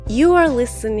You are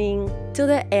listening to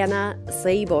the Anna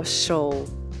Szabo Show,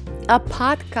 a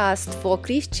podcast for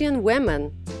Christian women,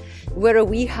 where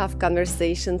we have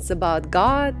conversations about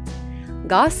God,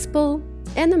 gospel,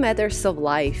 and the matters of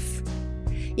life.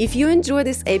 If you enjoy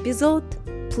this episode,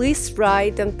 please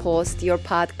write and post your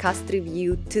podcast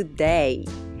review today.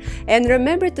 And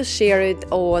remember to share it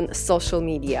on social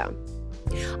media.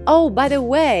 Oh, by the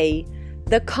way,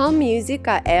 the calm music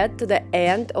I add to the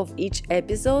end of each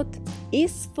episode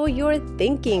is for your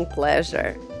thinking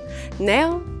pleasure.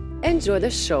 Now, enjoy the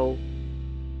show.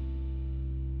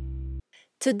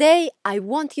 Today, I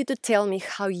want you to tell me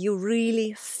how you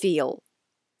really feel.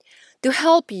 To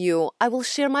help you, I will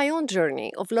share my own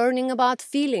journey of learning about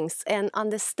feelings and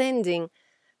understanding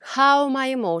how my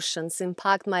emotions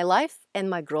impact my life and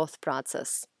my growth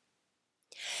process.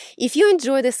 If you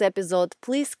enjoyed this episode,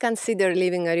 please consider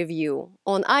leaving a review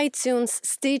on iTunes,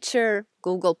 Stitcher,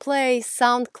 Google Play,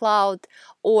 SoundCloud,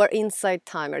 or Insight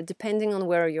Timer, depending on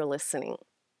where you're listening.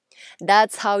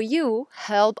 That's how you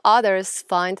help others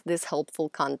find this helpful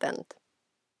content.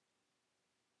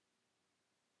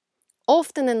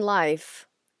 Often in life,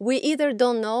 we either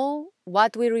don't know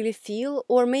what we really feel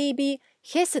or maybe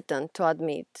hesitant to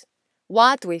admit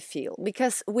what we feel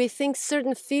because we think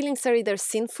certain feelings are either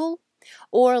sinful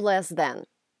or less than.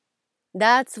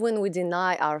 That's when we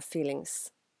deny our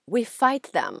feelings. We fight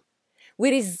them,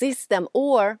 we resist them,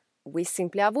 or we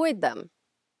simply avoid them.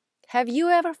 Have you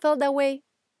ever felt that way?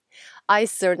 I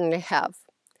certainly have.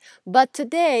 But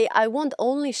today, I won't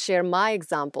only share my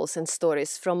examples and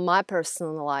stories from my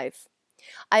personal life.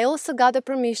 I also got a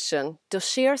permission to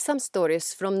share some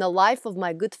stories from the life of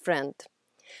my good friend.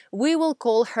 We will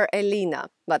call her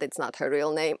Elena, but it's not her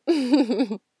real name.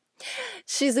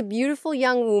 She's a beautiful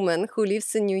young woman who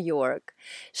lives in New York.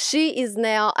 She is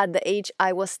now at the age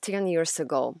I was 10 years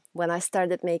ago, when I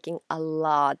started making a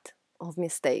lot of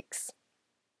mistakes.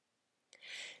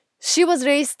 She was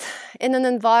raised in an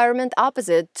environment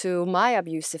opposite to my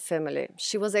abusive family.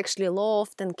 She was actually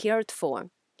loved and cared for.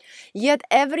 Yet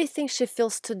everything she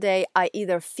feels today, I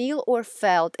either feel or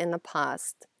felt in the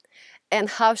past. And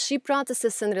how she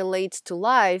processes and relates to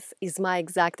life is my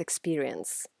exact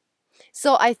experience.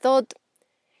 So I thought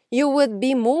you would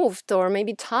be moved or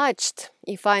maybe touched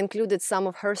if I included some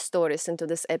of her stories into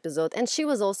this episode. And she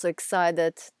was also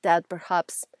excited that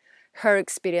perhaps her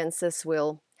experiences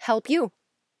will help you.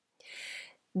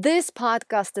 This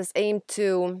podcast is aimed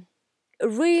to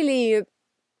really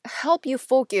help you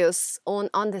focus on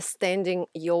understanding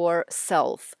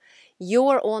yourself,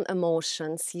 your own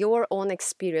emotions, your own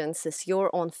experiences, your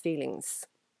own feelings.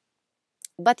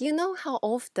 But you know how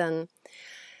often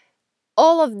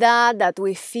all of that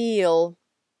we feel,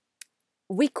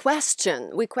 we question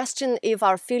if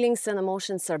our feelings and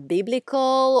emotions are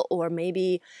biblical or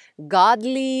maybe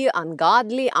godly,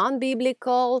 ungodly,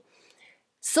 unbiblical.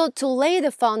 So to lay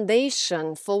the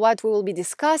foundation for what we will be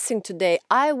discussing today,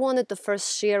 I wanted to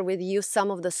first share with you some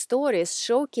of the stories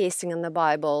showcasing in the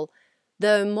Bible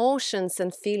the emotions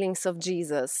and feelings of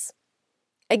Jesus.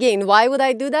 Again, why would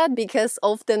I do that? Because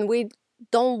often we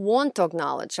don't want to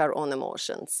acknowledge our own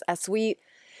emotions as we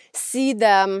see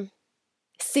them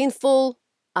sinful,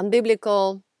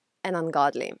 unbiblical, and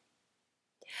ungodly.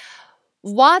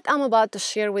 What I'm about to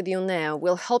share with you now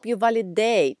will help you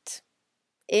validate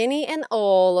any and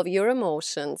all of your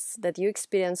emotions that you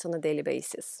experience on a daily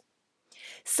basis.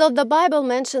 So the Bible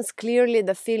mentions clearly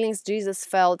the feelings Jesus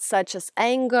felt, such as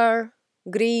anger,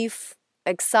 grief,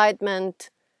 excitement,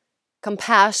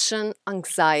 compassion,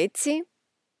 anxiety,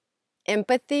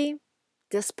 empathy,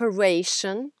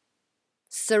 desperation,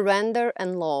 surrender,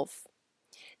 and love.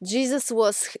 Jesus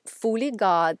was fully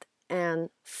God and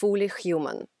fully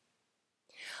human.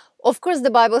 Of course, the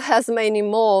Bible has many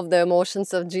more of the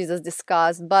emotions of Jesus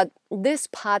discussed, but this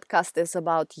podcast is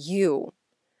about you.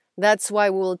 That's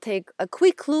why we will take a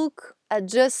quick look at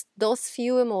just those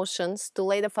few emotions to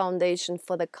lay the foundation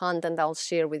for the content I'll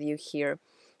share with you here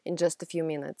in just a few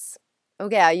minutes.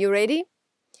 Okay, are you ready?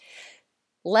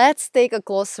 Let's take a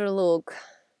closer look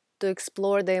to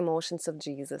explore the emotions of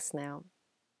Jesus now.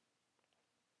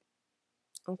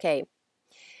 Okay,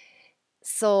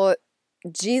 so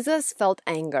Jesus felt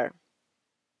anger.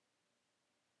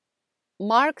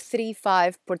 Mark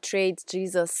 3:5 portrayed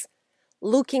Jesus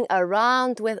looking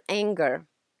around with anger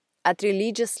at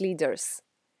religious leaders.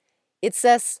 It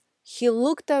says, he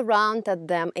looked around at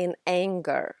them in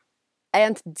anger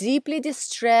and deeply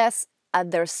distressed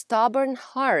at their stubborn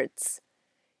hearts.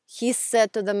 He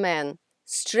said to the man,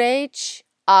 stretch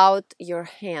out your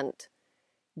hand.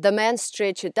 The man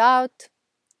stretched it out,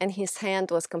 and his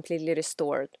hand was completely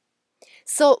restored.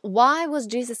 So why was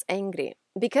Jesus angry?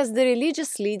 because the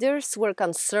religious leaders were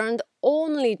concerned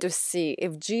only to see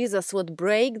if Jesus would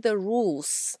break the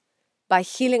rules by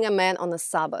healing a man on the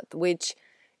Sabbath, which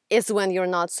is when you're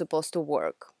not supposed to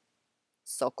work,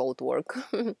 so-called work.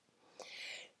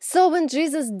 So when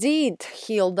Jesus did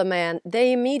heal the man,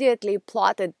 they immediately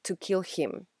plotted to kill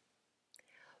him.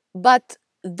 But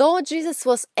though Jesus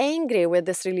was angry with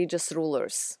these religious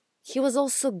rulers, he was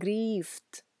also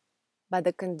grieved by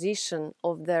the condition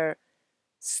of their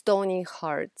stony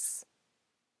hearts.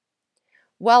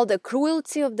 While the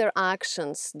cruelty of their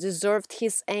actions deserved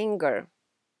his anger,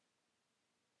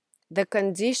 the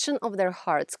condition of their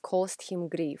hearts caused him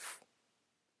grief.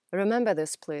 Remember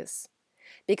this, please,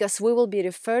 because we will be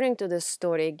referring to this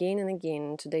story again and again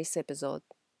in today's episode.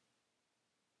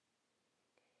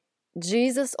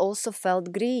 Jesus also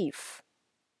felt grief.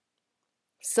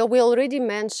 So we already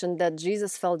mentioned that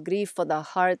Jesus felt grief for the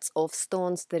hearts of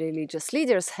stones the religious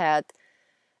leaders had,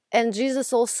 and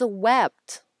Jesus also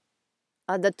wept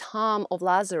at the tomb of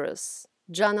Lazarus.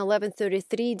 John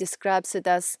 11:33 describes it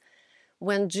as,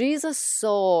 when Jesus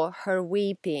saw her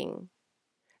weeping,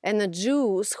 and the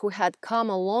Jews who had come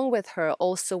along with her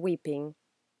also weeping,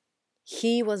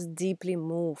 he was deeply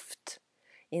moved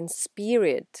in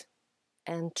spirit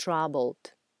and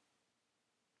troubled.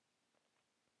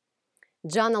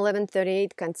 John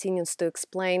 11:38 continues to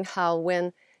explain how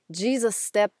when Jesus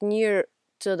stepped near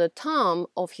to the tomb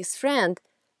of his friend,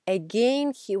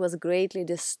 again he was greatly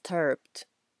disturbed.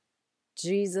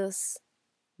 Jesus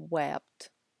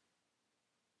wept.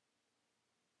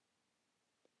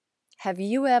 Have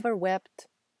you ever wept?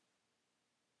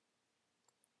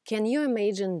 Can you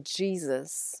imagine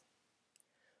Jesus,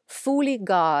 fully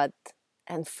God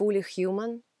and fully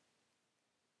human,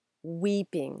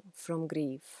 weeping from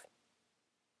grief?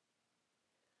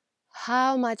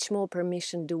 How much more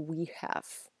permission do we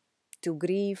have to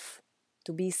grieve,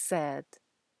 to be sad,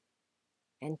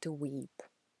 and to weep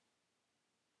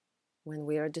when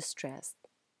we are distressed?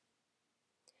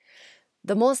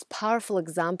 The most powerful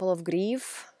example of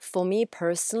grief, for me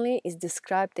personally, is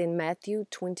described in Matthew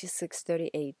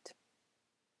 26:38.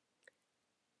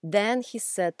 Then he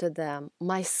said to them,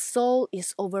 "My soul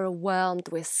is overwhelmed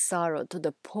with sorrow to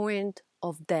the point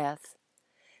of death.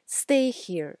 Stay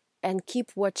here and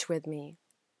keep watch with me."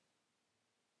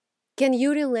 Can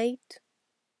you relate?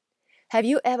 Have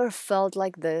you ever felt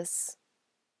like this?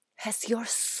 Has your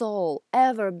soul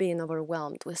ever been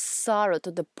overwhelmed with sorrow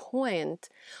to the point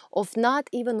of not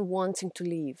even wanting to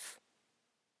leave?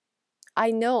 I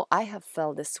know I have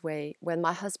felt this way when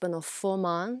my husband of 4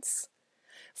 months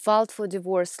filed for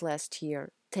divorce last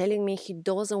year, telling me he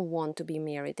doesn't want to be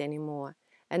married anymore,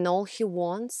 and all he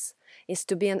wants is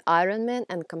to be an Ironman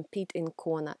and compete in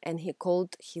Kona, and he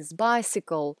called his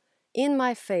bicycle in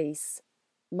my face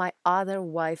my other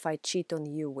wife I cheat on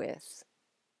you with.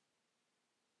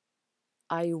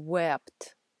 I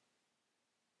wept.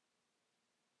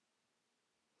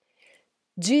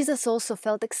 Jesus also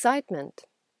felt excitement.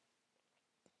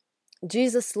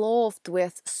 Jesus loved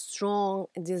with strong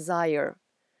desire.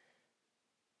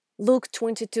 Luke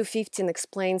 22:15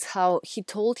 explains how he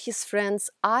told his friends,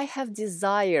 "I have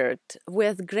desired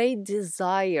with great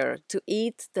desire to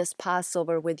eat this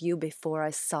Passover with you before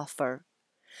I suffer."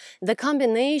 The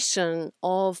combination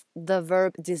of the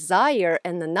verb desire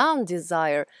and the noun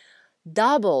desire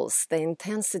doubles the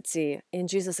intensity in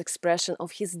Jesus' expression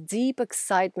of his deep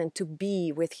excitement to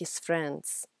be with his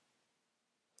friends.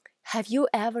 Have you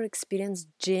ever experienced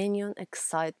genuine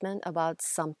excitement about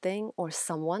something or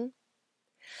someone?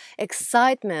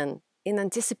 Excitement in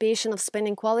anticipation of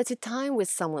spending quality time with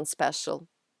someone special.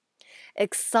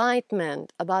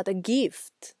 Excitement about a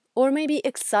gift, or maybe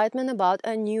excitement about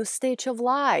a new stage of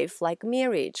life like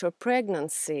marriage or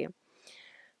pregnancy.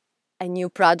 A new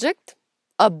project,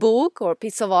 a book or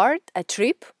piece of art, a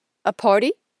trip, a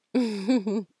party.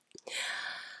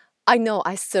 I know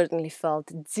I certainly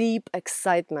felt deep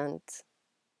excitement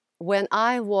when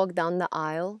I walked down the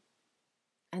aisle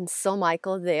and saw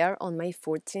Michael there on May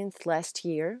 14th last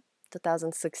year,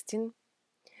 2016.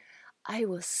 I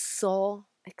was so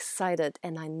excited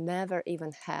and I never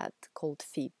even had cold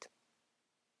feet.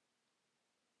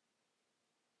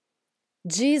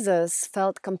 Jesus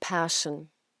felt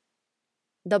compassion.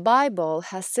 The Bible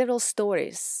has several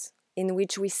stories in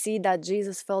which we see that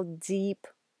Jesus felt deep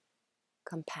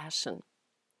compassion.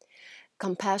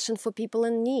 Compassion for people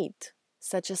in need,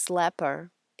 such as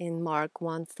leper in Mark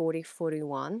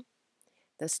 1:40-41.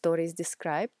 The story is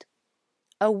described.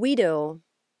 A widow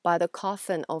by the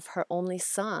coffin of her only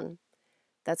son.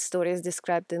 That story is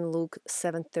described in Luke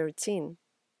 7:13.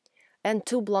 And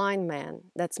 2 blind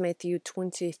men. That's Matthew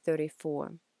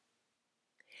 20:34.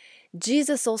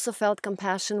 Jesus also felt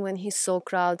compassion when he saw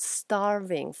crowds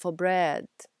starving for bread.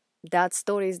 That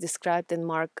story is described in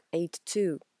Mark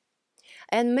 8:2,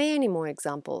 and many more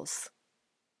examples.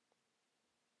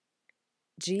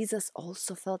 Jesus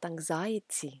also felt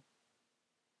anxiety.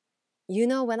 You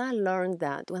know, when I learned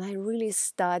that, when I really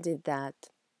studied that,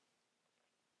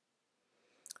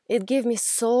 it gave me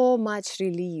so much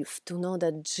relief to know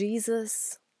that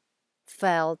Jesus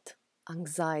felt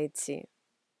anxiety.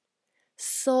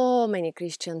 So many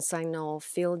Christians I know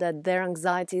feel that their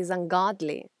anxiety is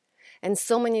ungodly. And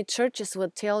so many churches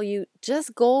would tell you,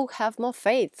 just go have more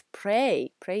faith,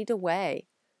 pray it away.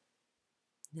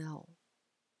 No,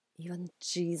 even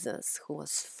Jesus, who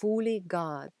was fully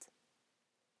God,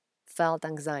 felt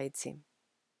anxiety.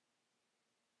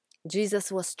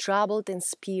 Jesus was troubled in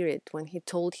spirit when he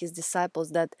told his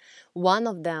disciples that one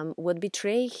of them would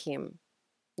betray him.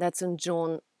 That's in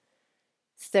John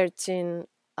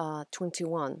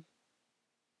 13:21.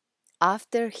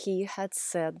 After he had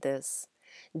said this,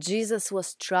 Jesus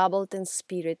was troubled in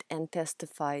spirit and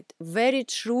testified, "Very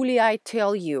truly I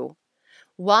tell you,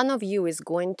 one of you is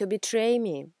going to betray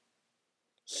me."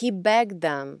 He begged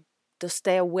them to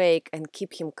stay awake and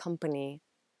keep him company.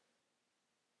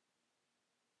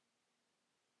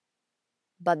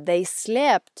 But they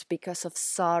slept because of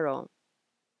sorrow.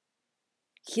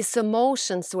 His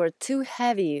emotions were too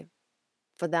heavy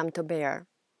for them to bear.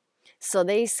 So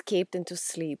they escaped into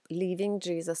sleep, leaving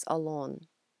Jesus alone.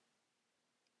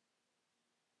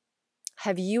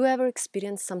 Have you ever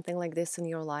experienced something like this in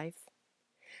your life?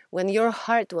 When your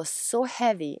heart was so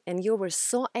heavy and you were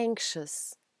so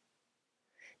anxious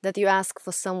that you asked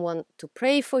for someone to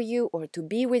pray for you or to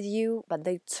be with you, but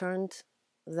they turned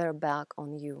their back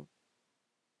on you.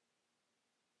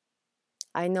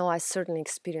 I know I certainly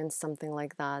experienced something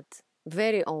like that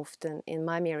very often in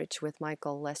my marriage with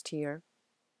Michael last year.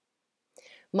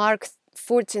 Mark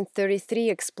 14:33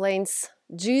 explains,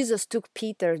 Jesus took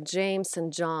Peter, James,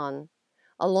 and John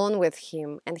along with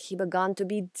him, and he began to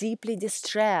be deeply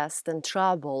distressed and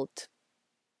troubled.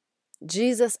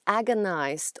 Jesus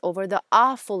agonized over the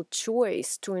awful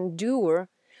choice to endure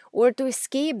or to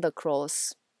escape the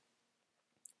cross.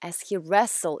 As he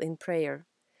wrestled in prayer,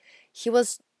 he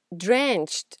was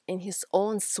drenched in his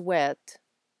own sweat,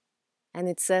 and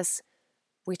it says,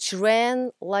 which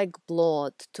ran like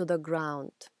blood to the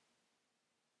ground.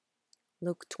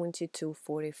 Luke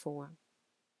 22:44.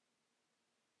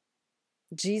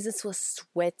 Jesus was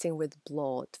sweating with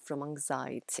blood from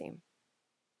anxiety.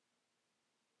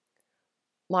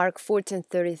 Mark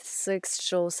 14:36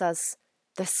 shows us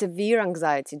the severe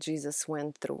anxiety Jesus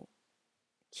went through.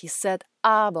 He said,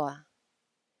 Abba,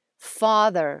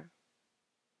 Father,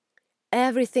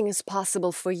 everything is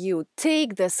possible for you.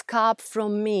 Take this cup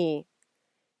from me,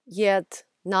 yet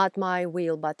not my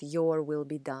will, but your will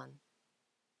be done.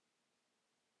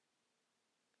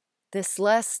 This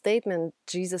last statement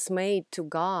Jesus made to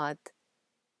God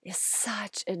is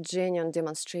such a genuine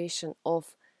demonstration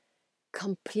of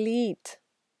complete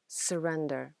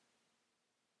surrender.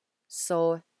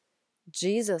 So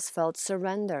Jesus felt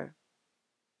surrender.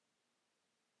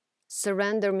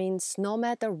 Surrender means no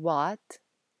matter what,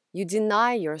 you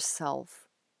deny yourself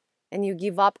and you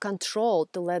give up control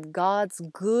to let God's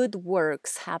good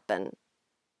works happen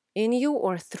in you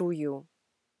or through you.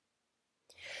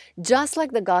 Just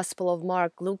like the Gospel of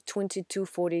Mark, Luke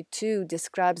 22:42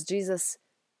 describes Jesus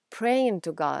praying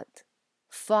to God,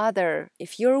 Father,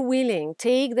 if you're willing,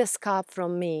 take this cup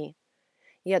from me,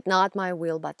 yet not my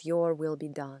will, but your will be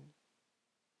done.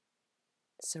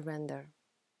 Surrender.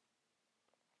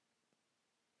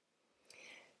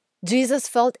 Jesus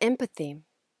felt empathy.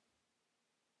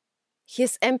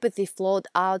 His empathy flowed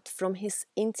out from his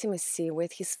intimacy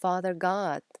with his Father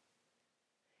God.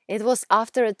 It was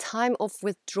after a time of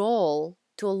withdrawal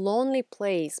to a lonely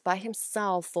place by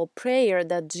himself for prayer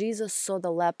that Jesus saw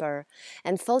the leper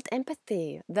and felt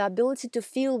empathy, the ability to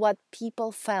feel what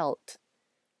people felt.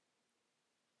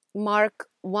 Mark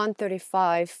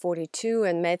 1:35-42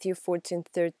 and Matthew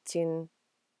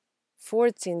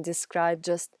 14:13-14 describe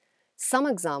just some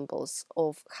examples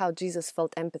of how Jesus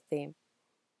felt empathy.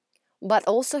 But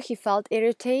also he felt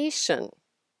irritation.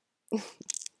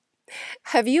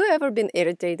 Have you ever been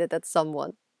irritated at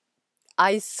someone?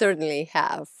 I certainly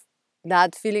have.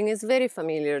 That feeling is very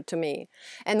familiar to me.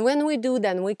 And when we do,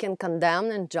 then we can condemn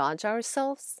and judge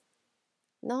ourselves.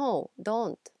 No,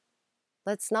 don't.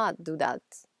 Let's not do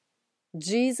that.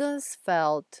 Jesus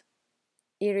felt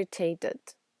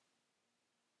irritated.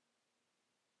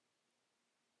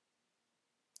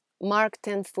 Mark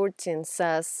 10:14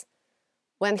 says,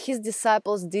 when his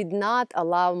disciples did not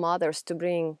allow mothers to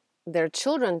bring their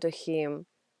children to him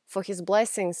for his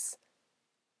blessings,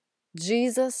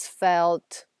 Jesus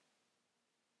felt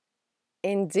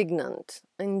indignant.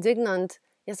 Indignant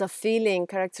is a feeling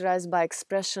characterized by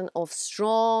expression of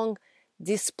strong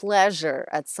displeasure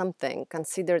at something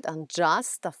considered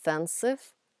unjust,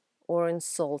 offensive, or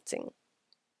insulting.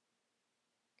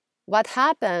 What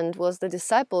happened was the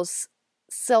disciples'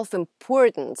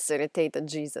 self-importance irritated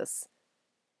Jesus.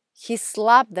 He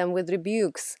slapped them with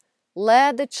rebukes.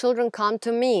 Let the children come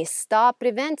to me. Stop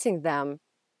preventing them.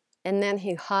 And then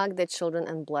he hugged the children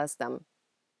and blessed them.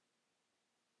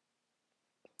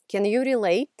 Can you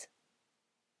relate?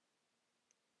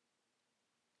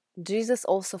 Jesus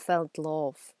also felt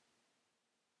love.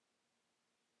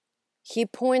 He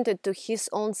pointed to his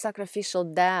own sacrificial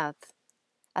death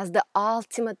as the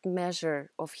ultimate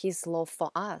measure of his love for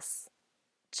us.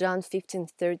 John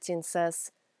 15:13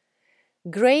 says,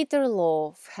 "Greater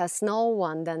love has no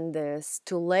one than this,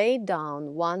 to lay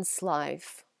down one's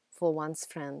life for one's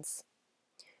friends."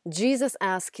 Jesus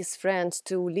asked his friends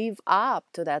to live up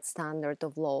to that standard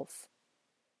of love.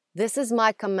 "This is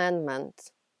my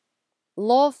commandment.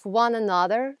 Love one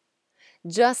another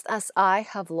just as I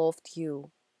have loved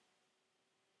you."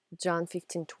 John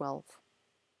 15:12.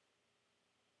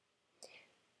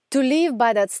 To live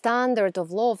by that standard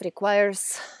of love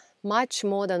requires much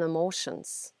more than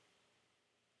emotions.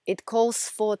 It calls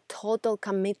for total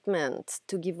commitment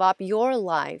to give up your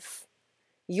life,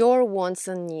 your wants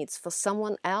and needs for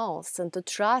someone else, and to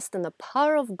trust in the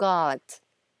power of God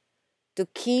to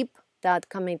keep that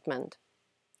commitment.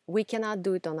 We cannot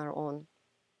do it on our own.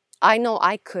 I know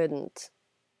I couldn't.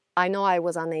 I know I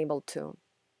was unable to.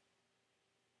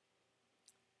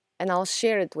 And I'll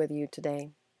share it with you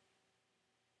today.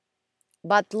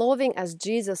 But loving as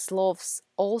Jesus loves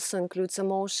also includes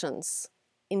emotions,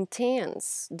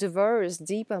 intense, diverse,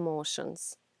 deep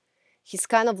emotions. His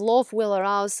kind of love will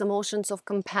arouse emotions of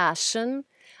compassion,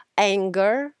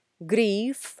 anger,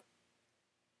 grief,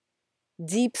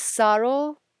 deep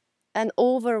sorrow, and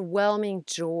overwhelming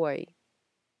joy.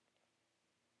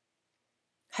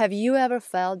 Have you ever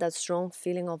felt that strong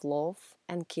feeling of love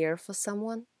and care for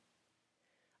someone?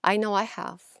 I know I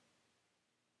have.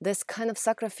 This kind of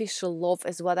sacrificial love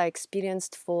is what I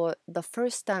experienced for the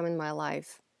first time in my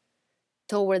life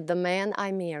toward the man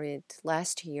I married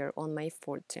last year on May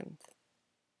 14th.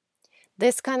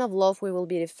 This kind of love we will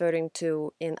be referring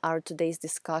to in our today's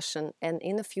discussion and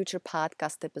in the future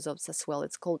podcast episodes as well.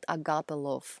 It's called agape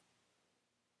love.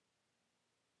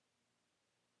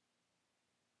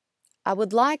 I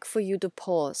would like for you to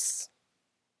pause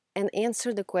and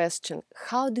answer the question,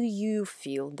 how do you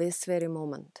feel this very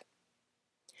moment?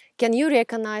 Can you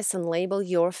recognize and label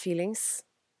your feelings?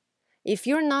 If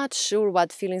you're not sure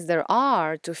what feelings there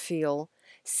are to feel,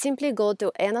 simply go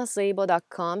to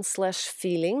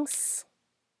annaszabo.com/feelings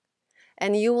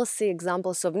and you will see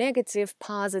examples of negative,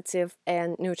 positive,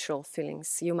 and neutral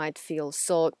feelings you might feel.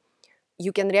 So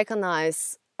you can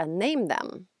recognize and name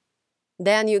them.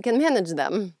 Then you can manage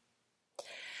them.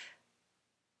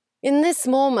 In this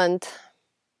moment,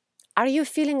 are you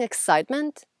feeling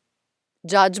excitement,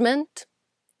 judgment,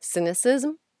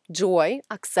 cynicism, joy,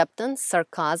 acceptance,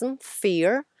 sarcasm,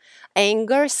 fear,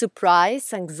 anger,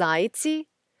 surprise, anxiety,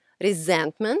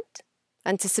 resentment,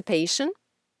 anticipation,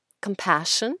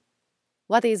 compassion?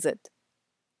 What is it?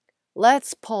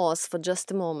 Let's pause for just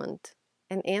a moment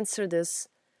and answer this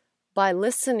by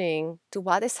listening to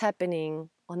what is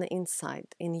happening on the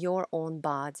inside, in your own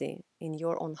body, in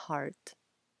your own heart.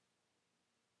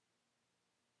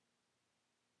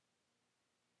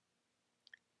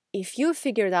 If you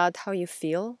figured out how you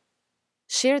feel,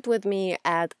 share it with me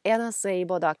at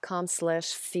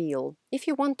annaszabo.com/feel if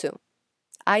you want to.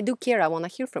 I do care. I want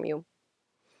to hear from you.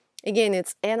 Again,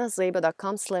 it's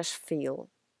annaszabo.com/feel.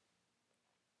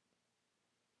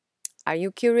 Are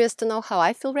you curious to know how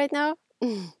I feel right now?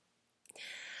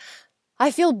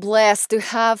 I feel blessed to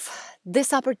have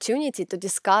this opportunity to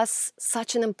discuss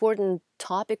such an important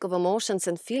topic of emotions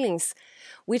and feelings,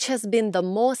 which has been the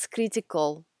most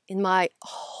critical in my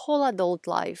whole adult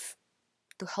life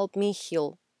to help me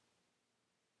heal.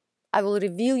 I will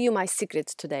reveal you my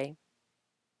secrets today.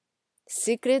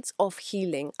 Secrets of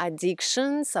healing,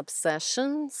 addictions,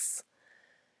 obsessions,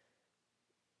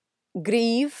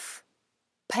 grief,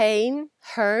 pain,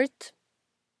 hurt,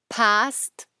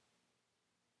 past,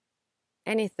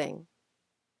 anything.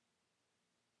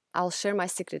 I'll share my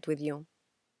secret with you.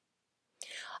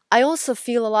 I also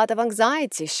feel a lot of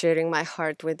anxiety sharing my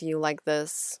heart with you like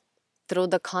this through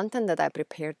the content that I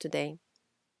prepared today.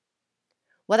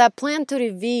 What I plan to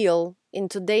reveal in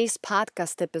today's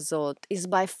podcast episode is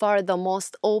by far the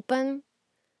most open,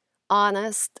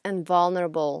 honest, and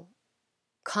vulnerable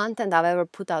content I've ever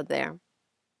put out there.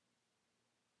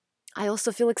 I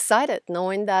also feel excited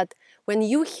knowing that when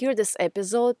you hear this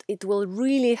episode, it will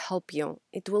really help you,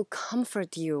 it will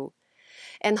comfort you,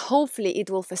 and hopefully it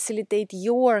will facilitate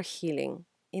your healing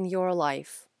in your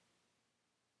life.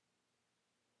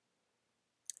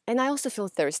 And I also feel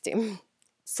thirsty.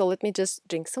 So let me just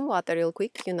drink some water real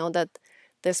quick. You know that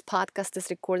this podcast is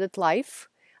recorded live.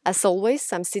 As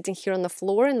always, I'm sitting here on the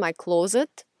floor in my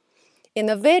closet in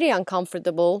a very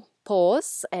uncomfortable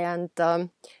pose, and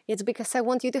it's because I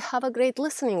want you to have a great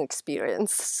listening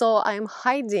experience. So I'm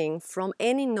hiding from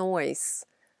any noise.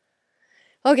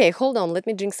 Okay, hold on, let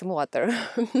me drink some water.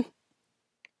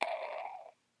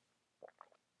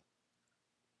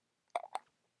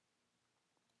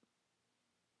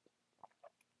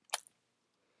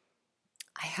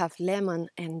 I have lemon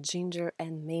and ginger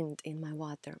and mint in my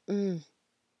water.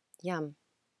 Yum.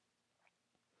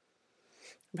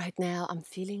 Right now, I'm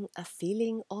feeling a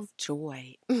feeling of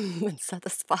joy and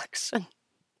satisfaction.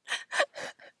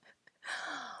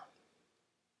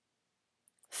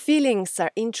 Feelings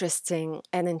are interesting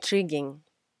and intriguing.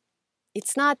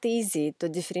 It's not easy to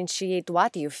differentiate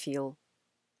what you feel.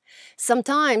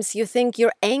 Sometimes you think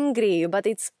you're angry, but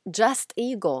it's just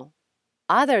ego.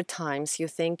 Other times you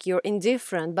think you're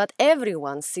indifferent, but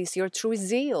everyone sees your true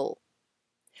zeal.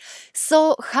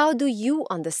 So, how do you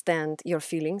understand your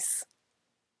feelings?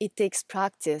 It takes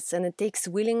practice and it takes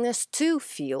willingness to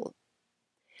feel.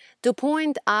 To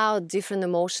point out different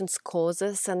emotions,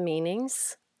 causes, and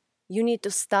meanings, you need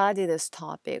to study this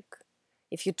topic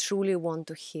if you truly want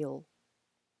to heal.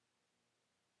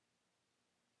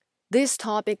 This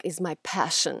topic is my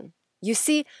passion. You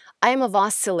see, I am a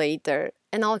vacillator,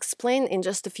 and I'll explain in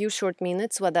just a few short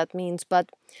minutes what that means.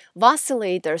 But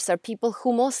vacillators are people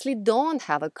who mostly don't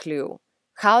have a clue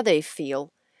how they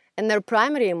feel, and their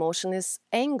primary emotion is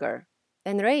anger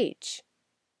and rage.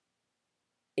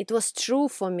 It was true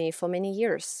for me for many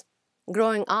years.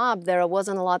 Growing up, there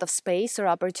wasn't a lot of space or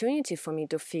opportunity for me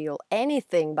to feel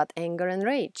anything but anger and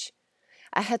rage.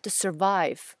 I had to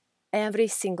survive every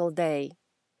single day.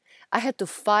 I had to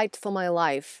fight for my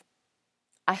life.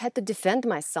 I had to defend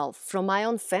myself from my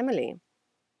own family.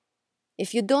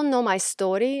 If you don't know my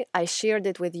story, I shared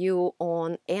it with you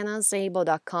on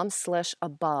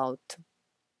annazabo.com/about.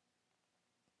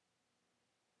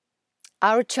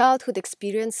 Our childhood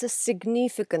experiences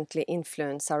significantly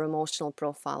influence our emotional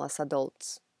profile as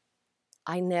adults.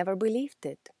 I never believed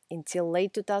it until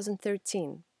late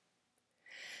 2013.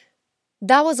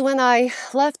 That was when I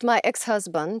left my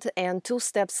ex-husband and two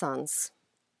stepsons.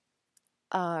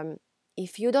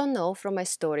 If you don't know from my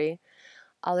story,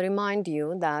 I'll remind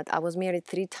you that I was married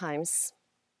 3 times,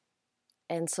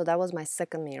 and so that was my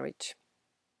second marriage.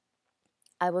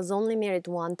 I was only married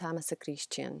one time as a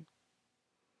Christian.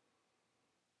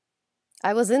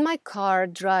 I was in my car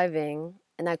driving,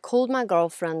 and I called my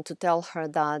girlfriend to tell her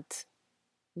that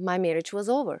my marriage was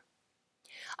over.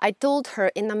 I told her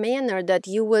in a manner that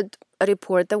you would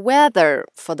report the weather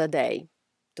for the day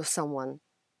to someone.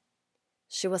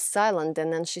 She was silent,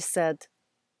 and then she said,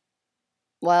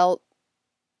 "Well,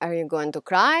 are you going to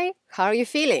cry? How are you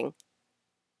feeling?"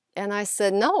 And I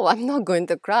said, "No, I'm not going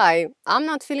to cry. I'm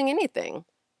not feeling anything."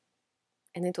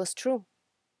 And it was true.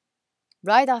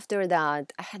 Right after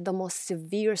that, I had the most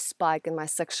severe spike in my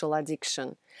sexual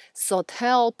addiction. Sought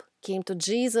help, came to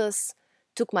Jesus,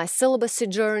 took my celibacy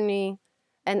journey,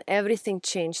 and everything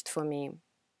changed for me.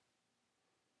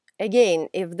 Again,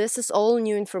 if this is all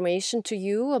new information to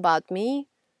you about me,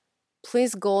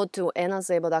 please go to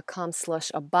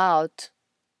annazabo.com/about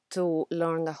to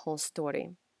learn the whole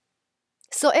story.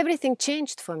 So everything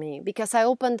changed for me because I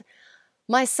opened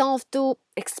myself to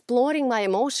exploring my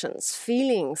emotions,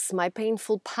 feelings, my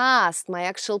painful past, my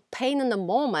actual pain in the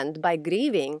moment by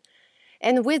grieving.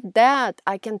 And with that,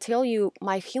 I can tell you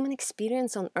my human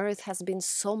experience on earth has been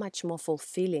so much more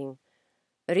fulfilling,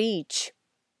 rich,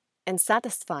 and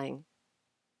satisfying.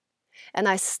 And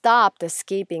I stopped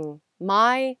escaping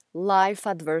my life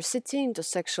adversity into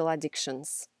sexual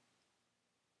addictions.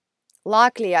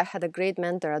 Luckily, I had a great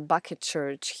mentor at Bucket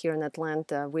Church here in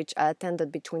Atlanta, which I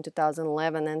attended between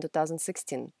 2011 and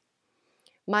 2016.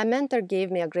 My mentor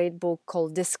gave me a great book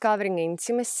called Discovering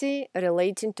Intimacy,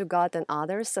 Relating to God and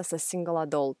Others as a Single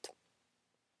Adult.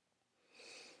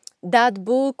 That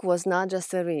book was not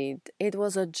just a read, it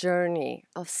was a journey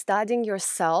of studying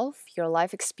yourself, your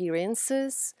life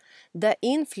experiences, the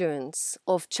influence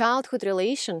of childhood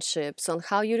relationships on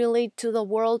how you relate to the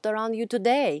world around you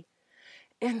today,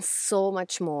 and so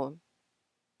much more.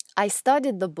 I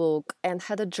studied the book and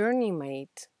had a journey made,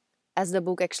 as the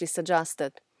book actually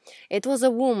suggested. It was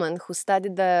a woman who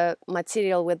studied the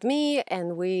material with me,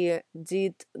 and we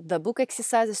did the book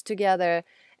exercises together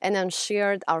and then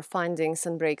shared our findings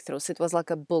and breakthroughs. It was like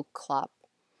a book club.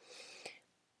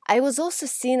 I was also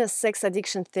seen as sex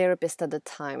addiction therapist at the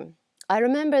time. I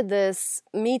remember this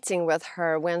meeting with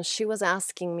her when she was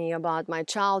asking me about my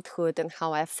childhood and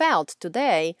how I felt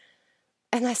today,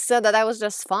 and I said that I was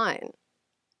just fine.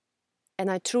 And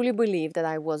I truly believe that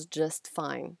I was just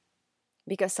fine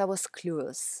because I was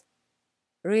clueless.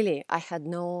 Really, I had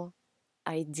no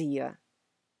idea.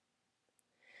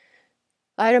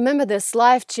 I remember this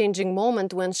life-changing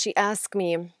moment when she asked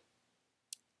me,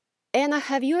 Anna,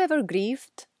 have you ever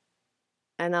grieved?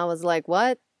 And I was like,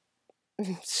 what?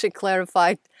 She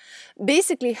clarified,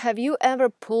 basically, have you ever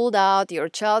pulled out your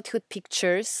childhood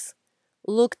pictures,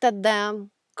 looked at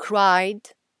them, cried,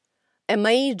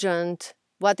 imagined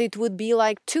what it would be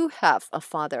like to have a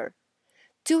father,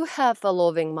 to have a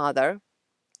loving mother,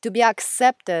 to be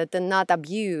accepted and not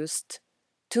abused,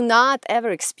 to not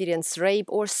ever experience rape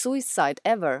or suicide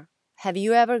ever? Have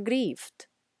you ever grieved?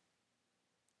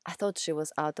 I thought she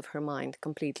was out of her mind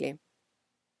completely.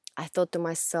 I thought to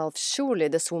myself, surely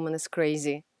this woman is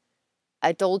crazy.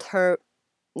 I told her,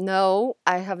 no,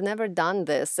 I have never done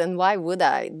this, and why would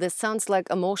I? This sounds like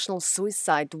emotional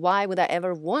suicide. Why would I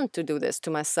ever want to do this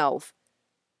to myself?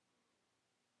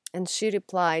 And she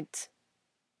replied,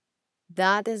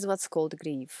 that is what's called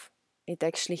grief. It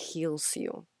actually heals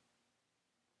you.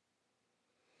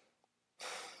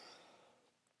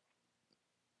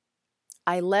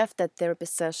 I left that therapy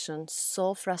session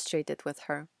so frustrated with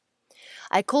her.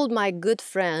 I called my good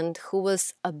friend, who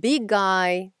was a big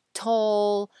guy,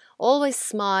 tall, always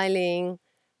smiling,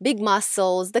 big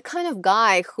muscles, the kind of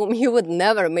guy whom you would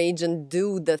never imagine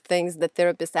do the things the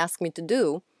therapist asked me to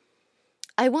do.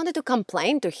 I wanted to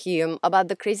complain to him about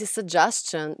the crazy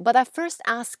suggestion, but I first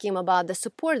asked him about the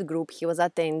support group he was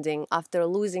attending after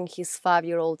losing his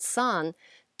 5-year-old son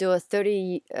to a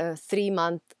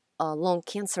 33-month long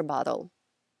cancer battle.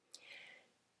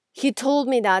 He told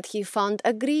me that he found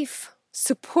a grief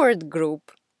support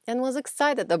group and was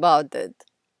excited about it.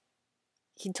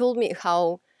 He told me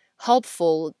how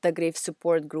helpful the grief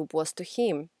support group was to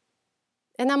him.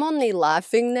 And I'm only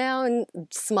laughing now and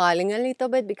smiling a little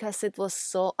bit because it was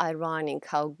so ironic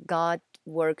how God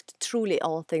worked truly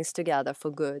all things together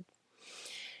for good.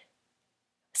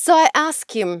 So I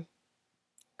asked him,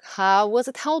 how was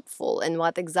it helpful and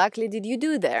what exactly did you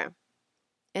do there?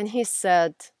 And he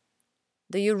said,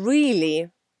 do you really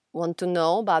want to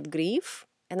know about grief?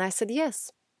 And I said,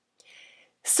 yes.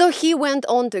 So he went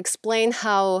on to explain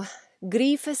how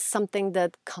grief is something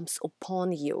that comes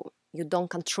upon you. You don't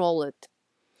control it.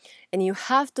 And you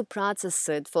have to process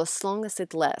it for as long as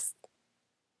it lasts.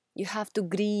 You have to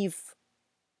grieve.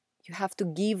 You have to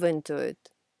give into it.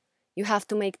 You have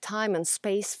to make time and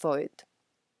space for it.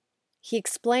 He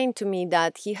explained to me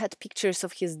that he had pictures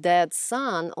of his dead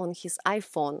son on his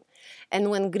iPhone. And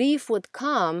when grief would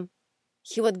come,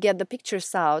 he would get the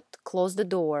pictures out, close the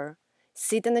door,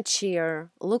 sit in a chair,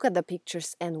 look at the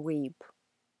pictures and weep.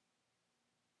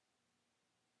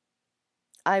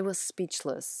 I was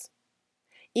speechless.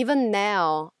 Even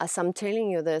now, as I'm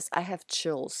telling you this, I have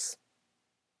chills.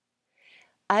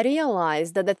 I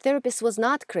realized that the therapist was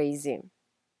not crazy.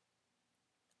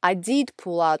 I did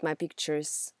pull out my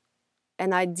pictures,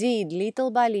 and I did,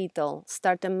 little by little,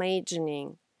 start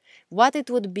imagining what it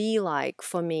would be like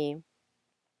for me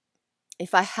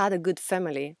if I had a good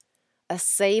family, a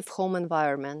safe home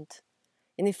environment,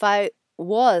 and if I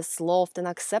was loved and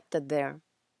accepted there.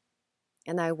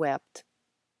 And I wept.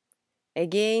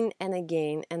 Again and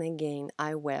again and again,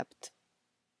 I wept.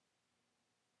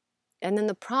 And in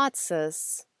the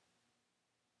process,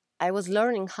 I was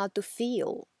learning how to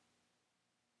feel.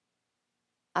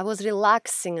 I was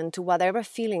relaxing into whatever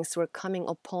feelings were coming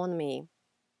upon me.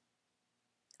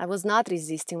 I was not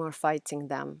resisting or fighting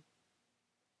them.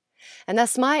 And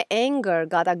as my anger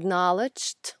got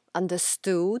acknowledged,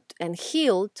 understood, and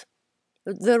healed,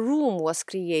 the room was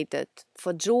created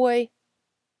for joy,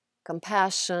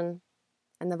 compassion,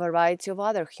 and a variety of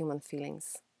other human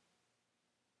feelings.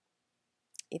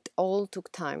 It all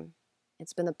took time.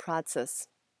 It's been a process,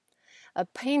 a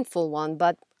painful one,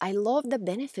 but I love the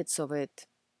benefits of it.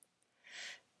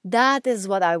 That is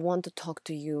what I want to talk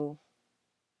to you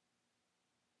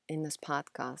in this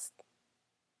podcast.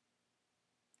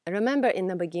 I remember in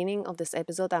the beginning of this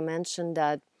episode, I mentioned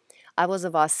that I was a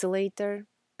vacillator,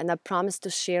 and I promised to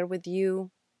share with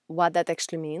you what that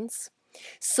actually means.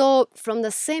 So, from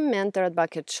the same mentor at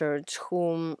Bucket Church,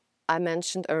 whom I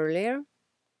mentioned earlier,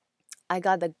 I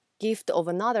got the gift of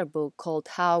another book called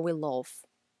How We Love.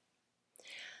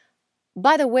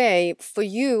 By the way, for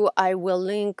you, I will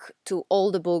link to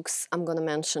all the books I'm going to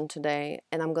mention today,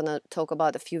 and I'm going to talk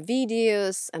about a few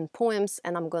videos and poems,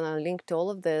 and I'm going to link to all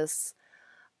of this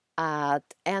at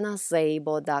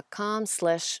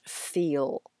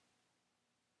annaszabo.com/feel.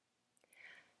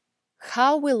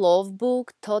 How We Love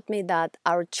book taught me that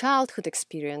our childhood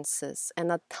experiences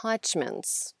and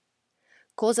attachments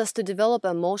cause us to develop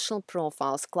emotional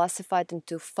profiles classified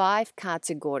into 5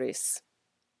 categories: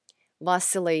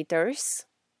 vacillators,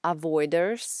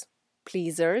 avoiders,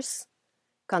 pleasers,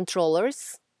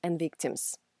 controllers, and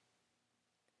victims.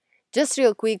 Just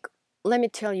real quick, let me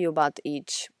tell you about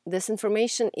each. This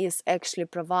information is actually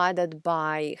provided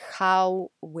by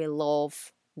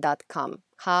howwelove.com.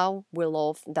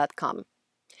 Howwelove.com.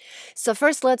 So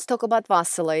first let's talk about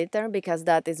vacillator, because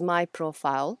that is my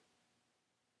profile.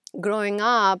 Growing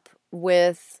up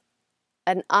with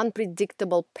an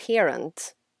unpredictable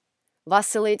parent,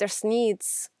 vacillator's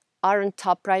needs aren't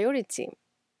top priority.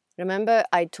 Remember,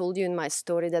 I told you in my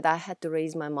story that I had to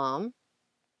raise my mom.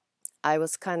 I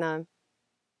was kind of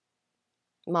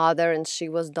mother and she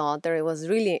was daughter. It was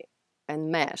really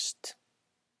enmeshed,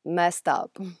 messed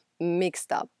up,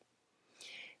 mixed up.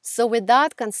 So with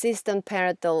that consistent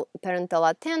parental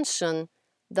attention,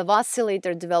 the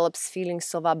vacillator develops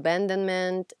feelings of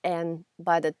abandonment, and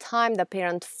by the time the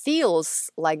parent feels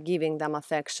like giving them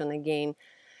affection again,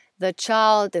 the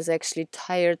child is actually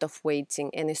tired of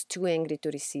waiting and is too angry to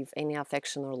receive any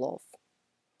affection or love.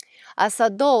 As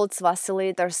adults,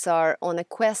 vacillators are on a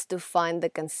quest to find the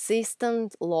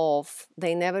consistent love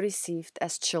they never received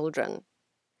as children.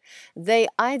 They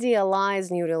idealize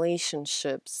new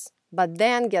relationships, but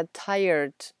then get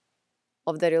tired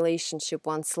of the relationship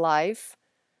once life,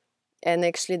 and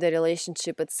actually the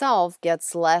relationship itself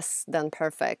gets less than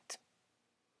perfect.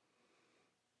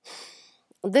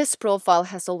 This profile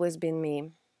has always been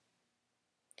me.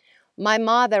 My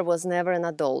mother was never an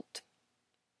adult.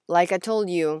 Like I told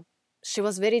you, she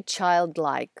was very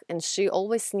childlike and she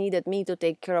always needed me to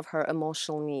take care of her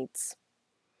emotional needs.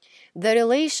 The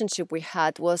relationship we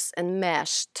had was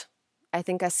enmeshed. I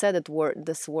think I said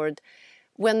this word.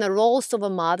 When the roles of a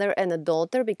mother and a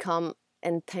daughter become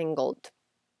entangled.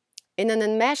 In an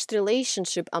enmeshed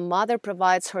relationship, a mother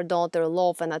provides her daughter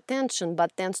love and attention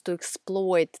but tends to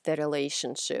exploit the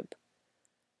relationship.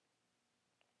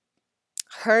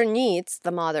 Her needs,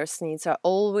 the mother's needs, are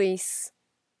always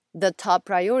the top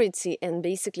priority, and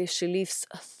basically she lives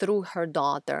through her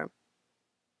daughter.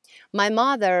 My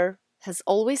mother has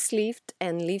always lived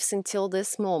and lives until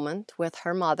this moment with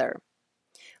her mother.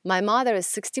 My mother is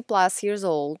 60 plus years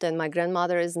old and my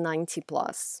grandmother is 90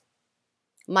 plus.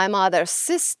 My mother's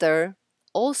sister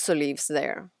also lives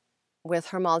there with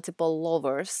her multiple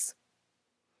lovers,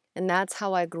 and that's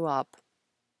how I grew up.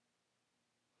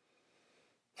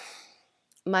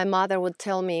 My mother would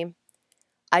tell me,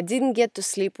 I didn't get to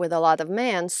sleep with a lot of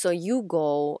men, so you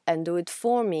go and do it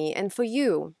for me and for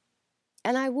you.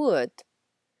 And I would.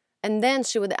 And then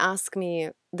she would ask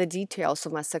me the details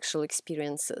of my sexual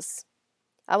experiences.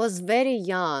 I was very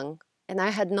young and I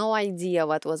had no idea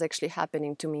what was actually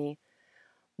happening to me.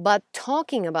 But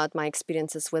talking about my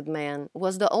experiences with men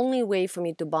was the only way for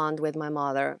me to bond with my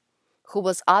mother, who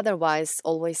was otherwise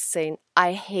always saying,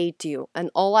 I hate you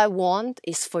and all I want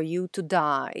is for you to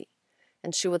die.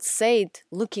 And she would say it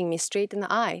looking me straight in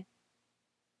the eye.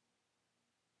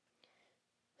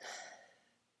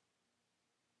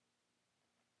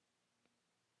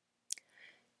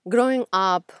 Growing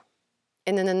up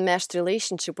in an enmeshed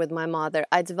relationship with my mother,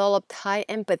 I developed high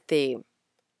empathy,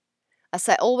 as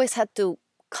I always had to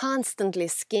constantly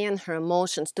scan her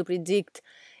emotions to predict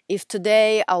if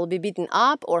today I'll be beaten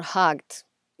up or hugged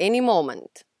any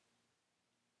moment.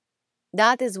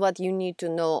 That is what you need to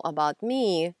know about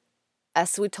me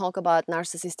as we talk about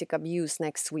narcissistic abuse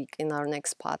next week in our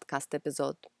next podcast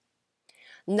episode.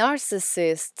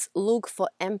 Narcissists look for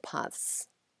empaths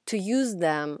to use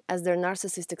them as their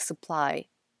narcissistic supply.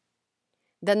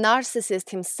 The narcissist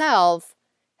himself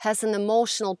has an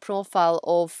emotional profile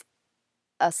of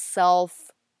a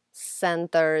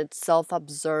self-centered,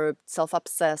 self-absorbed,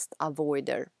 self-obsessed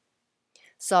avoider.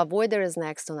 So avoider is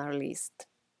next on our list.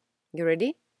 You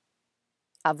ready?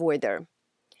 Avoider.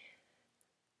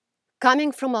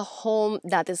 Coming from a home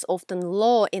that is often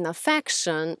low in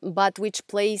affection, but which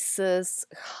places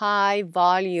high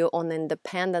value on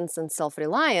independence and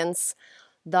self-reliance,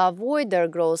 the avoider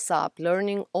grows up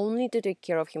learning only to take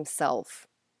care of himself.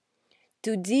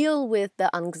 To deal with the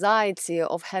anxiety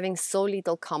of having so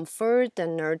little comfort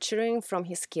and nurturing from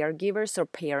his caregivers or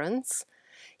parents,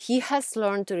 he has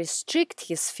learned to restrict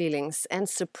his feelings and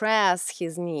suppress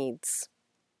his needs.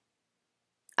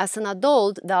 As an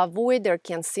adult, the avoider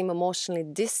can seem emotionally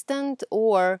distant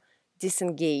or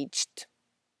disengaged.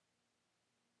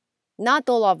 Not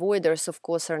all avoiders, of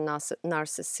course, are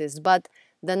narcissists, but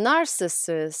the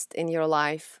narcissist in your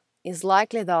life is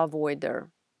likely the avoider.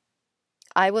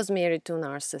 I was married to a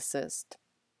narcissist.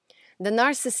 The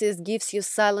narcissist gives you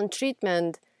silent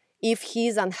treatment if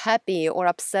he's unhappy or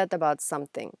upset about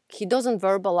something. He doesn't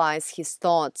verbalize his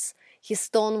thoughts. He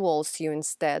stonewalls you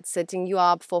instead, setting you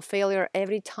up for failure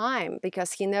every time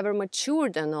because he never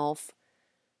matured enough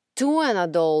to an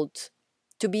adult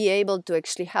to be able to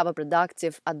actually have a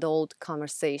productive adult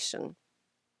conversation.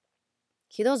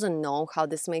 He doesn't know how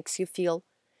this makes you feel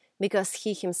because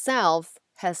he himself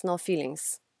has no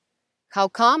feelings. How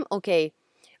come? Okay,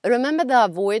 remember the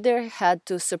avoider had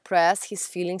to suppress his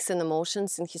feelings and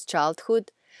emotions in his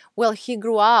childhood? Well, he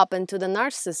grew up into the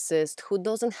narcissist who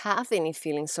doesn't have any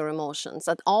feelings or emotions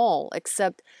at all,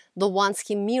 except the ones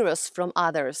he mirrors from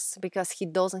others because he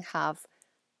doesn't have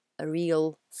a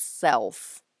real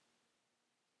self.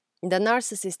 The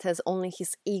narcissist has only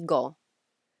his ego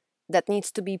that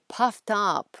needs to be puffed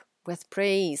up with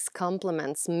praise,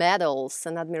 compliments, medals,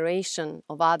 and admiration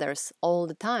of others all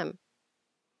the time.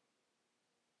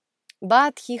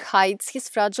 But he hides his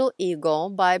fragile ego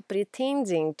by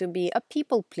pretending to be a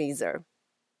people pleaser.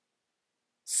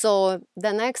 So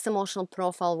the next emotional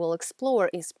profile we'll explore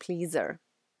is pleaser.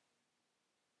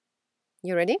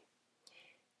 You ready?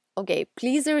 Okay,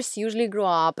 pleasers usually grow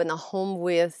up in a home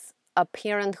with a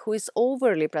parent who is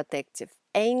overly protective,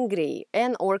 angry,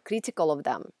 and or critical of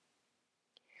them.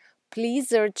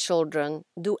 Pleaser children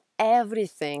do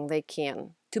everything they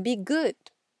can to be good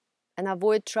and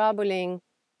avoid troubling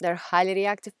their highly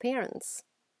reactive parents.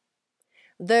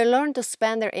 They learn to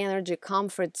spend their energy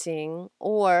comforting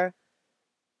or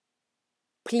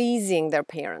pleasing their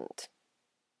parent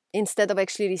instead of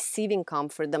actually receiving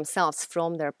comfort themselves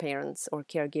from their parents or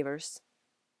caregivers.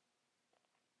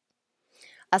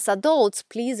 As adults,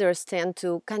 pleasers tend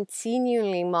to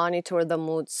continually monitor the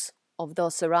moods of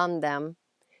those around them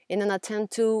in an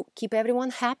attempt to keep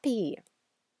everyone happy.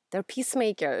 They're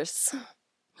peacemakers.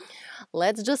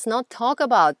 Let's just not talk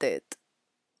about it.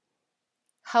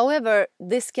 However,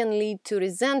 this can lead to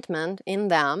resentment in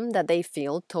them that they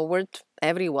feel toward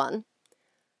everyone,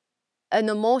 an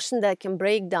emotion that can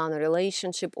break down a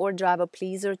relationship or drive a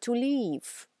pleaser to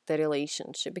leave the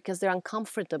relationship because they're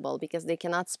uncomfortable, because they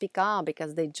cannot speak up,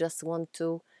 because they just want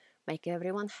to make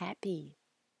everyone happy.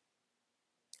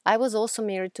 I was also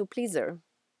married to a pleaser.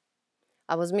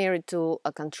 I was married to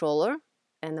a controller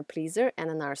and a pleaser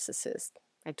and a narcissist.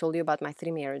 I told you about my 3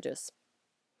 marriages.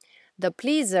 The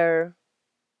pleaser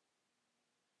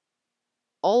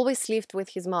always lived with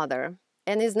his mother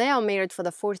and is now married for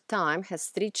the 4th time, has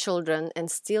 3 children, and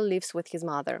still lives with his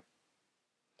mother.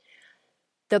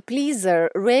 The pleaser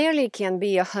rarely can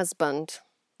be a husband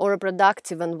or a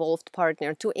productive, involved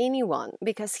partner to anyone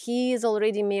because he is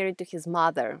already married to his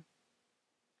mother.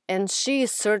 And she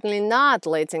is certainly not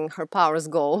letting her powers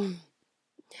go.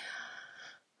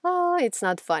 Oh, it's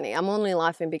not funny. I'm only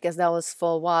laughing because that was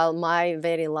for a while my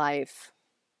very life.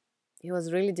 It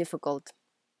was really difficult.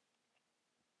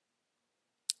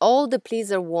 All the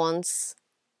pleaser wants,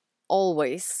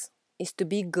 always, is to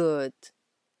be good.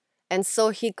 And so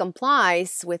he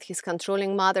complies with his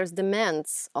controlling mother's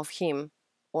demands of him,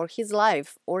 or his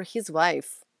life, or his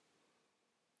wife.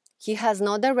 He has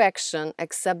no direction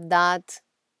except that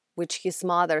which his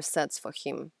mother sets for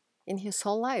him in his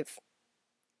whole life.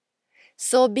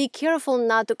 So be careful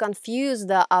not to confuse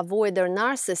the avoider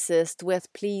narcissist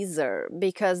with pleaser,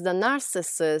 because the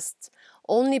narcissist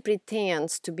only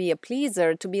pretends to be a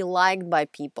pleaser to be liked by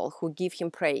people who give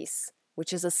him praise,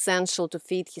 which is essential to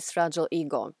feed his fragile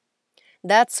ego.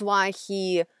 That's why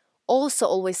he also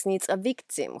always needs a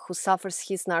victim who suffers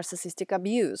his narcissistic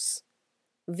abuse.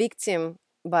 Victim,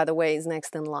 by the way, is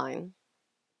next in line.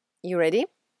 You ready?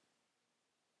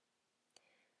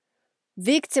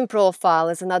 Victim profile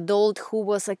is an adult who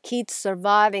was a kid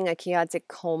surviving a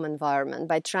chaotic home environment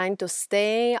by trying to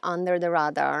stay under the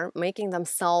radar, making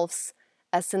themselves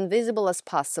as invisible as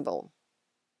possible.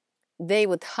 They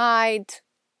would hide,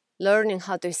 learning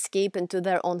how to escape into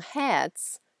their own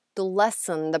heads to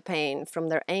lessen the pain from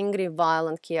their angry,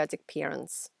 violent, chaotic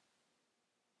parents.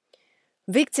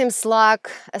 Victims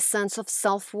lack a sense of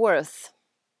self-worth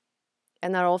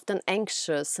and are often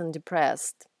anxious and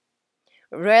depressed.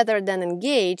 Rather than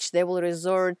engage, they will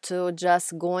resort to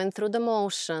just going through the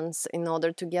motions in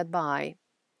order to get by.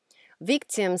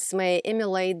 Victims may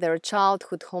emulate their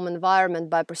childhood home environment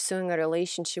by pursuing a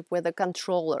relationship with a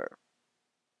controller.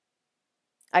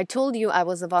 I told you I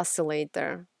was a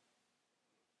vacillator.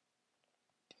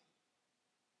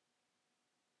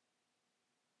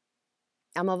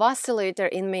 I'm a vacillator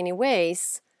in many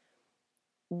ways,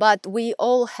 but we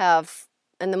all have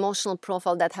an emotional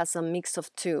profile that has a mix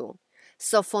of two.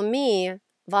 So for me,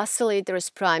 vacillator is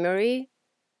primary,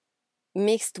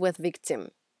 mixed with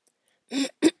victim.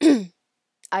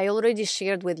 I already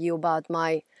shared with you about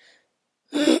my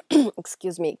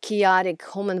excuse me, chaotic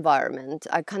home environment.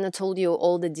 I kind of told you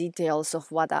all the details of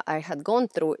what I had gone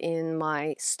through in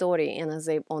my story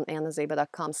on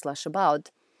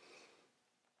annazeba.com/about.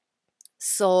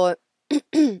 So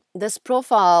this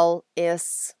profile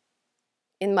is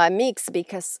in my mix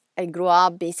because I grew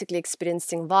up basically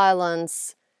experiencing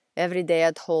violence every day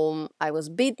at home. I was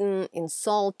beaten,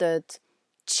 insulted,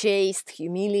 chased,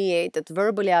 humiliated,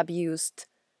 verbally abused.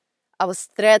 I was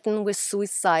threatened with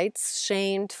suicides,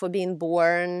 shamed for being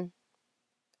born,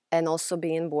 and also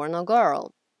being born a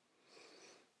girl.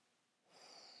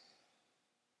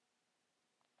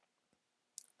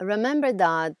 Remember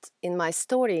that in my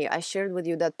story, I shared with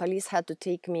you that police had to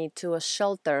take me to a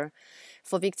shelter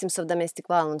for victims of domestic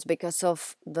violence because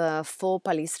of the 4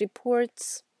 police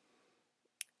reports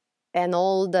and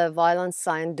all the violence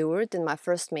I endured in my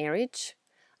first marriage.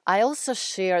 I also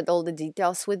shared all the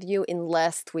details with you in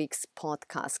last week's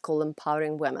podcast called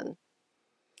Empowering Women.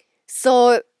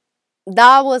 So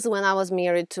that was when I was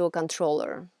married to a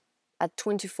controller. At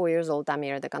 24 years old, I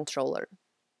married a controller.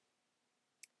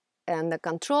 And the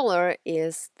controller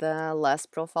is the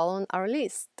last profile on our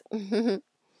list.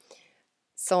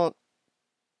 So,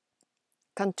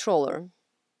 controller.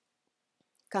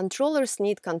 Controllers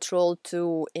need control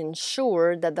to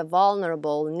ensure that the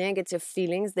vulnerable, negative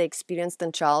feelings they experienced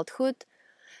in childhood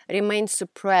remain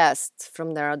suppressed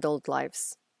from their adult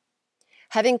lives.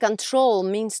 Having control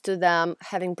means to them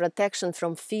having protection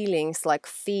from feelings like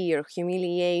fear,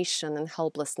 humiliation, and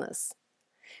helplessness.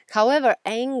 However,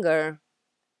 anger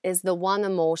is the one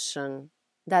emotion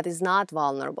that is not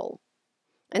vulnerable.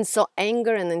 And so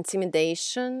anger and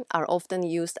intimidation are often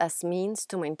used as means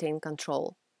to maintain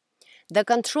control. The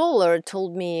controller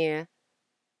told me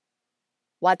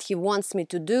what he wants me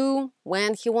to do,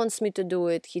 when he wants me to do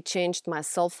it. He changed my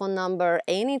cell phone number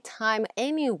anytime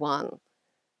anyone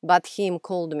but him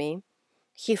called me.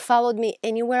 He followed me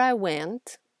anywhere I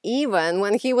went, even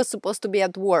when he was supposed to be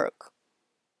at work.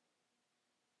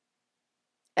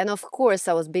 And of course,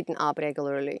 I was beaten up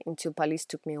regularly until police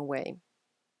took me away.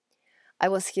 I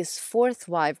was his 4th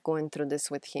wife going through this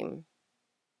with him.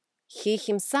 He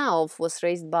himself was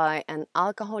raised by an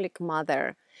alcoholic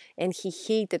mother, and he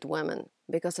hated women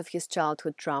because of his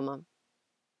childhood trauma.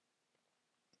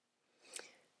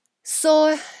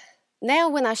 So now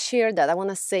when I share that, I want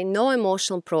to say no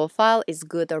emotional profile is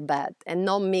good or bad, and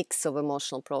no mix of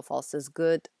emotional profiles is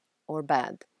good or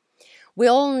bad. We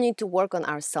all need to work on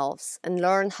ourselves and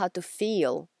learn how to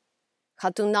feel,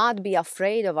 how to not be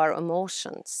afraid of our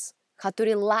emotions, how to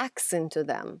relax into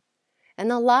them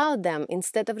and allow them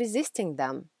instead of resisting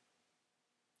them.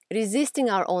 Resisting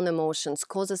our own emotions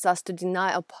causes us to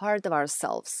deny a part of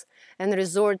ourselves and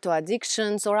resort to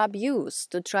addictions or abuse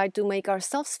to try to make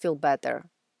ourselves feel better.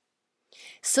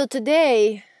 So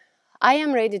today, I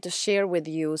am ready to share with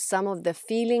you some of the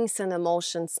feelings and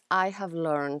emotions I have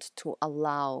learned to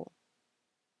allow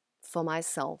for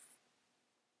myself.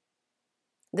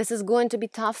 This is going to be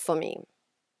tough for me.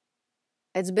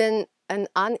 It's been an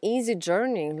uneasy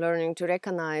journey learning to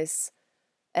recognize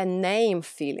and name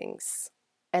feelings.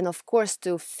 And of course,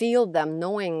 to feel them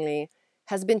knowingly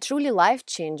has been truly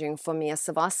life-changing for me as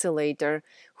a vacillator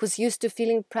who's used to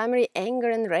feeling primary anger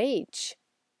and rage.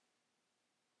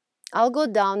 I'll go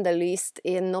down the list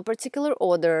in no particular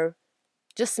order,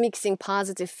 just mixing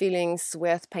positive feelings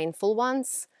with painful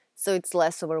ones, so it's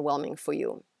less overwhelming for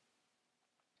you.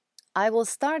 I will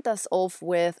start us off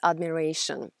with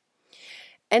admiration.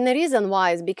 And the reason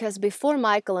why is because before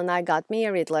Michael and I got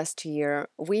married last year,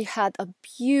 we had a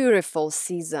beautiful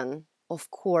season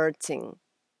of courting.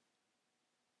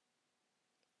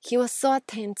 He was so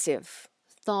attentive,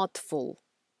 thoughtful,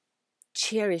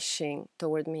 cherishing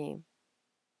toward me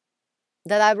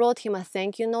that I wrote him a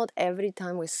thank you note every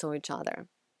time we saw each other.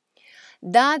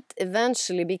 That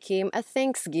eventually became a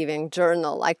Thanksgiving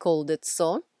journal, I called it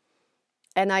so,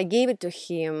 and I gave it to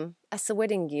him as a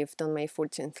wedding gift on May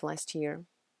 14th last year.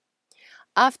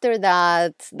 After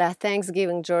that, the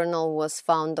Thanksgiving journal was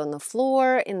found on the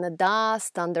floor, in the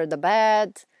dust, under the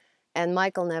bed, and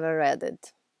Michael never read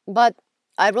it. But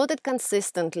I wrote it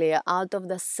consistently out of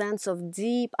the sense of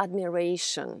deep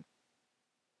admiration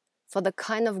for the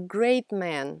kind of great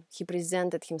man he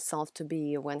presented himself to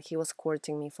be when he was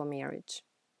courting me for marriage.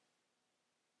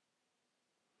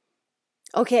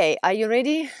 Okay, are you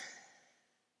ready?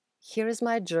 Here is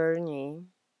my journey.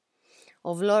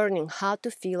 of learning how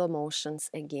to feel emotions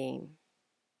again.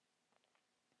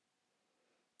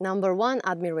 Number one,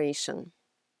 admiration.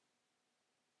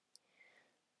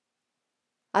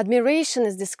 Admiration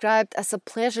is described as a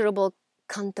pleasurable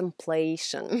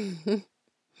contemplation.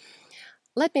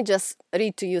 Let me just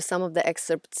read to you some of the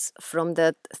excerpts from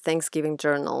that Thanksgiving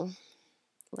journal.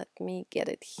 Let me get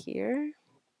it here.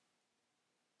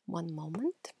 One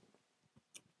moment.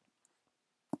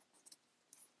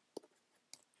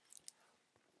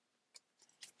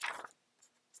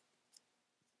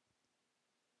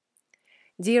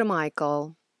 Dear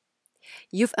Michael,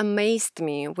 you've amazed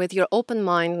me with your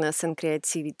open-mindedness and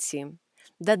creativity.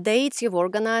 The dates you've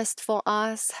organized for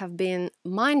us have been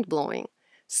mind-blowing,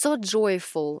 so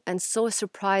joyful and so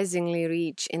surprisingly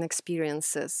rich in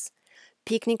experiences.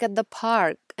 Picnic at the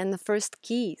park and the first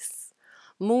kiss,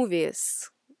 movies,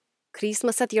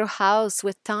 Christmas at your house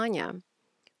with Tanya,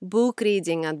 book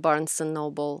reading at Barnes &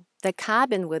 Noble, the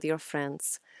cabin with your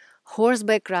friends,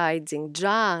 horseback riding,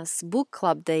 jazz, book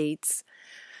club dates,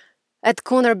 at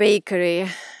Corner Bakery,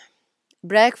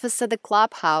 breakfast at the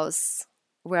clubhouse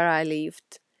where I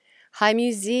lived, High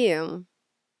Museum,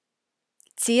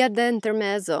 tea at the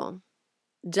Intermezzo,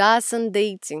 jazz and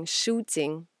dating,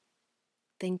 shooting.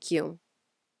 Thank you.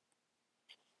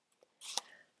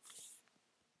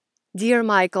 Dear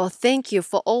Michael, thank you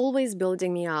for always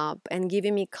building me up and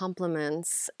giving me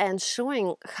compliments and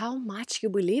showing how much you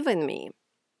believe in me.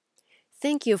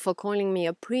 Thank you for calling me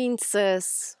a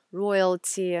princess,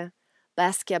 royalty,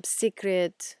 best kept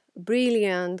secret,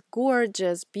 brilliant,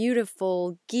 gorgeous,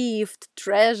 beautiful, gift,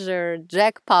 treasure,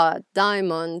 jackpot,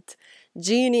 diamond,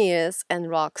 genius, and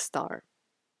rock star.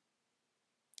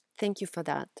 Thank you for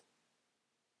that.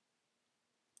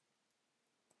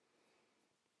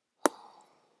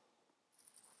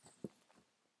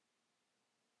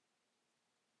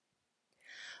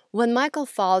 When Michael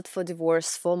filed for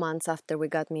divorce 4 months after we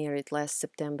got married last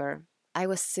September, I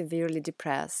was severely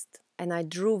depressed and I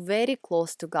drew very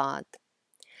close to God.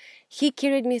 He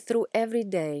carried me through every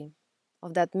day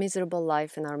of that miserable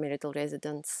life in our marital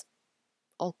residence.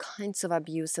 All kinds of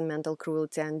abuse and mental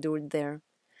cruelty I endured there.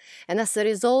 And as a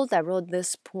result, I wrote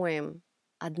this poem,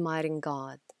 Admiring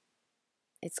God.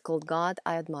 It's called God,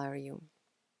 I Admire You.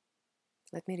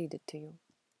 Let me read it to you.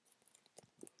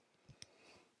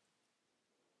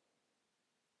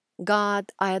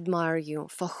 God, I admire you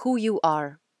for who you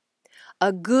are.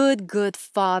 A good, good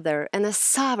Father and a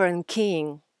sovereign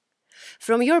King.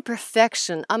 From your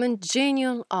perfection, I'm in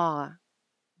genuine awe.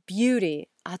 Beauty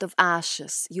out of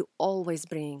ashes you always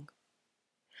bring.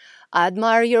 I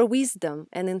admire your wisdom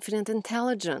and infinite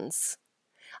intelligence.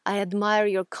 I admire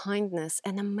your kindness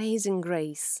and amazing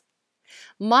grace.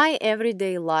 My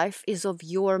everyday life is of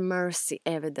your mercy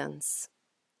evidence.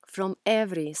 From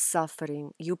every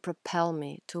suffering, you propel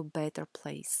me to a better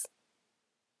place.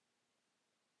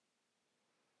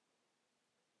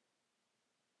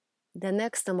 The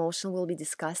next emotion we'll be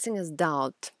discussing is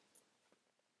doubt.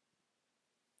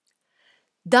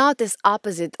 Doubt is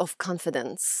opposite of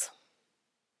confidence.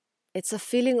 It's a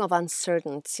feeling of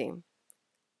uncertainty.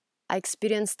 I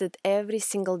experienced it every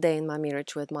single day in my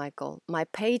marriage with Michael. My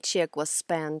paycheck was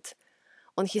spent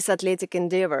on his athletic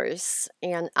endeavors,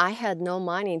 and I had no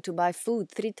money to buy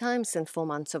food 3 times in 4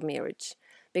 months of marriage,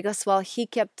 because while he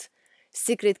kept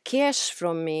secret cash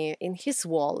from me in his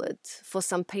wallet for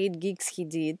some paid gigs he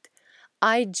did,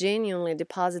 I genuinely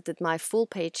deposited my full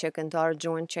paycheck into our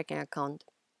joint checking account.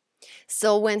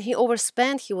 So when he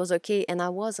overspent, he was okay, and I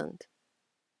wasn't.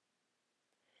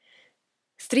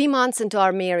 3 months into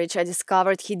our marriage, I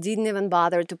discovered he didn't even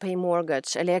bother to pay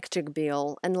mortgage, electric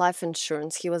bill, and life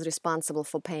insurance he was responsible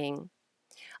for paying.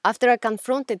 After I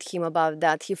confronted him about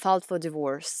that, he filed for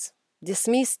divorce,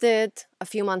 dismissed it a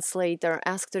few months later,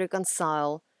 asked to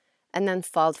reconcile, and then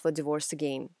filed for divorce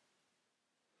again.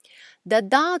 The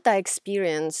doubt I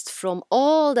experienced from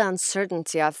all the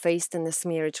uncertainty I faced in this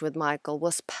marriage with Michael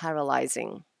was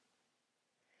paralyzing.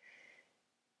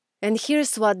 And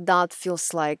here's what doubt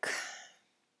feels like.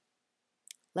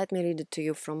 Let me read it to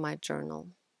you from my journal.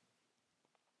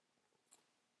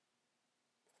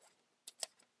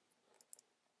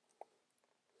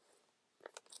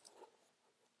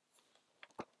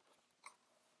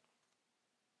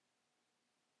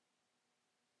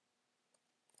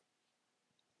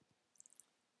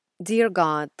 Dear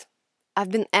God,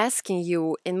 I've been asking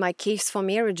you in my Case for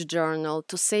Marriage journal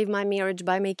to save my marriage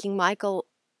by making Michael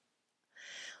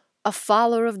a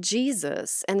follower of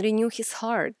Jesus and renew his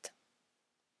heart.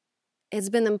 It's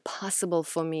been impossible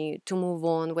for me to move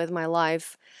on with my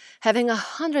life, having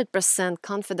 100%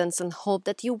 confidence and hope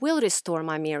that you will restore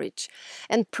my marriage,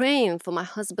 and praying for my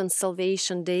husband's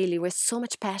salvation daily with so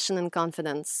much passion and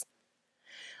confidence.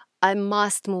 I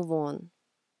must move on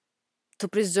to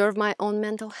preserve my own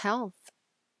mental health.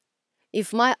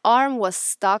 If my arm was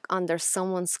stuck under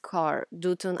someone's car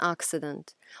due to an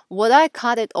accident, would I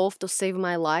cut it off to save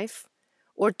my life,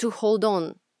 or to hold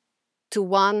on to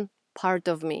one part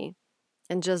of me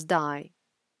and just die?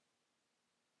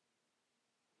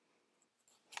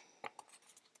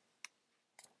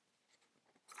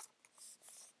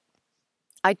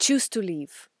 I choose to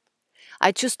leave.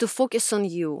 I choose to focus on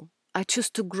you. I choose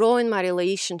to grow in my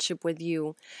relationship with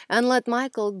you and let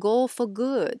Michael go for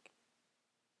good.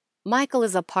 Michael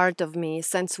is a part of me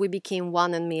since we became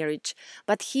one in marriage,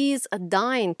 but he is a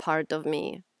dying part of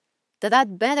me that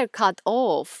I'd better cut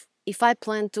off if I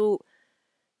plan to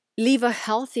live a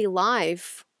healthy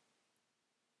life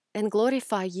and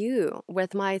glorify you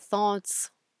with my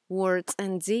thoughts, words,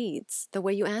 and deeds the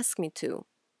way you ask me to.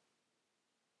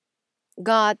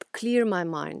 God, clear my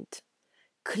mind,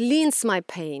 cleanse my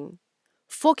pain,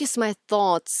 focus my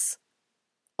thoughts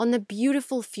on the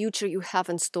beautiful future you have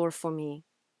in store for me.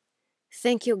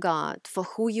 Thank you, God, for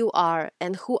who you are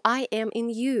and who I am in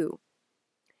you.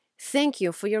 Thank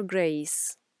you for your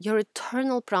grace, your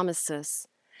eternal promises,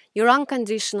 your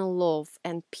unconditional love,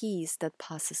 and peace that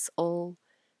passes all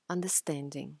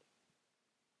understanding.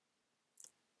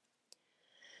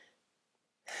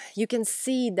 You can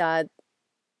see that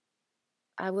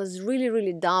I was really,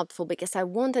 really doubtful because I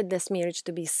wanted this marriage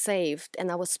to be saved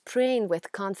and I was praying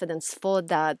with confidence for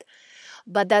that.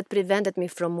 But that prevented me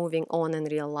from moving on in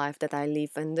real life, that I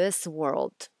live in this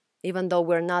world. Even though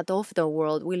we're not of the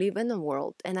world, we live in the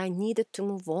world, and I needed to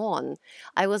move on.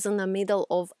 I was in the middle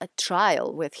of a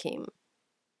trial with him.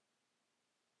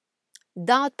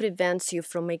 Doubt prevents you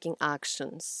from making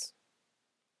actions.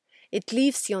 It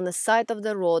leaves you on the side of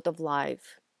the road of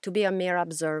life to be a mere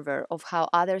observer of how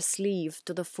others live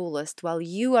to the fullest while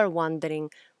you are wondering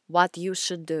what you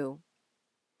should do.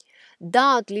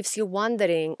 Doubt leaves you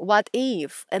wondering what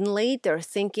if, and later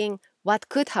thinking what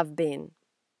could have been.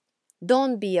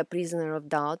 Don't be a prisoner of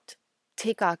doubt.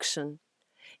 Take action,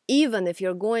 even if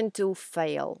you're going to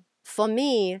fail. For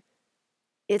me,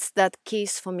 it's that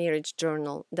Case for Marriage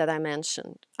journal that I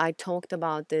mentioned. I talked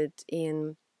about it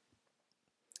in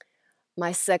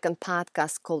my second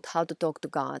podcast called How to Talk to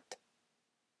God.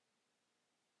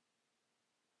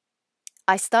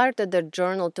 I started the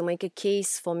journal to make a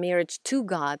case for marriage to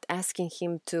God, asking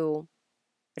Him to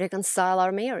reconcile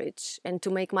our marriage and to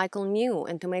make Michael new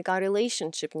and to make our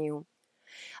relationship new.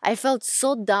 I felt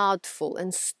so doubtful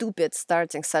and stupid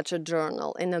starting such a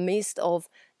journal in the midst of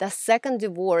the second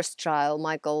divorce trial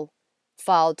Michael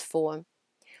filed for.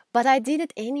 But I did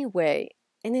it anyway,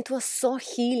 and it was so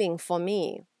healing for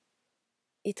me.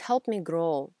 It helped me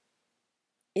grow.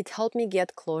 It helped me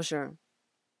get closure.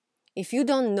 If you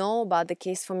don't know about the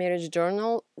Case for Marriage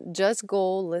journal, just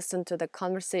go listen to the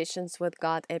Conversations with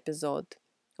God episode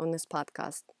on this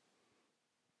podcast.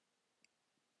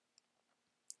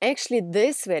 Actually,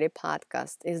 this very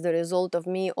podcast is the result of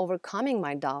me overcoming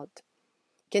my doubt.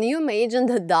 Can you imagine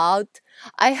the doubt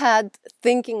I had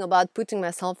thinking about putting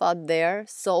myself out there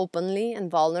so openly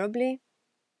and vulnerably?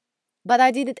 But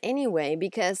I did it anyway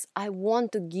because I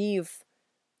want to give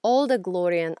all the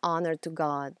glory and honor to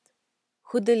God,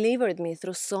 who delivered me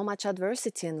through so much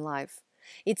adversity in life.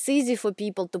 It's easy for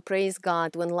people to praise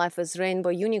God when life is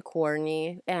rainbow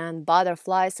unicorny and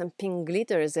butterflies and pink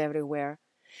glitters everywhere.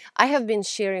 I have been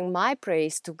sharing my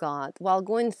praise to God while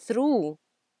going through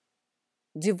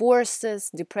divorces,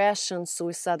 depression,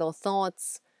 suicidal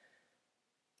thoughts.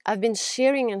 I've been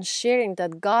sharing and sharing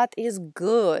that God is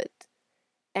good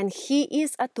and He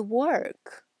is at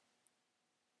work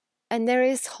and there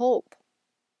is hope.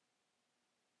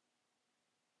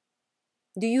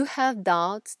 Do you have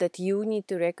doubts that you need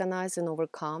to recognize and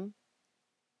overcome?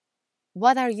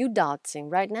 What are you doubting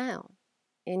right now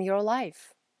in your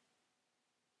life?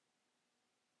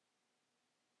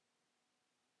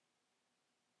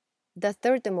 The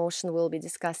third emotion we'll be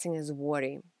discussing is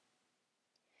worry.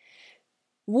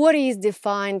 Worry is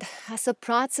defined as a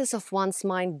process of one's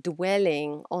mind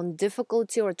dwelling on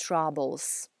difficulty or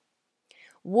troubles.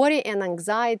 Worry and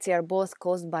anxiety are both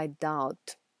caused by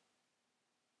doubt.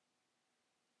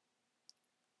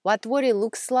 What worry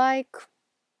looks like,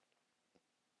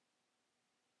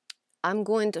 I'm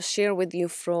going to share with you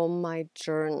from my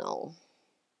journal.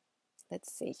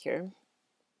 Let's see here.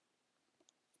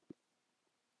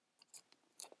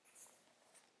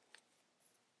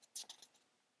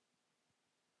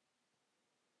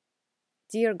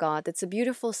 Dear God, it's a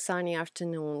beautiful sunny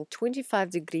afternoon,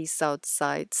 25 degrees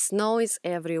outside, snow is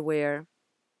everywhere.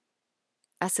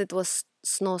 As it was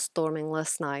snowstorming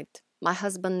last night, my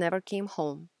husband never came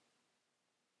home.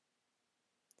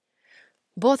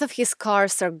 Both of his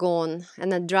cars are gone,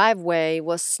 and the driveway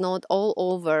was snowed all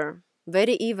over,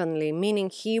 very evenly, meaning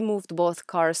he moved both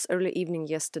cars early evening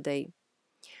yesterday.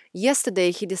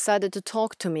 Yesterday, he decided to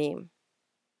talk to me.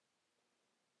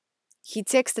 He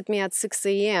texted me at 6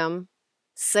 a.m.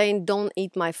 saying, "Don't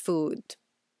eat my food."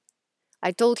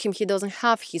 I told him he doesn't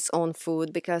have his own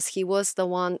food because he was the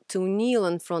one to kneel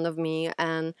in front of me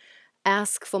and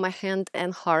ask for my hand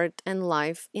and heart and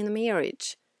life in a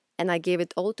marriage, and I gave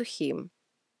it all to him.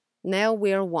 Now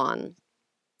we're one.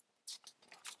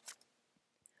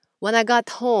 When I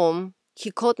got home,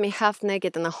 he caught me half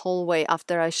naked in a hallway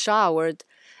after I showered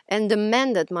and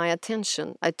demanded my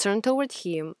attention. I turned toward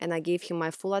him and I gave him my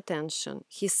full attention.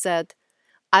 He said,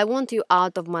 "I want you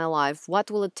out of my life. What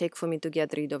will it take for me to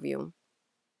get rid of you?"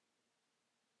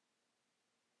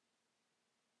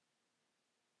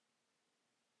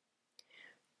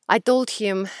 I told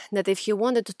him that if he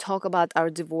wanted to talk about our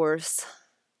divorce,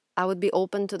 I would be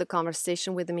open to the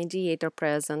conversation with the mediator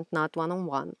present, not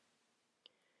one-on-one.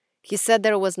 He said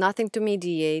there was nothing to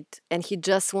mediate and he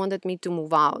just wanted me to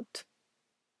move out.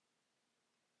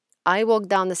 I walked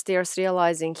down the stairs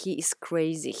realizing he is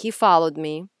crazy. He followed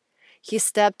me. He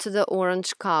stepped to the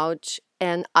orange couch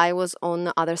and I was on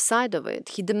the other side of it.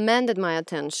 He demanded my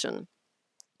attention.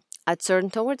 I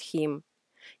turned toward him.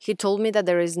 He told me that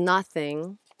there is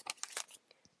nothing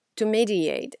to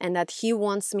mediate and that he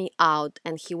wants me out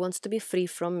and he wants to be free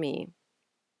from me.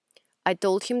 I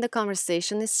told him the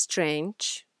conversation is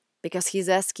strange because he's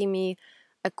asking me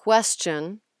a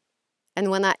question, and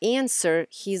when I answer,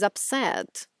 he's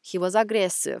upset. He was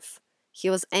aggressive. He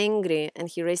was angry and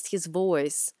he raised his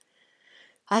voice.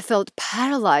 I felt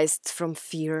paralyzed from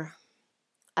fear.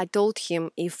 I told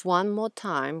him if one more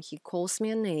time he calls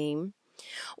me a name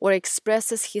or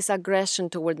expresses his aggression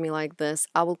toward me like this,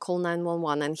 I will call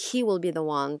 911 and he will be the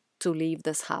one to leave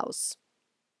this house.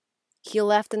 He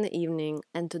left in the evening,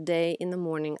 and today in the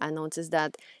morning I noticed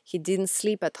that he didn't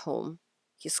sleep at home.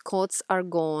 His coats are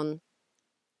gone,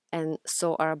 and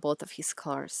so are both of his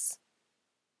cars.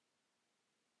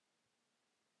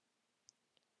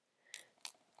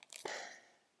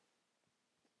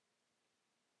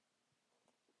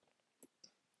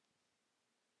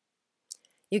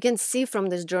 You can see from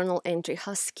this journal entry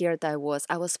how scared I was.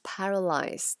 I was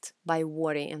paralyzed by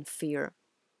worry and fear.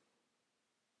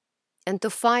 And to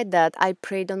fight that, I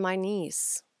prayed on my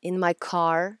knees, in my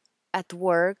car, at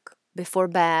work, before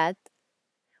bed,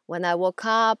 when I woke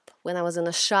up, when I was in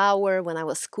a shower, when I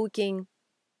was cooking.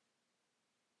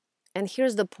 And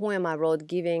here's the poem I wrote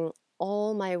giving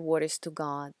all my worries to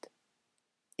God.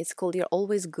 It's called You're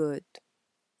Always Good.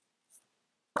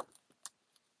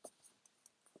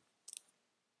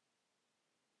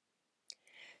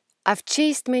 I've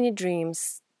chased many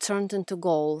dreams, turned into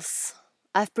goals.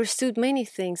 I've pursued many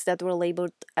things that were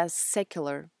labeled as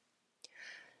secular.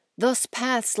 Those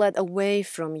paths led away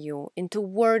from you into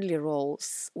worldly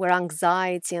roles, where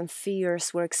anxiety and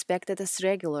fears were expected as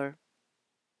regular.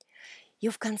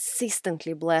 You've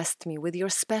consistently blessed me with your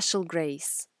special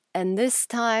grace, and this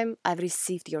time I've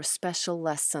received your special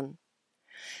lesson.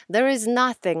 There is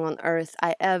nothing on earth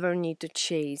I ever need to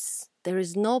chase. There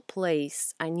is no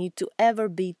place I need to ever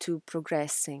be to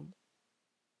progressing.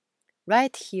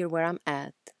 Right here where I'm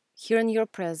at, here in your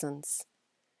presence,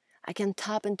 I can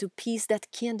tap into peace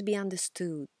that can't be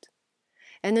understood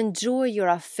and enjoy your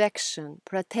affection,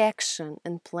 protection,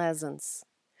 and presence,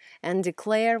 and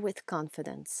declare with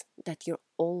confidence that you're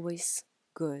always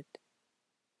good.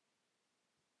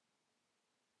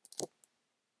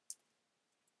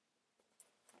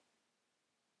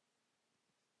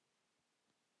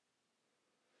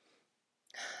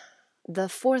 The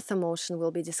fourth emotion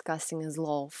we'll be discussing is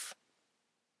love.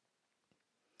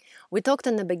 We talked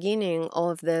in the beginning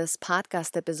of this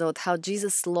podcast episode how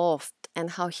Jesus loved and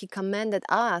how he commanded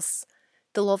us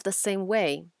to love the same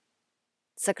way,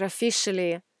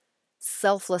 sacrificially,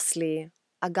 selflessly,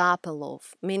 agape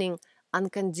love, meaning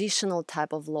unconditional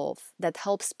type of love that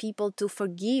helps people to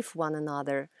forgive one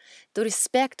another, to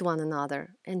respect one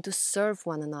another, and to serve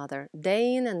one another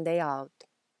day in and day out.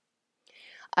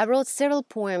 I wrote several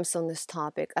poems on this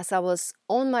topic as I was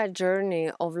on my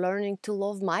journey of learning to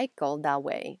love Michael that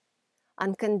way,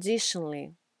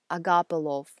 unconditionally, agape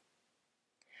love.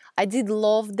 I did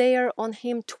love there on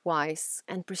him twice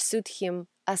and pursued him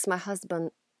as my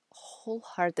husband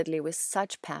wholeheartedly with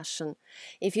such passion.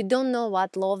 If you don't know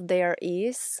what love there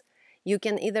is, you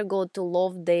can either go to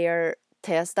Love Dare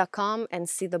test.com and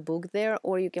see the book there,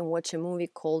 or you can watch a movie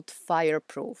called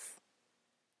Fireproof.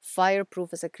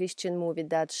 Fireproof is a Christian movie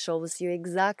that shows you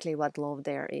exactly what love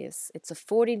there is. It's a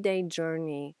 40-day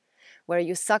journey where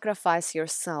you sacrifice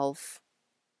yourself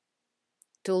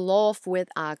to love with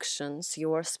actions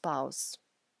your spouse.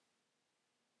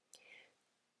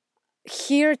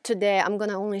 Here today, I'm going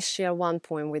to only share one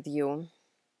poem with you.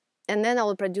 And then I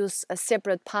will produce a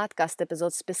separate podcast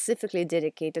episode specifically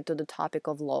dedicated to the topic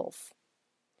of love.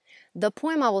 The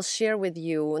poem I will share with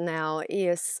you now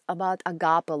is about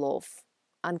agape love,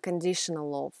 unconditional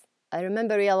love. I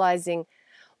remember realizing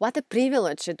what a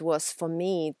privilege it was for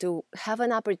me to have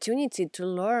an opportunity to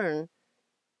learn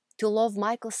to love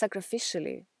Michael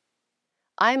sacrificially.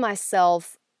 I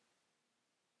myself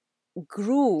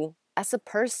grew as a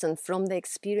person from the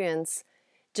experience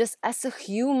just as a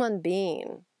human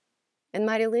being. And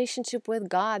my relationship with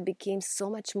God became so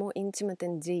much more intimate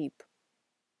and deep.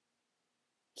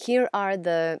 Here are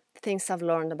the things I've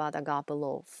learned about agape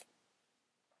love.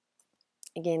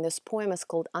 Again, this poem is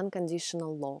called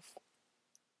Unconditional Love.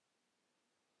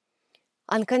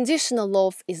 Unconditional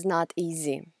love is not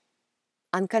easy.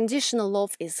 Unconditional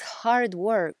love is hard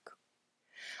work.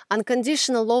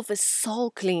 Unconditional love is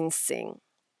soul cleansing.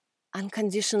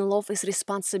 Unconditional love is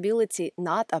responsibility,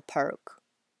 not a perk.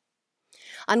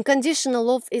 Unconditional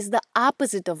love is the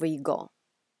opposite of ego.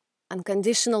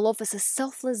 Unconditional love is a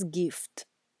selfless gift.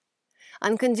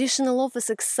 Unconditional love is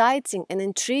exciting and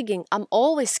intriguing. I'm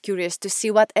always curious to see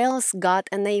what else God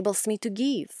enables me to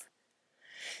give.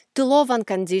 To love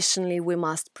unconditionally, we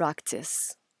must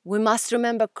practice. We must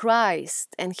remember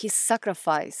Christ and His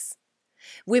sacrifice.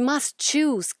 We must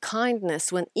choose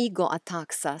kindness when ego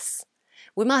attacks us.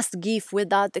 We must give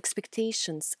without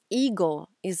expectations. Ego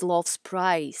is love's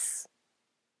price.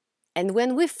 And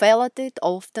when we fail at it,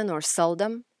 often or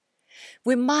seldom,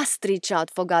 we must reach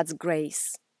out for God's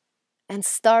grace and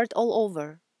start all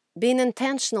over, being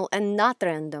intentional and not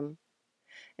random.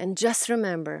 And just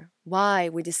remember why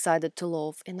we decided to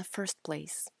love in the first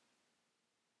place.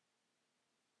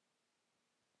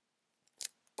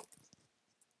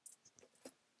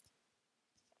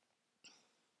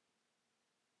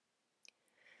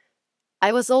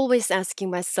 I was always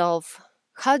asking myself,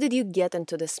 how did you get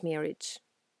into this marriage?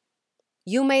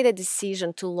 You made a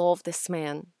decision to love this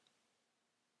man.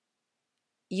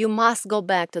 You must go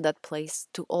back to that place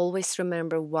to always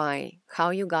remember why,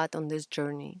 how you got on this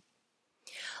journey.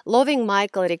 Loving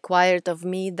Michael required of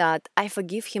me that I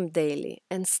forgive him daily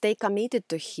and stay committed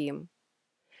to him,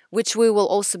 which we will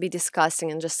also be discussing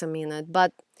in just a minute.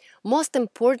 But most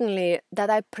importantly, that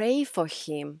I pray for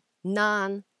him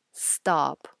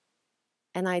non-stop.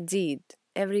 And I did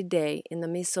every day in the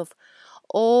midst of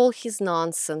all his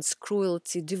nonsense,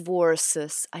 cruelty,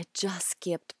 divorces. I just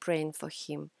kept praying for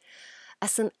him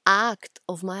as an act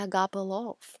of my agape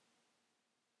love.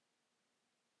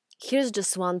 Here's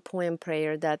just one poem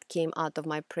prayer that came out of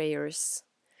my prayers.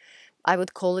 I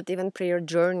would call it even prayer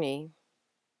journey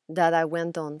that I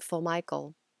went on for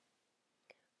Michael.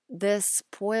 This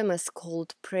poem is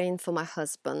called Praying for My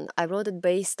Husband. I wrote it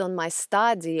based on my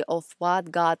study of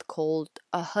what God called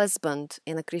a husband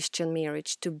in a Christian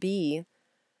marriage to be,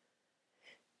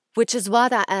 which is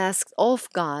what I asked of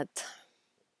God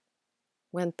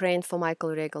when praying for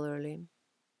Michael regularly.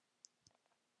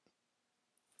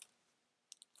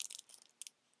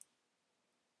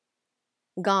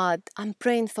 God, I'm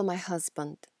praying for my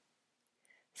husband,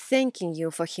 thanking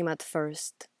you for him at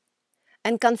first,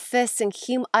 and confessing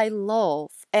him I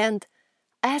love, and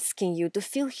asking you to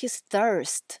fill his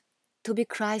thirst to be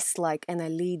Christ-like and a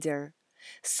leader,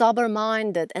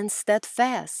 sober-minded and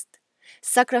steadfast,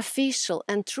 sacrificial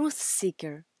and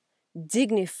truth-seeker,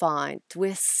 dignified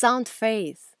with sound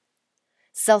faith,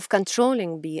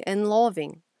 self-controlling be and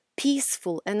loving,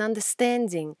 peaceful and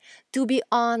understanding, to be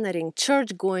honoring,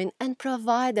 church-going and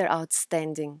provider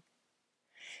outstanding.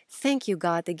 Thank you,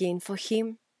 God, again for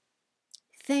him.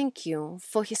 Thank you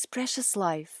for his precious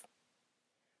life.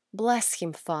 Bless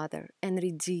him, Father, and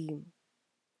redeem,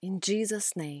 in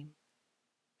Jesus' name,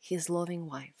 his loving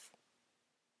wife.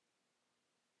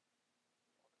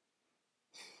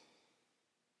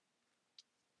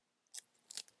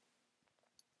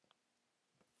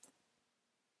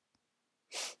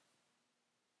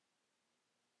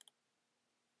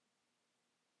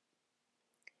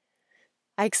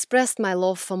 I expressed my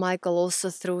love for Michael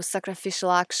also through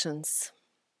sacrificial actions.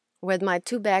 With my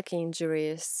 2 back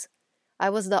injuries, I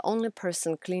was the only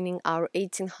person cleaning our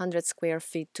 1,800 square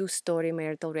feet 2-story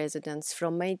marital residence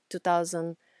from May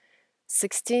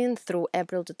 2016 through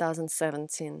April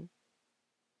 2017.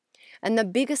 And the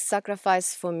biggest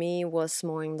sacrifice for me was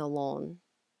mowing the lawn.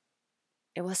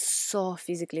 It was so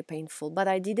physically painful, but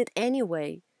I did it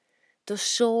anyway to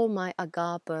show my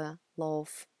agape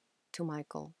love to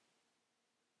Michael.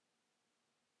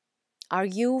 Are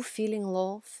you feeling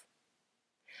love?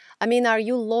 I mean, are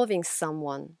you loving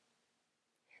someone?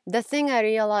 The thing I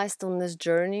realized on this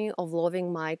journey of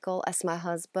loving Michael as my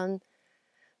husband,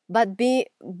 but being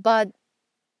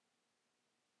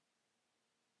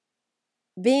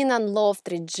unloved,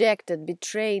 rejected,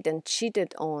 betrayed, and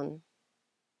cheated on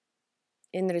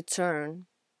in return,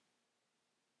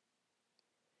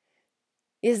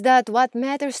 is that what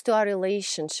matters to our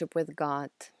relationship with God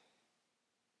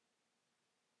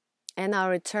and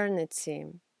our eternity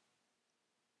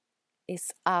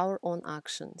is our own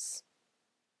actions.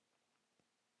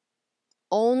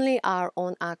 Only our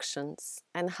own actions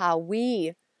and how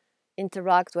we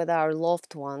interact with our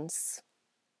loved ones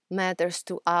matters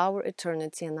to our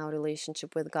eternity and our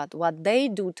relationship with God. What they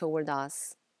do toward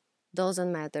us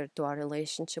doesn't matter to our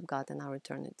relationship, God, and our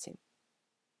eternity.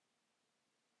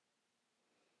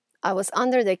 I was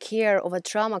under the care of a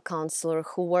trauma counselor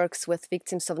who works with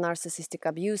victims of narcissistic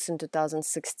abuse in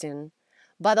 2016.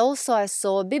 But also I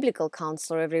saw a biblical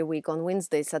counselor every week on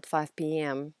Wednesdays at 5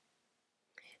 p.m.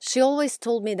 She always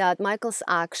told me that Michael's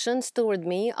actions toward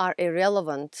me are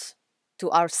irrelevant to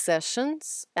our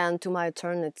sessions and to my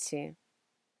eternity.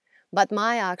 But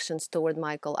my actions toward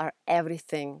Michael are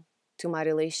everything to my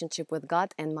relationship with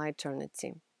God and my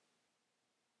eternity.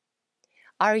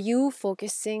 Are you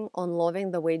focusing on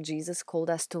loving the way Jesus called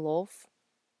us to love?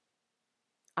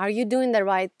 Are you doing the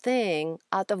right thing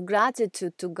out of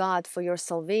gratitude to God for your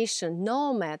salvation,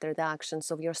 no matter the actions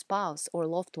of your spouse or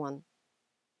loved one?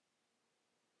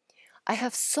 I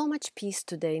have so much peace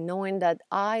today knowing that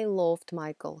I loved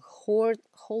Michael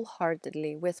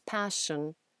wholeheartedly with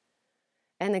passion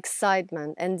and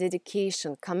excitement and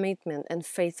dedication, commitment and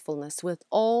faithfulness with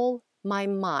all my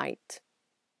might.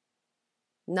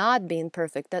 Not being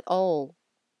perfect at all.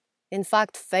 In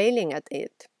fact, failing at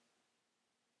it.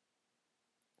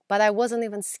 But I wasn't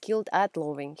even skilled at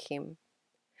loving him.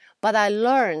 But I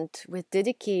learned with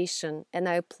dedication and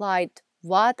I applied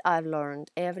what I've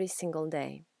learned every single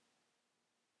day.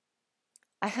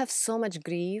 I have so much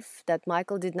grief that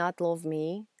Michael did not love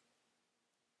me,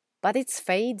 but it's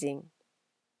fading.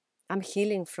 I'm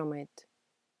healing from it.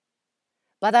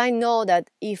 But I know that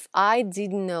if I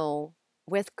did know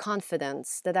with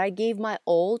confidence that I gave my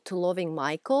all to loving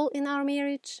Michael in our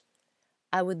marriage,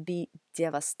 I would be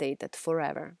devastated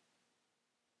forever.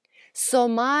 So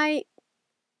my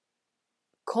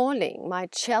calling, my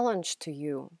challenge to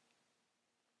you,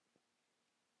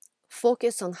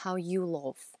 focus on how you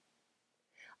love.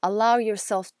 Allow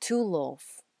yourself to love.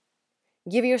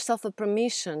 Give yourself a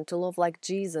permission to love like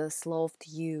Jesus loved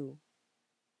you.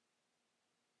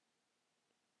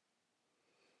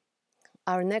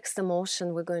 Our next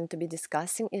emotion we're going to be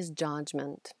discussing is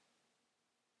judgment.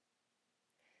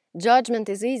 Judgment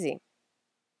is easy.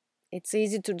 It's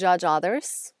easy to judge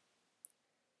others.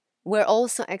 We're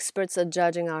also experts at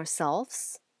judging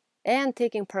ourselves and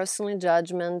taking personal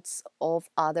judgments of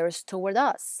others toward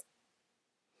us.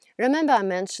 Remember I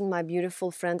mentioned my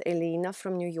beautiful friend Elena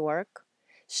from New York?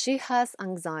 She has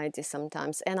anxiety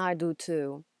sometimes, and I do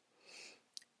too.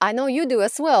 I know you do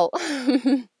as well.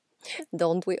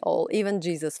 Don't we all? Even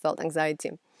Jesus felt anxiety.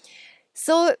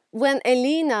 So when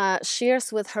Elena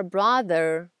shares with her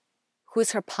brother,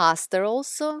 who's her pastor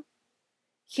also,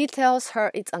 he tells her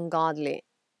it's ungodly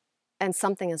and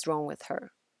something is wrong with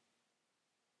her.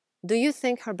 Do you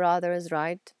think her brother is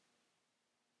right?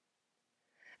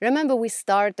 Remember we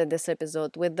started this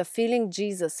episode with the feeling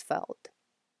Jesus felt.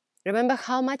 Remember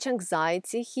how much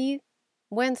anxiety he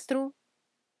went through?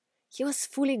 He was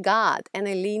fully God, and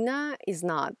Elena is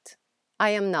not.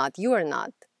 I am not. You are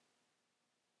not.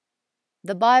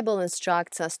 The Bible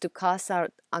instructs us to cast our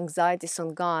anxieties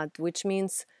on God, which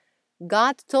means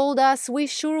God told us we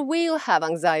sure will have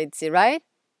anxiety, right?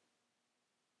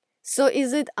 So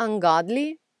is it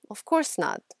ungodly? Of course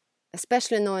not,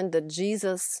 especially knowing that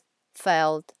Jesus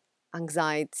felt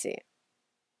anxiety,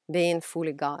 being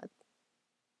fully God.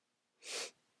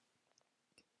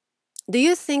 Do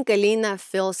you think Elena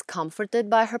feels comforted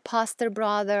by her pastor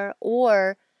brother,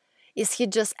 or is he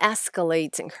just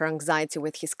escalating her anxiety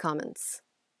with his comments?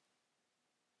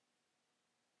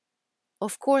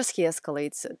 Of course he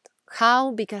escalates it.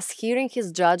 How? Because hearing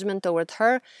his judgment toward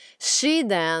her, she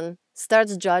then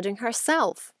starts judging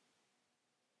herself.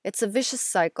 It's a vicious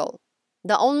cycle.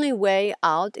 The only way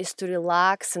out is to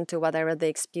relax into whatever they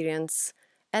experience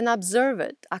and observe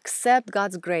it, accept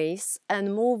God's grace,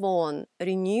 and move on,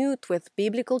 renewed with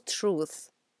biblical truth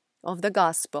of the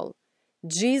gospel.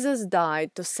 Jesus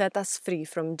died to set us free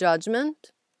from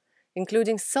judgment,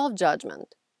 including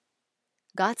self-judgment.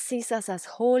 God sees us as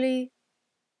holy,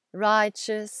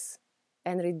 righteous,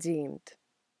 and redeemed.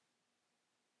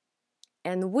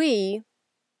 And we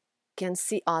can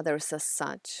see others as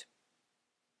such.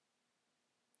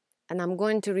 And I'm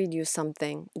going to read you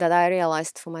something that I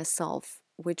realized for myself,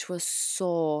 which was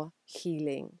so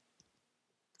healing.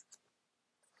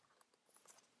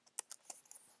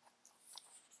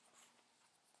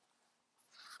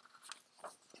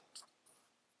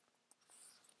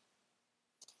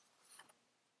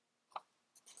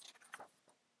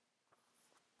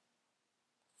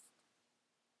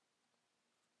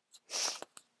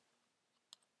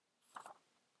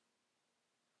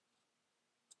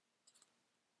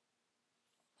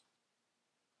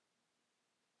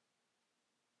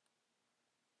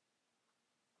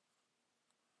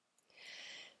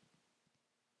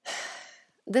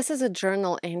 This is a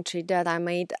journal entry that I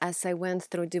made as I went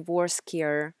through divorce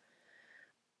care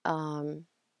um,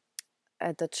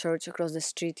 at the church across the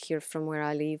street here from where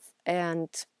I live. And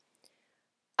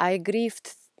I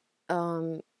grieved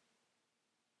um,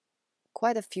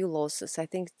 quite a few losses. I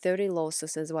think 30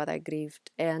 losses is what I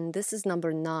grieved. And this is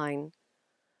number 9.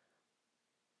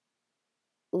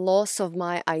 Loss of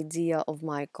my idea of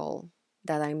Michael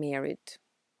that I married.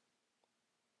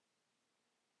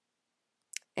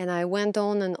 And I went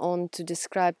on and on to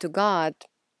describe to God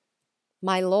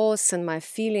my loss and my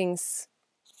feelings,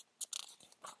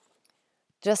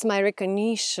 just my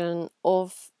recognition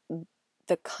of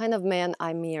the kind of man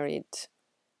I married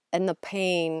and the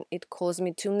pain it caused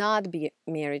me to not be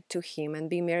married to him and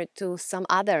be married to some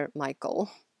other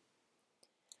Michael.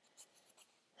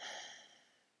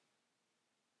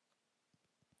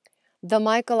 The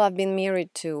Michael I've been married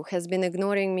to has been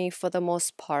ignoring me for the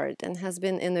most part and has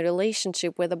been in a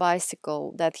relationship with a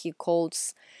bicycle that he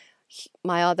calls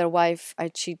my other wife I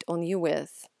cheat on you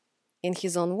with, in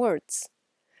his own words.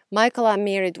 Michael I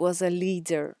married was a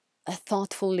leader, a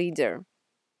thoughtful leader.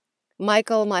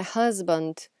 Michael, my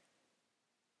husband,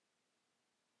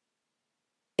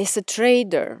 is a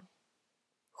trader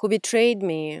who betrayed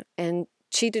me and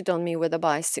cheated on me with a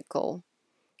bicycle.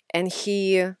 And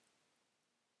he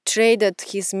traded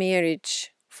his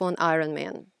marriage for an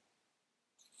Ironman.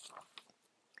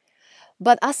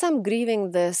 But as I'm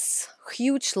grieving this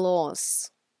huge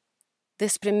loss,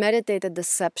 this premeditated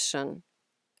deception,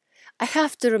 I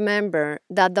have to remember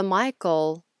that the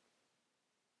Michael,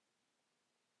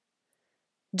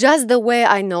 just the way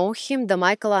I know him, the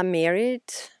Michael I married,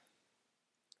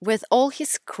 with all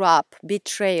his crap,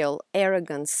 betrayal,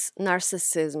 arrogance,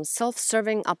 narcissism,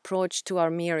 self-serving approach to our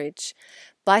marriage,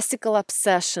 bicycle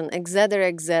obsession, etc.,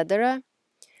 etc.,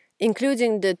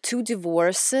 including the 2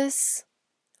 divorces,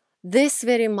 this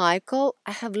very Michael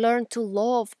I have learned to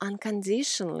love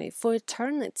unconditionally for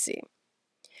eternity.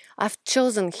 I've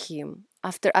chosen him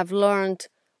after I've learned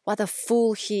what a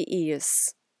fool he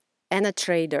is and a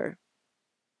traitor.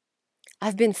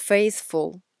 I've been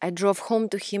faithful. I drove home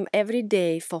to him every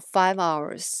day for 5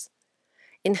 hours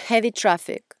in heavy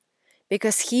traffic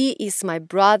because he is my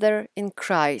brother in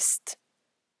Christ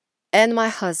and my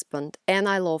husband, and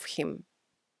I love him.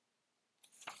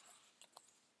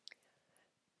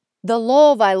 The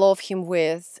love I love him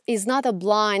with is not a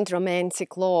blind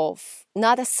romantic love,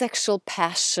 not a sexual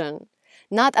passion,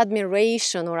 not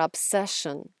admiration or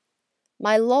obsession.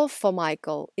 My love for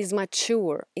Michael is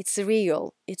mature, it's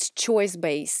real, it's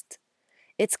choice-based,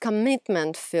 it's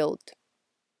commitment-filled.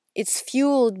 It's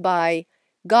fueled by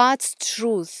God's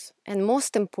truth, and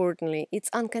most importantly, it's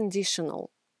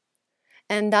unconditional.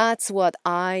 And that's what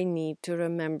I need to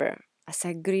remember as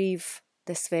I grieve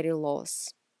this very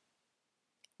loss.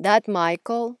 That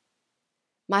Michael,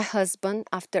 my husband,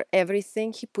 after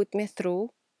everything he put me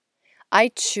through, I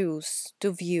choose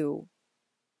to view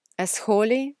as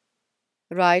holy,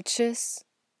 righteous,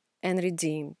 and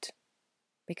redeemed,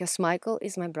 because Michael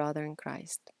is my brother in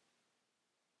Christ.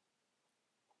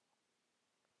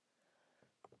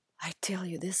 I tell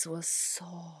you, this was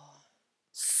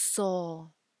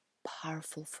so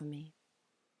powerful for me.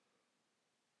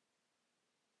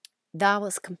 That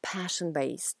was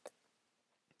compassion-based.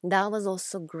 That was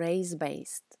also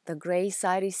grace-based. The grace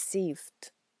I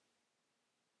received.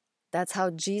 That's how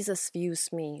Jesus views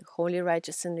me, holy,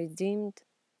 righteous, and redeemed.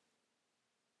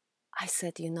 I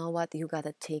said, you know what? You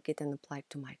gotta take it and apply it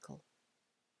to Michael.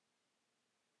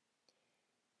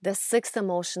 The 6th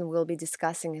emotion we'll be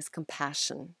discussing is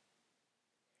compassion.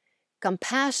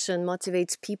 Compassion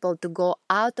motivates people to go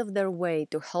out of their way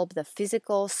to help the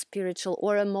physical, spiritual,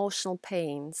 or emotional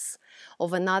pains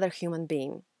of another human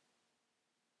being.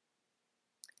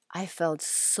 I felt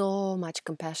so much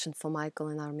compassion for Michael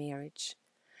in our marriage.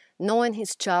 Knowing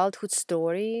his childhood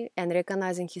story and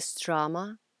recognizing his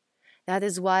trauma, that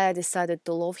is why I decided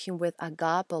to love him with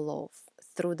agape love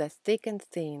through the thick and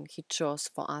thin he chose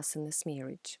for us in this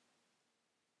marriage.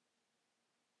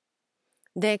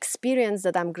 The experience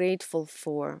that I'm grateful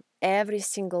for every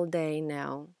single day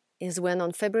now is when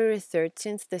on February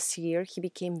 13th this year he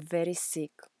became very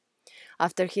sick.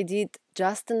 After he did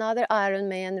just another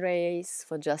Ironman race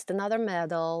for just another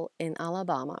medal in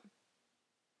Alabama.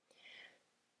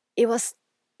 It was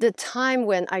the time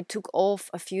when I took off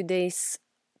a few days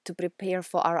to prepare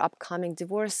for our upcoming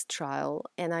divorce trial,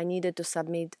 and I needed to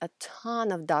submit a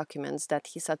ton of documents that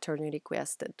his attorney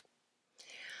requested.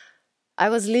 I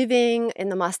was living in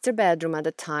the master bedroom at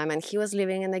the time, and he was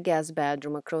living in the guest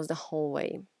bedroom across the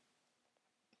hallway.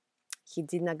 He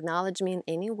didn't acknowledge me in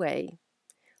any way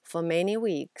for many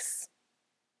weeks,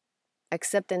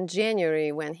 except in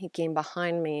January when he came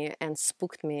behind me and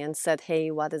spooked me and said, "Hey,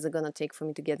 what is it going to take for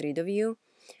me to get rid of you?"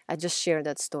 I just shared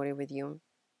that story with you.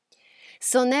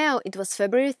 So now it was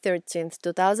February 13th,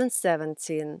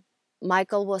 2017.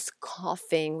 Michael was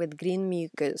coughing with green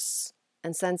mucus.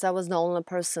 And since I was the only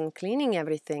person cleaning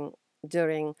everything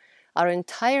during our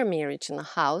entire marriage in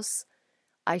the house,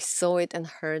 I saw it and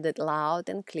heard it loud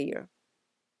and clear.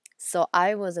 So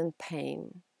I was in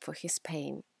pain for his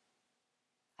pain.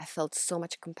 I felt so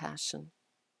much compassion.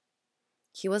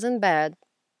 He was in bed.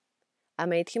 I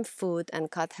made him food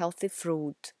and cut healthy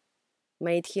fruit,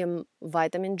 made him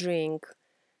vitamin drink,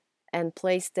 and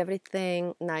placed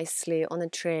everything nicely on a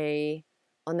tray,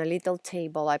 on a little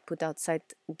table I put outside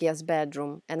guest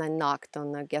bedroom, and I knocked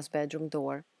on the guest bedroom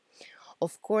door.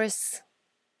 Of course,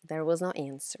 there was no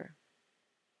answer.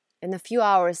 In a few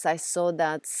hours, I saw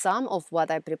that some of what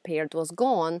I prepared was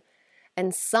gone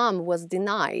and some was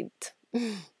denied.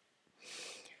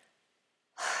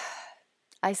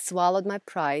 I swallowed my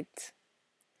pride,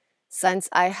 since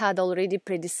I had already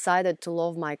pre-decided to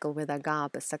love Michael with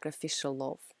agape, sacrificial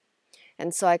love.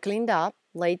 And so I cleaned up.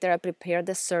 Later, I prepared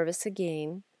the service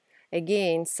again.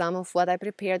 Again, some of what I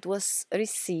prepared was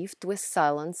received with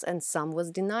silence and some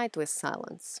was denied with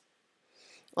silence.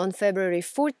 On February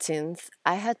 14th,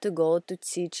 I had to go to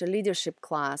teach a leadership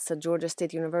class at Georgia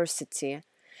State University.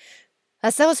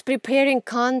 As I was preparing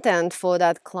content for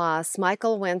that class,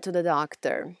 Michael went to the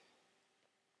doctor.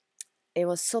 It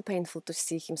was so painful to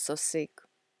see him so sick.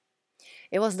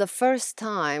 It was the first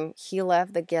time he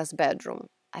left the guest bedroom.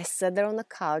 I sat there on the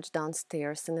couch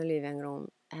downstairs in the living room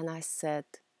and I said,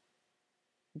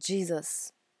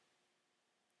 "Jesus,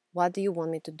 what do you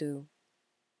want me to do?"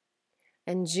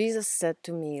 And Jesus said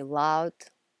to me loud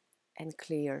and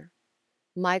clear,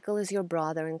 "Michael is your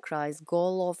brother in Christ. Go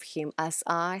love him as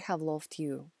I have loved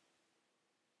you."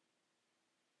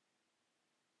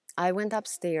 I went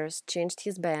upstairs, changed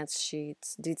his bed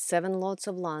sheets, did 7 loads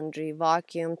of laundry,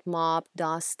 vacuumed, mopped,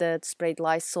 dusted, sprayed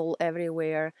Lysol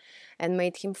everywhere, and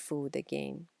made him food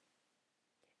again.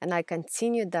 And I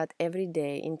continued that every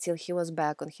day until he was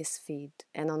back on his feet.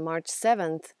 And on March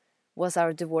 7th was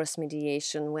our divorce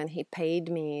mediation when he paid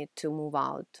me to move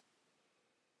out.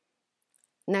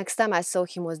 Next time I saw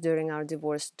him was during our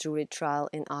divorce jury trial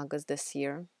in August this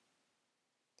year.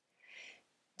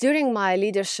 During my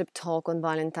leadership talk on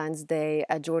Valentine's Day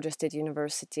at Georgia State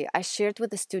University, I shared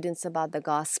with the students about the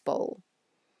gospel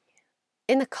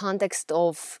in the context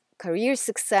of career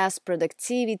success,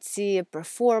 productivity,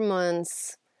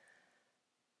 performance,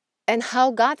 and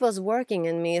how God was working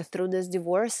in me through these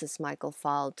divorces Michael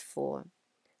filed for.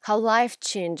 How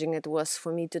life-changing it was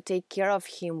for me to take care of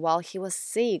him while he was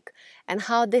sick, and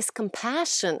how this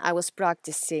compassion I was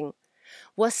practicing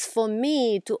was for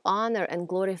me to honor and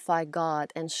glorify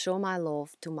God and show my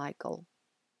love to Michael.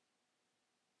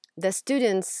 The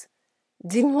students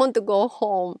didn't want to go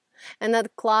home, and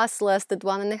that class lasted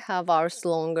 1.5 hours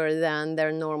longer than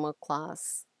their normal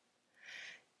class.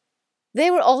 They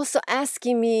were also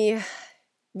asking me,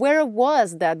 where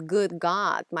was that good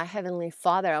God, my Heavenly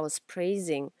Father I was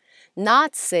praising,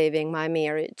 not saving my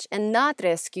marriage and not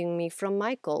rescuing me from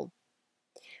Michael?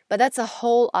 But that's a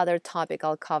whole other topic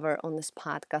I'll cover on this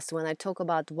podcast when I talk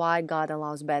about why God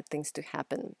allows bad things to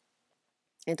happen.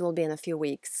 It will be in a few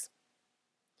weeks.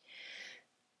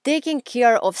 Taking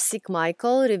care of sick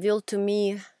Michael revealed to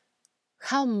me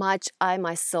how much I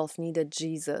myself needed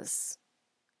Jesus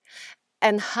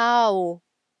and how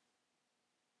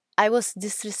I was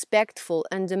disrespectful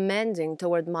and demanding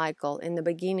toward Michael in the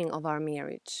beginning of our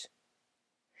marriage.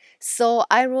 So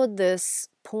I wrote this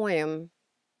poem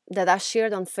that I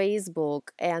shared on Facebook,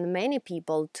 and many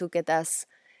people took it as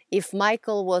if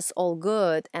Michael was all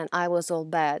good and I was all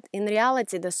bad. In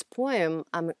reality, this poem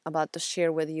I'm about to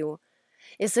share with you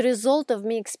is a result of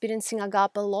me experiencing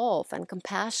agape love and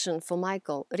compassion for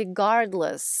Michael,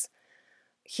 regardless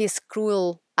his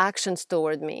cruel actions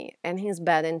toward me and his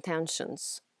bad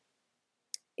intentions.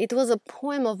 It was a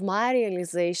poem of my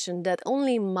realization that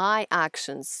only my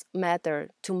actions matter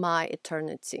to my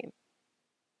eternity.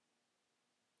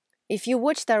 If you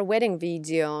watched our wedding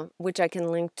video, which I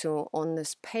can link to on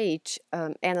this page,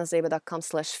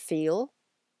 annazeba.com/feel.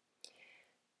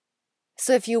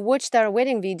 So if you watched our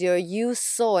wedding video, you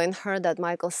saw and heard that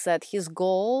Michael said his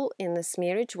goal in this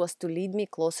marriage was to lead me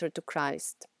closer to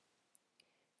Christ.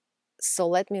 So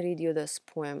let me read you this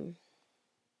poem.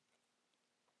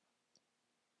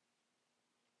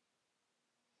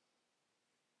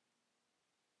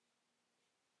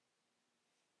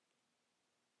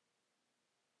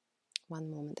 One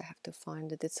moment, I have to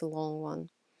find it. It's a long one,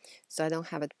 so I don't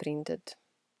have it printed.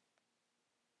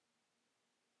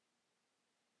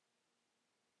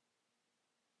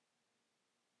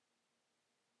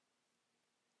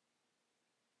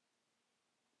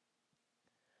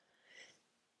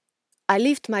 I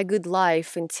lived my good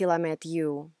life until I met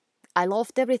you. I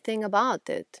loved everything about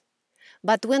it.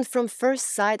 But when from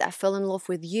first sight I fell in love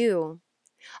with you,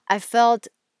 I felt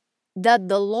that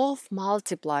the love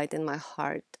multiplied in my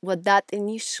heart, what that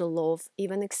initial love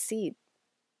even exceed.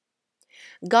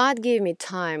 God gave me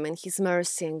time and His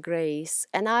mercy and grace,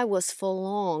 and I was for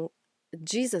long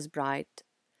Jesus' bride.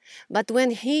 But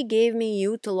when He gave me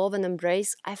you to love and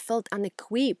embrace, I felt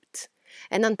unequipped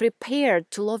and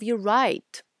unprepared to love you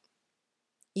right.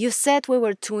 You said we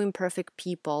were two imperfect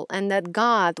people and that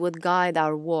God would guide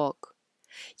our walk.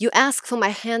 You asked for my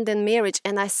hand in marriage,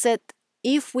 and I said,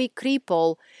 if we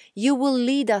cripple, you will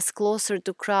lead us closer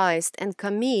to Christ and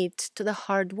commit to the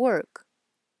hard work.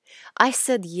 I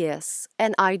said yes,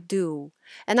 and I do,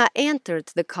 and I entered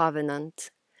the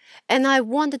covenant. And I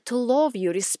wanted to love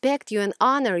you, respect you, and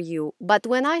honor you. But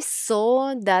when I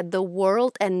saw that the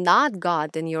world and not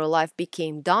God in your life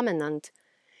became dominant,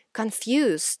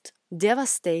 confused,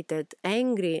 devastated,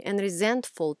 angry, and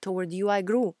resentful toward you, I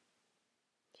grew.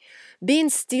 Being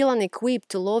still unequipped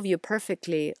to love you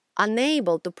perfectly,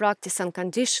 unable to practice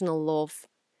unconditional love,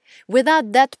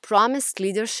 without that promised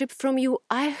leadership from you,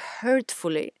 I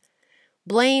hurtfully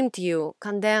blamed you,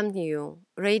 condemned you,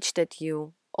 raged at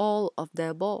you, all of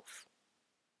the above.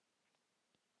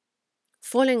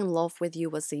 Falling in love with you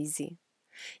was easy.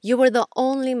 You were the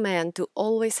only man to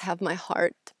always have my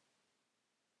heart.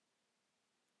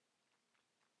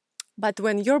 But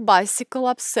when your bicycle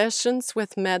obsessions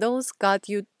with medals got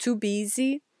you too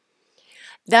busy,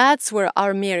 that's where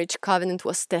our marriage covenant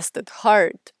was tested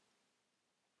hard.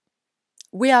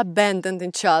 We abandoned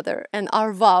each other and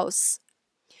our vows.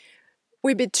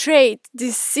 We betrayed,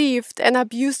 deceived, and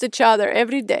abused each other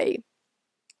every day.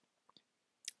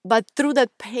 But through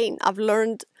that pain, I've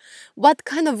learned what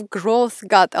kind of growth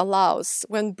God allows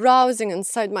when browsing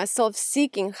inside myself,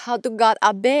 seeking how to God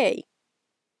obey.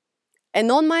 And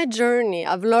on my journey,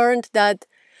 I've learned that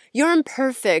you're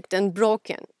imperfect and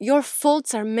broken. Your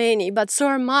faults are many, but so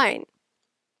are mine.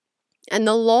 And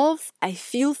the love I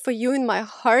feel for you in my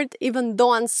heart, even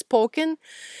though unspoken,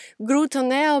 grew to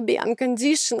now be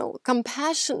unconditional,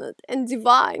 compassionate, and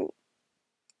divine.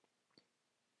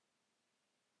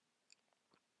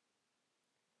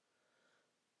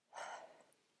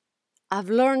 I've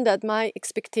learned that my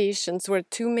expectations were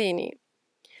too many.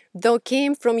 Though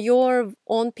came from your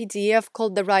own PDF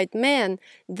called The Right Man,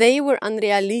 they were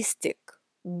unrealistic,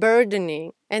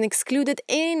 burdening, and excluded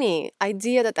any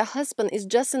idea that a husband is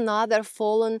just another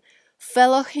fallen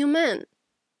fellow human.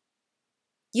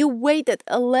 You waited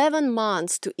 11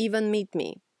 months to even meet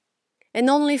me, and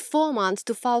only 4 months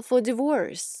to file for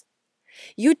divorce.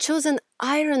 You chose an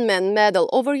Ironman medal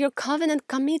over your covenant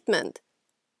commitment,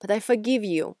 but I forgive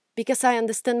you because I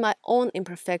understand my own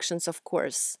imperfections, of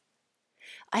course.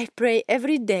 I pray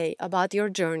every day about your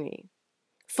journey,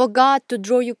 for God to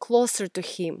draw you closer to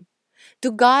Him,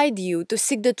 to guide you to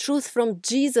seek the truth from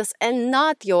Jesus and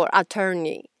not your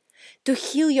attorney, to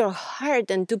heal your heart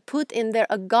and to put in there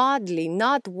a godly,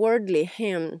 not worldly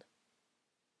hymn.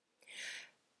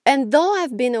 And though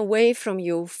I've been away from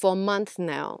you for a month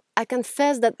now, I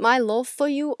confess that my love for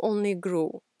you only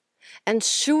grew. And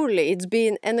surely it's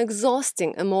been an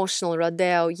exhausting emotional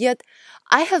rodeo, yet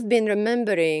I have been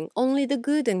remembering only the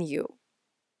good in you.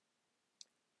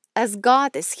 As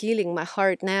God is healing my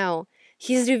heart now,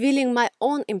 He's revealing my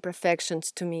own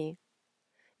imperfections to me.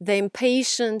 The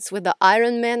impatience with the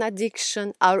Ironman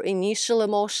addiction, our initial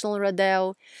emotional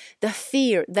rodeo, the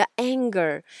fear, the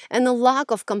anger, and the lack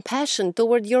of compassion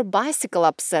toward your bicycle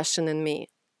obsession in me.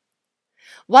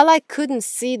 While I couldn't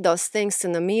see those things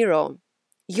in the mirror,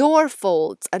 Your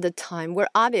faults at the time were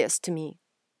obvious to me.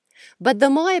 But the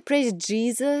more I praise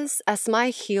Jesus as my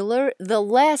healer, the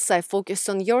less I focus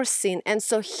on your sin, and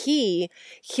so He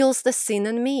heals the sin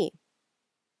in me.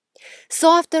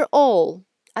 So after all,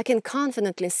 I can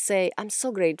confidently say I'm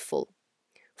so grateful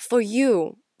for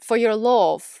you, for your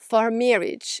love, for our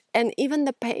marriage, and even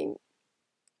the pain.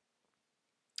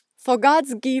 For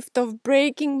God's gift of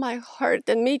breaking my heart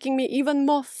and making me even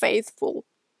more faithful.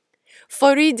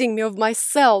 For ridding me of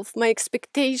myself, my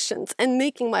expectations, and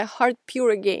making my heart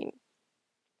pure again.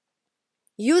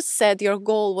 You said your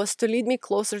goal was to lead me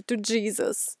closer to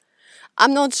Jesus.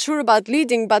 I'm not sure about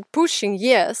leading, but pushing,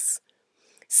 yes.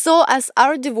 So, as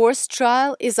our divorce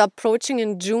trial is approaching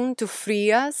in June to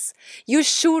free us, you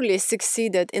surely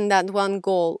succeeded in that one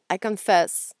goal, I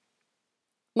confess.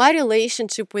 My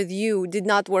relationship with you did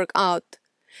not work out,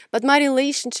 but my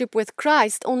relationship with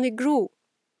Christ only grew.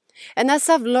 And as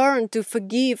I've learned to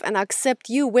forgive and accept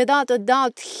you, without a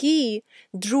doubt, He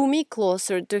drew me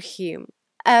closer to Him,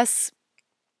 as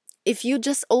if you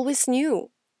just always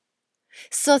knew.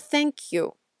 So thank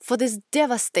you for this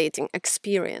devastating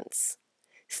experience.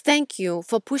 Thank you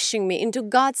for pushing me into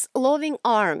God's loving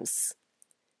arms.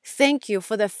 Thank you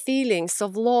for the feelings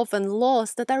of love and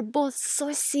loss that are both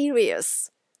so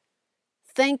serious.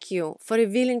 Thank you for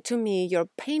revealing to me your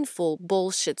painful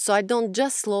bullshit so I don't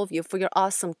just love you for your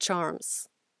awesome charms.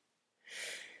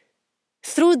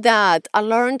 Through that, I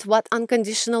learned what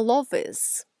unconditional love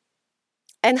is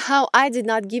and how I did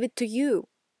not give it to you.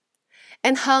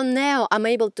 And how now I'm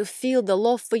able to feel the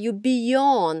love for you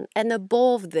beyond and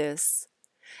above this.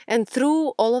 And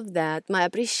through all of that, my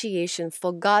appreciation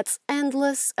for God's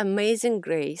endless, amazing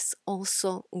grace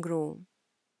also grew.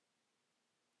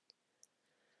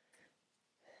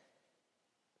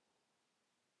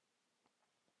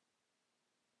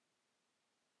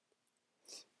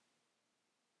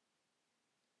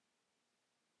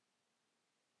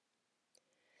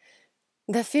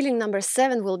 The feeling number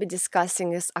 7 we'll be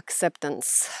discussing is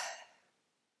acceptance.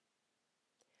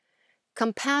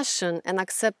 Compassion and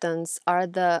acceptance are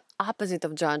the opposite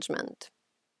of judgment.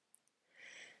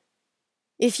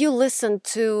 If you listen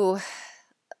to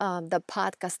the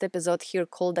podcast episode here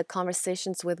called The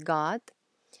Conversations with God,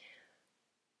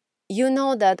 you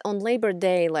know that on Labor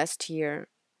Day last year,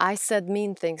 I said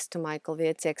mean things to Michael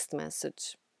via text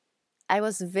message. I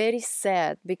was very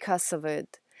sad because of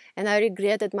it, and I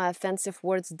regretted my offensive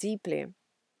words deeply.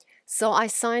 So I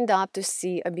signed up to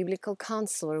see a biblical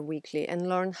counselor weekly and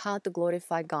learn how to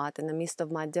glorify God in the midst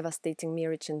of my devastating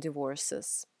marriage and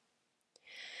divorces.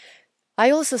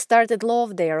 I also started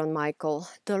Love Dare on Michael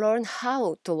to learn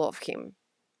how to love him.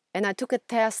 And I took a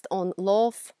test on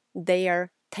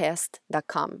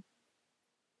lovedaretest.com.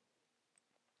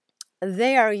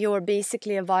 There you are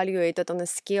basically evaluated on a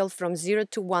scale from 0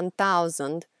 to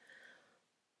 1000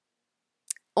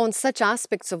 on such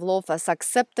aspects of love as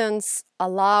acceptance,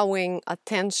 allowing,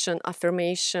 attention,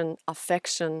 affirmation,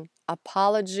 affection,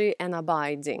 apology, and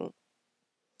abiding.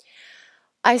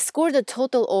 I scored a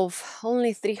total of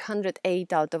only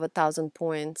 308 out of 1,000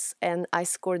 points, and I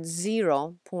scored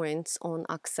 0 points on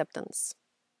acceptance.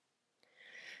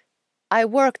 I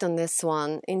worked on this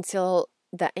one until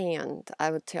the end,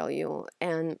 I would tell you,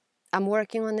 and I'm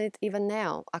working on it even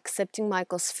now, accepting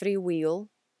Michael's free will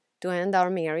to end our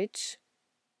marriage.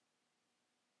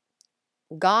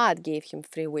 God gave him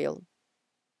free will.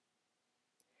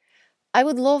 I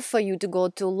would love for you to go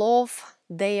to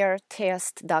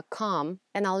lovedaretest.com,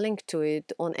 and I'll link to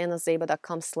it on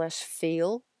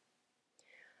annazeba.com/feel.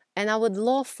 And I would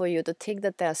love for you to take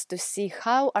the test to see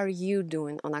how are you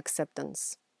doing on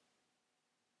acceptance.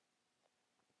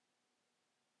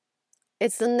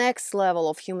 It's the next level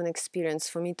of human experience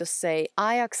for me to say,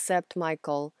 I accept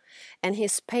Michael and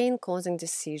his pain-causing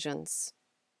decisions.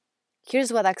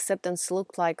 Here's what acceptance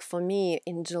looked like for me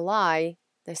in July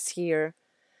this year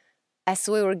as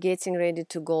we were getting ready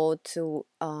to go to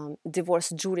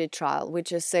divorce jury trial,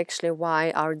 which is actually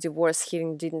why our divorce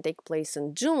hearing didn't take place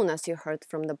in June, as you heard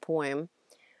from the poem,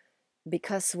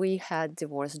 because we had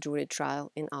divorce jury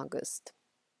trial in August.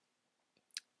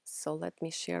 So let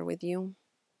me share with you.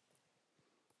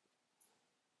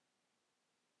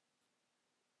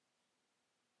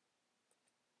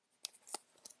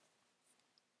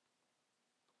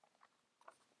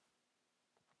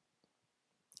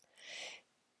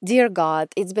 Dear God,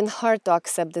 it's been hard to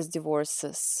accept these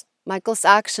divorces. Michael's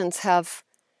actions have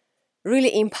really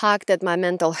impacted my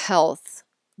mental health,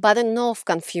 but enough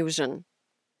confusion.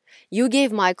 You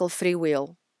gave Michael free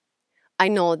will. I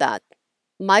know that.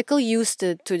 Michael used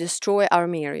it to destroy our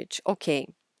marriage.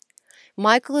 Okay.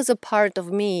 Michael is a part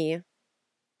of me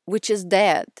which is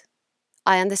dead.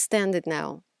 I understand it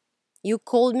now. You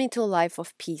called me to a life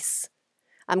of peace.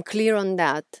 I'm clear on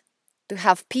that. To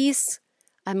have peace,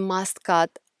 I must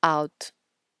cut out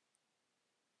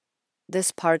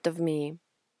this part of me,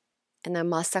 and I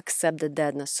must accept the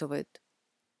deadness of it.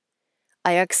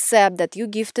 I accept that you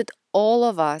gifted all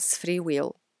of us free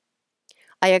will.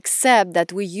 I accept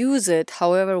that we use it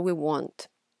however we want.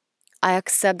 I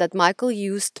accept that Michael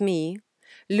used me,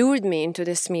 lured me into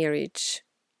this marriage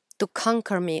to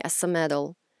conquer me as a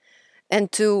medal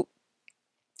and to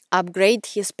upgrade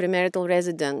his premarital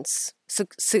residence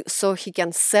so he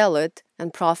can sell it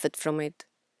and profit from it.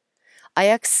 I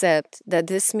accept that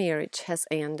this marriage has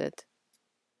ended.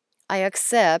 I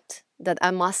accept that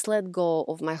I must let go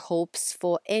of my hopes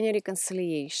for any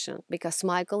reconciliation because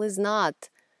Michael is not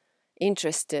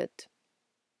interested.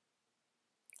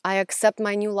 I accept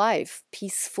my new life,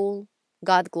 peaceful,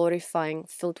 God glorifying,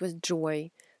 filled with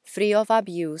joy, free of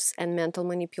abuse and mental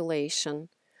manipulation,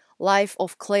 life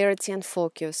of clarity and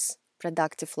focus,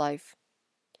 productive life.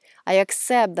 I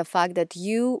accept the fact that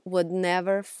you would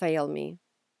never fail me,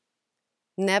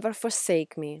 never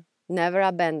forsake me, never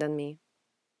abandon me.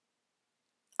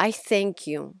 I thank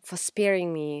you for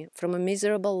sparing me from a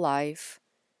miserable life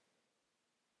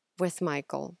with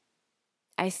Michael.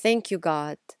 I thank you,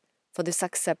 God, for this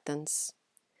acceptance.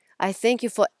 I thank you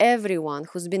for everyone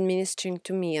who's been ministering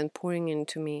to me and pouring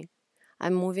into me.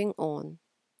 I'm moving on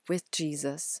with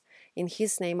Jesus. In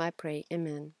His name I pray,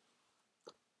 Amen.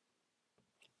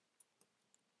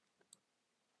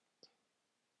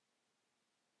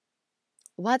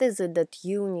 What is it that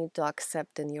you need to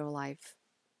accept in your life?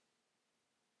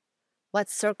 What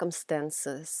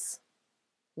circumstances?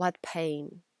 What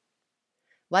pain?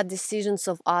 What decisions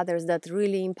of others that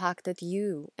really impacted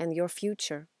you and your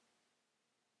future?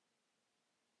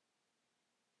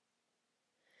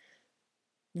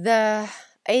 The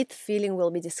eighth feeling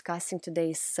we'll be discussing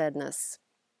today is sadness.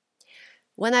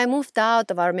 When I moved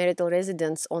out of our marital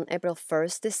residence on April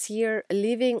 1st this year,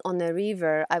 living on a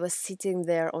river, I was sitting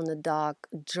there on a dock,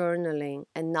 journaling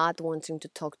and not wanting to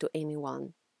talk to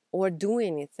anyone or do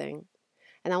anything.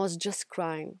 And I was just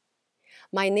crying.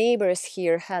 My neighbors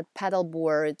here had paddle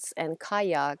boards and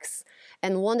kayaks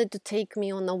and wanted to take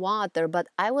me on the water, but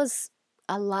I was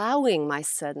allowing my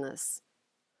sadness.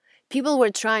 People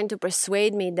were trying to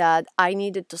persuade me that I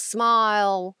needed to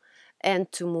smile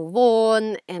and to move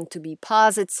on and to be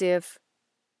positive.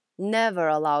 Never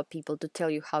allow people to tell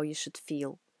you how you should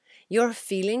feel. Your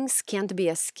feelings can't be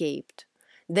escaped.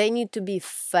 They need to be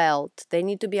felt, they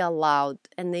need to be allowed,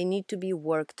 and they need to be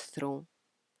worked through.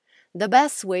 The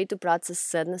best way to process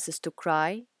sadness is to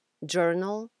cry,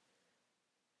 journal,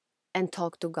 and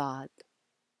talk to God.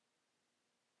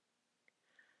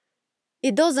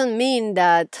 It doesn't mean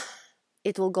that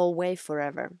it will go away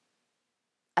forever.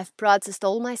 I've processed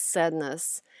all my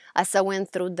sadness as I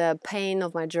went through the pain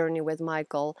of my journey with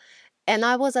Michael, and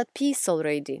I was at peace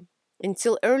already.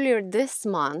 Until earlier this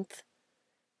month,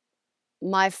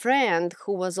 my friend,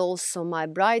 who was also my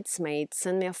bridesmaid,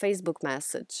 sent me a Facebook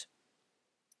message.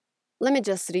 Let me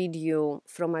just read you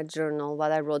from my journal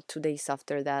what I wrote 2 days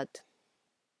after that.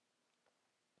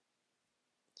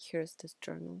 Here's this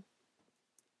journal.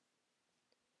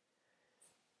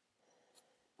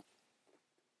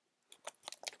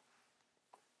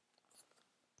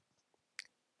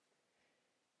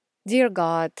 Dear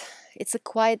God, it's a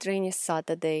quiet rainy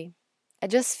Saturday. I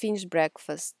just finished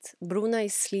breakfast. Bruno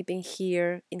is sleeping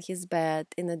here in his bed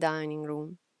in the dining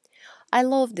room. I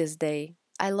love this day.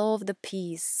 I love the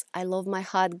peace. I love my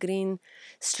hot green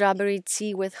strawberry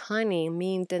tea with honey,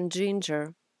 mint, and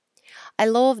ginger. I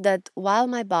love that while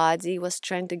my body was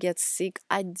trying to get sick,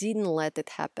 I didn't let it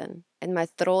happen, and my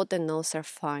throat and nose are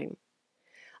fine.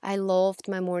 I loved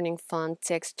my morning fun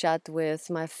text chat with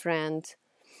my friend,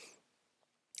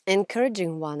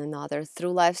 encouraging one another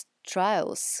through life's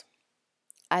trials.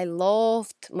 I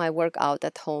loved my workout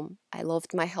at home. I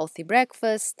loved my healthy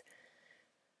breakfast.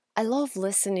 I love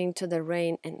listening to the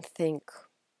rain and think.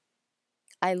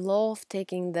 I love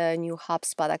taking the new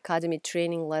HubSpot Academy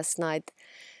training last night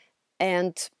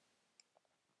and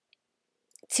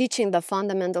teaching the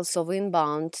fundamentals of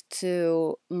inbound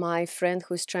to my friend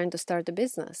who's trying to start a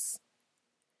business.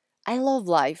 I love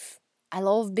life. I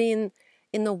love being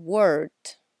in a word.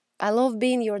 I love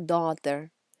being your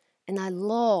daughter. And I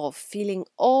love feeling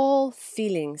all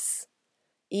feelings,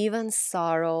 even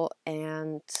sorrow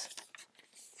and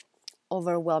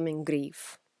overwhelming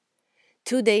grief.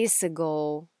 2 days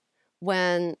ago,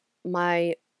 when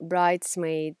my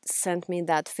bridesmaid sent me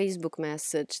that Facebook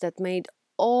message that made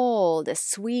all the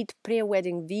sweet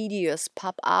pre-wedding videos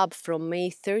pop up from May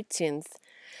 13th,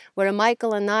 where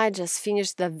Michael and I just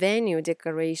finished the venue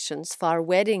decorations for our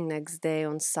wedding next day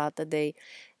on Saturday,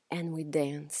 and we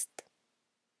danced.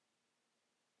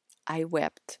 I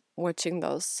wept watching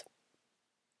those.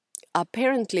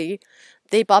 Apparently,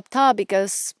 they popped up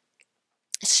because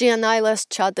she and I last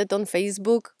chatted on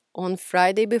Facebook on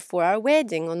Friday before our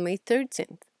wedding on May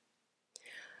 13th.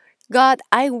 God,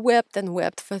 I wept and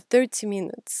wept for 30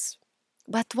 minutes.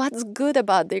 But what's good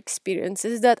about the experience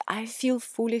is that I feel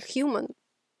fully human.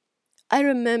 I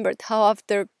remembered how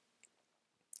after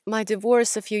my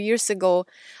divorce a few years ago,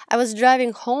 I was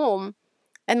driving home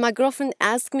and my girlfriend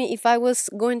asked me if I was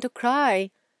going to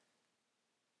cry.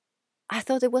 I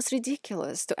thought it was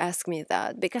ridiculous to ask me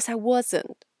that because I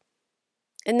wasn't.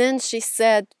 And then she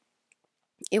said,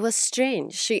 it was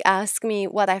strange. She asked me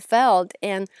what I felt,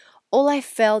 and all I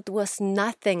felt was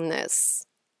nothingness.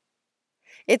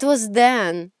 It was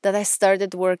then that I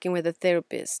started working with a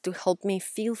therapist to help me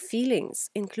feel feelings,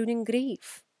 including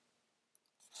grief.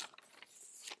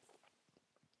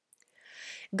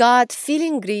 God,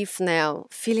 feeling grief now,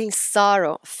 feeling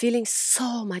sorrow, feeling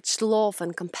so much love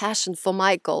and compassion for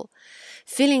Michael,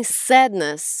 feeling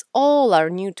sadness, all are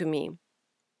new to me.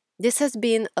 This has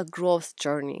been a growth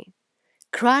journey.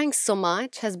 Crying so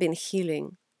much has been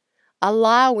healing.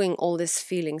 Allowing all these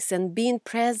feelings and being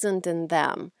present in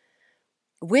them,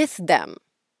 with them,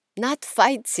 not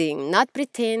fighting, not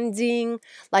pretending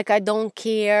like I don't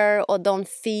care or don't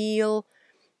feel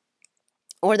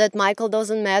or that Michael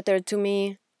doesn't matter to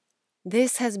me.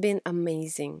 This has been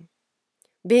amazing.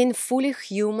 Being fully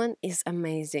human is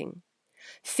amazing.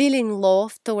 Feeling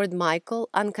love toward Michael,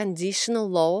 unconditional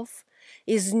love,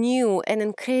 is new and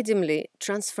incredibly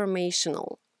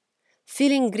transformational.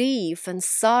 Feeling grief and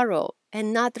sorrow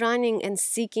and not running and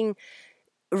seeking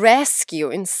rescue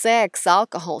in sex,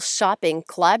 alcohol, shopping,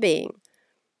 clubbing.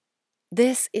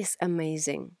 This is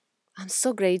amazing. I'm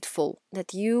so grateful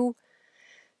that you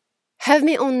have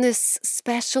me on this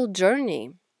special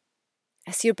journey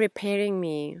as you're preparing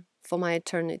me for my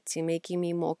eternity, making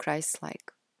me more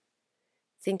Christ-like.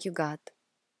 Thank you, God.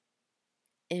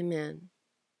 Amen.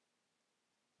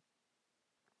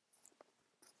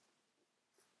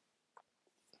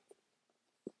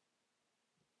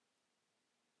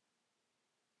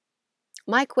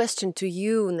 My question to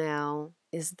you now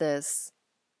is this.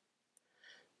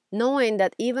 Knowing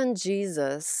that even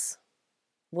Jesus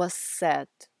was sad,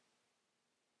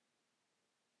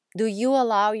 do you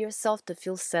allow yourself to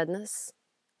feel sadness,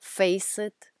 face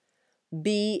it,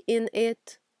 be in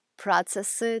it,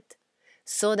 process it,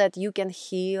 so that you can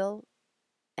heal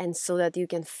and so that you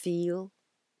can feel?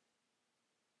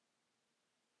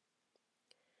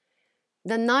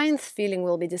 The ninth feeling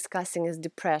we'll be discussing is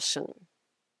depression.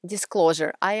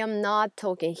 Disclosure, I am not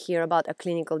talking here about a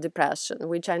clinical depression,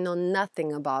 which I know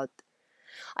nothing about.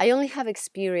 I only have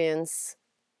experience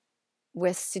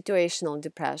with situational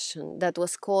depression that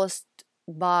was caused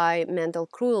by mental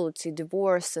cruelty,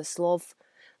 divorces,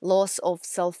 loss of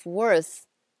self-worth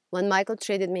when Michael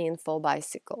traded me in for a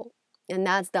bicycle. And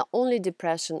that's the only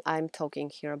depression I'm talking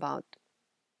here about.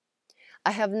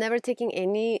 I have never taken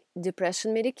any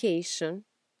depression medication,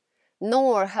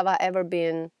 nor have I ever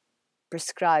been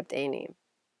prescribed any.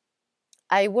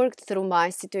 I worked through my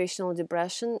situational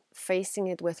depression, facing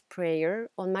it with prayer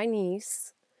on my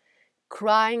knees,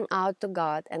 crying out to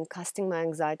God and casting my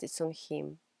anxieties on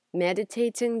Him,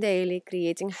 meditating daily,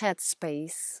 creating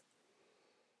headspace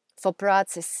for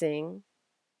processing,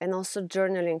 and also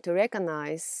journaling to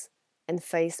recognize and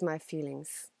face my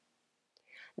feelings.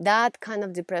 That kind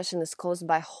of depression is caused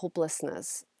by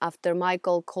hopelessness. After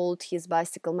Michael called his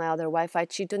bicycle my other wife I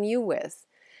cheat on you with,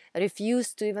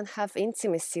 refused to even have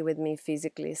intimacy with me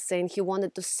physically, saying he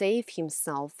wanted to save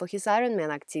himself for his Ironman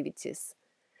activities,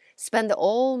 spent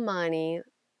all money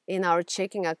in our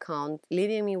checking account,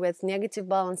 leaving me with negative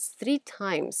balance 3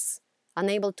 times,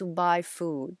 unable to buy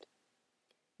food,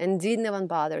 and didn't even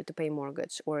bother to pay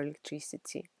mortgage or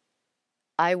electricity.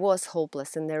 I was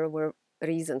hopeless, and there were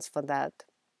reasons for that.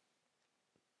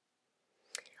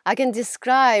 I can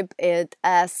describe it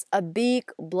as a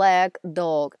big black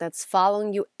dog that's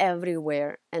following you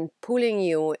everywhere and pulling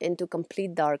you into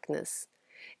complete darkness.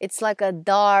 It's like a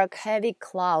dark, heavy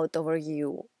cloud over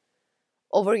you,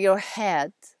 over your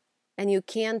head, and you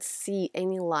can't see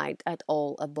any light at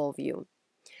all above you.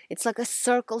 It's like a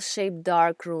circle-shaped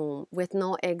dark room with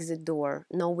no exit door,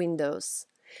 no windows.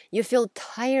 You feel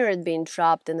tired being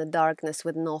trapped in the darkness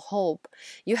with no hope.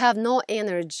 You have no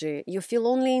energy. You feel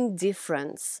only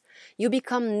indifference. You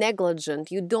become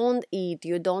negligent. You don't eat.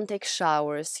 You don't take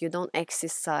showers. You don't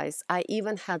exercise. I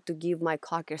even had to give my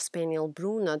Cocker Spaniel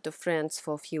Bruno to friends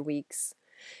for a few weeks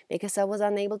because I was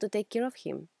unable to take care of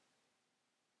him.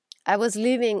 I was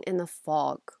living in a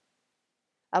fog.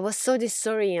 I was so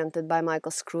disoriented by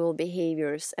Michael's cruel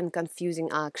behaviors and confusing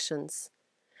actions.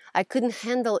 I couldn't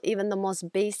handle even the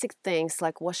most basic things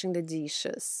like washing the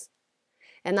dishes.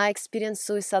 And I experienced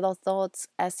suicidal thoughts,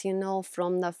 as you know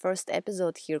from the first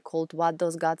episode here called What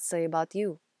Does God Say About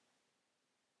You?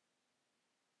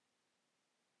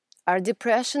 Are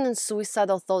depression and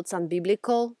suicidal thoughts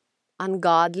unbiblical,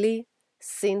 ungodly,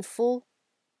 sinful?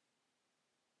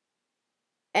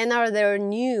 And are they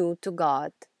new to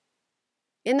God?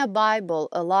 In the Bible,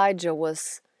 Elijah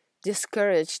was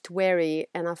discouraged, weary,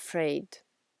 and afraid.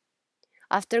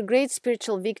 After great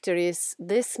spiritual victories,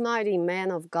 this mighty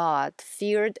man of God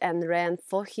feared and ran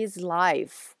for his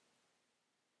life.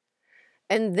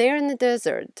 And there in the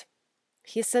desert,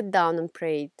 he sat down and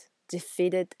prayed,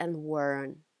 defeated and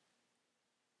worn.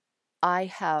 I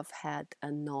have had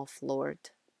enough,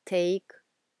 Lord. Take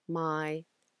my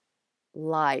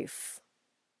life.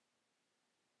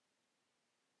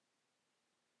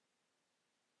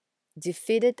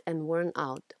 Defeated and worn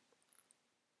out.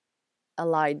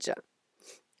 Elijah,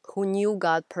 who knew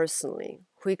God personally,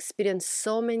 who experienced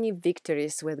so many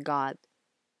victories with God.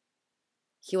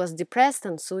 He was depressed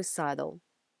and suicidal.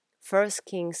 1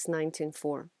 Kings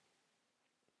 19:4.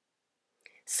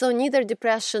 So neither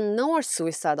depression nor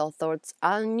suicidal thoughts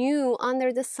are new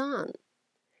under the sun.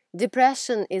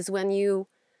 Depression is when you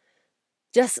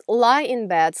just lie in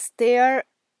bed, stare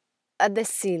at the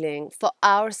ceiling for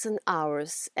hours and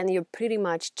hours, and you're pretty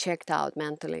much checked out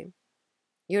mentally.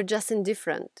 You're just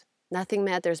indifferent. Nothing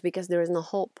matters because there is no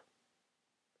hope.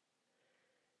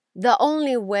 The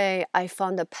only way I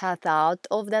found a path out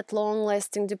of that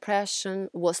long-lasting depression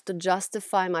was to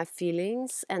justify my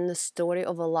feelings, and the story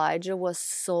of Elijah was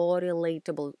so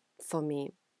relatable for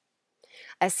me.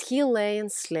 As he lay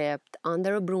and slept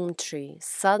under a broom tree,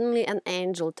 suddenly an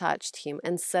angel touched him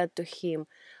and said to him,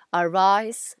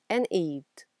 "Arise and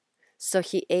eat." So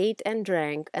he ate and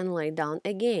drank and lay down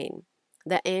again.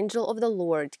 The angel of the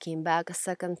Lord came back a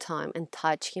second time and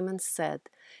touched him and said,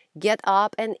 "Get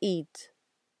up and eat,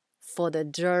 for the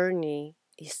journey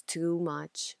is too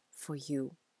much for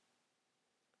you."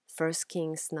 1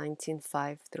 Kings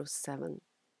 19:5-7.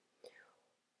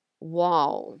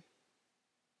 Wow.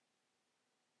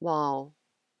 Wow.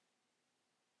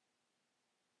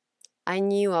 I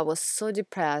knew I was so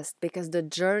depressed because the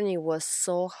journey was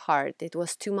so hard. It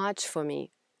was too much for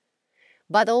me.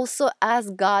 But also, as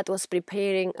God was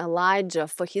preparing Elijah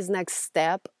for his next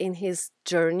step in his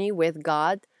journey with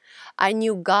God, I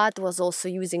knew God was also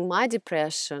using my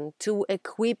depression to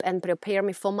equip and prepare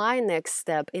me for my next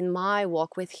step in my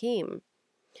walk with Him.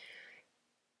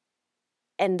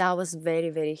 And that was very,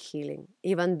 very healing,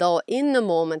 even though in the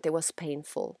moment it was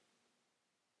painful.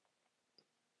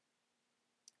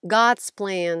 God's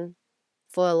plan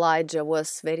for Elijah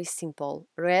was very simple: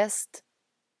 rest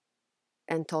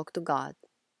and talk to God.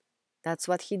 That's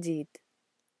what he did.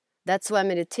 That's why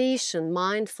meditation,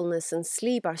 mindfulness, and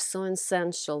sleep are so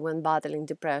essential when battling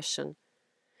depression.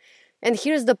 And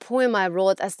here's the poem I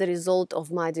wrote as the result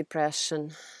of my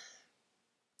depression.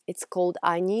 It's called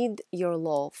 "I Need Your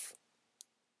Love."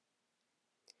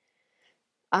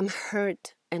 I'm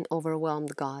hurt and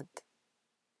overwhelmed, God.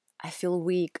 I feel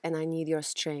weak and I need your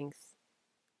strength.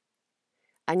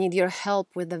 I need your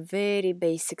help with the very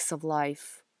basics of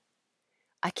life.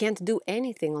 I can't do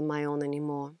anything on my own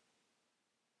anymore.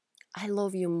 I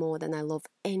love you more than I love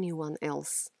anyone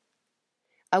else.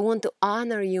 I want to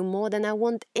honor you more than I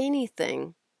want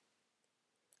anything.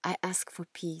 I ask for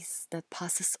peace that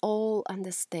passes all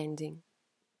understanding.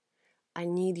 I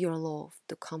need your love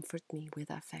to comfort me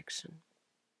with affection.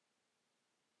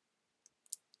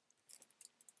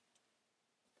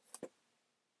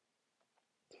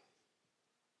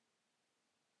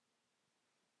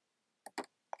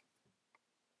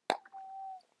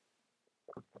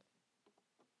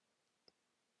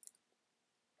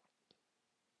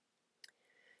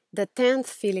 The 10th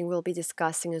feeling we'll be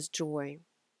discussing is joy.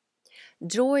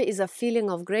 Joy is a feeling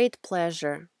of great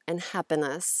pleasure and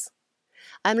happiness.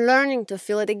 I'm learning to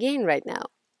feel it again right now.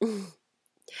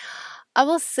 I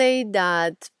will say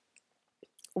that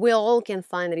we all can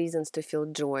find reasons to feel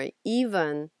joy,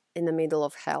 even in the middle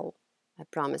of hell. I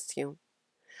promise you.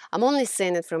 I'm only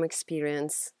saying it from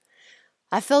experience.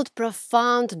 I felt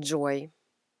profound joy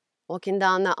walking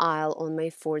down the aisle on May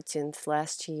 14th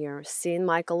last year, seeing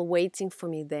Michael waiting for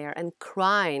me there and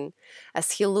crying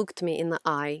as he looked me in the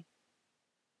eye.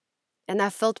 And I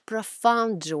felt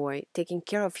profound joy taking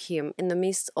care of him in the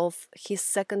midst of his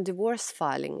second divorce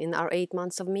filing in our 8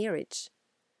 months of marriage.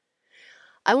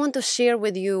 I want to share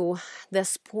with you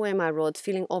this poem I wrote,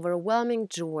 feeling overwhelming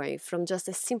joy from just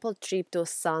a simple trip to a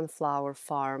sunflower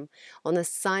farm on a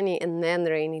sunny and then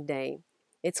rainy day.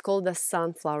 It's called The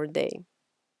Sunflower Day.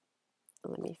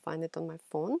 Let me find it on my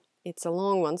phone. It's a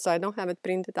long one, so I don't have it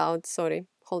printed out. Sorry.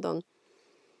 Hold on.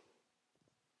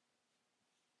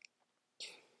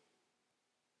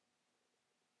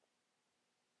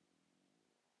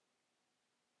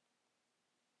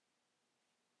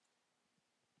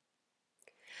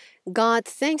 God,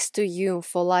 thanks to you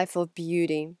for life of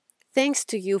beauty. Thanks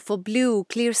to you for blue,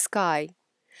 clear sky.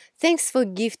 Thanks for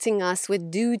gifting us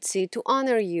with duty to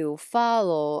honor you,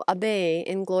 follow, obey,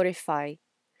 and glorify.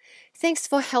 Thanks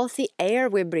for healthy air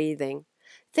we're breathing.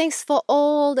 Thanks for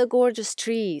all the gorgeous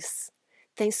trees.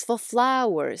 Thanks for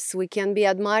flowers we can be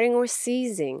admiring or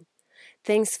seizing.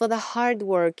 Thanks for the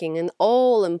hardworking and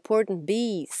all important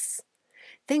bees.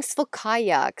 Thanks for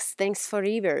kayaks, thanks for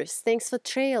rivers, thanks for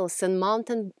trails and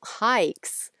mountain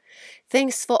hikes.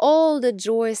 Thanks for all the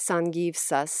joy sun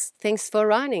gives us. Thanks for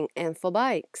running and for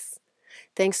bikes.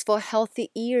 Thanks for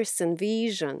healthy ears and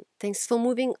vision. Thanks for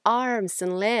moving arms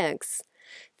and legs.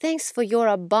 Thanks for your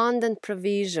abundant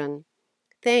provision.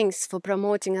 Thanks for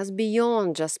promoting us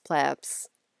beyond just plebs.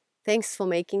 Thanks for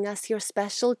making us your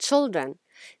special children.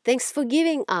 Thanks for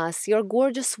giving us your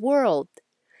gorgeous world.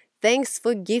 Thanks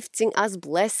for gifting us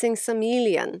blessings a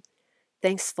million.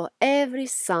 Thanks for every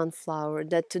sunflower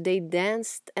that today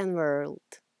danced and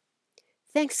whirled.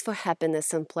 Thanks for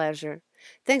happiness and pleasure.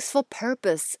 Thanks for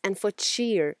purpose and for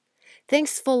cheer.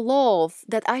 Thanks for love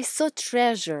that I so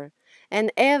treasure,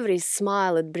 and every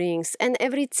smile it brings and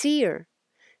every tear.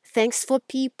 Thanks for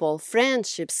people,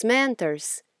 friendships,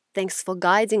 mentors. Thanks for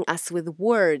guiding us with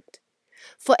word.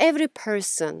 For every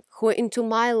person who into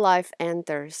my life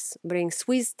enters, brings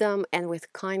wisdom and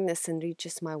with kindness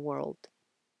enriches my world.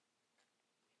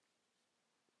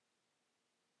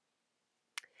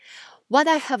 What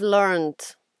I have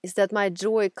learned is that my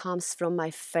joy comes from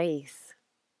my faith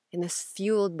and is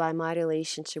fueled by my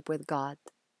relationship with God.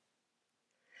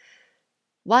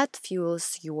 What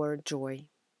fuels your joy?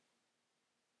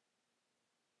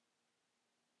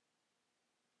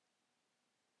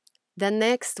 Then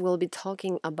next we'll be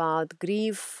talking about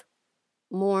grief,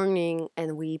 mourning,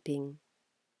 and weeping.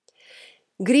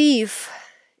 Grief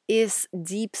is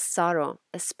deep sorrow,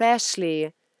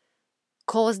 especially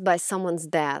caused by someone's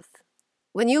death.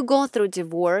 When you go through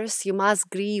divorce, you must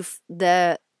grieve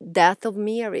the death of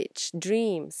marriage,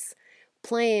 dreams,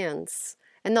 plans,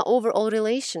 and the overall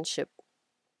relationship.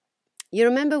 You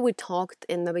remember we talked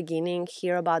in the beginning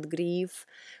here about grief,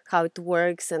 how it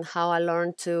works, and how I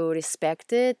learned to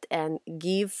respect it and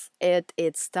give it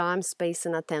its time, space,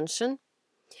 and attention.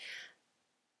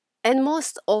 And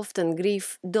most often,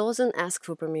 grief doesn't ask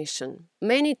for permission.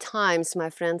 Many times, my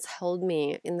friends held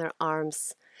me in their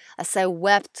arms as I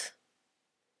wept.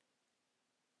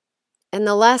 And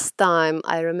the last time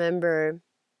I remember,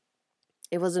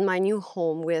 it was in my new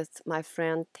home with my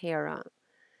friend Tara.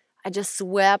 I just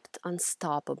wept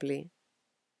unstoppably.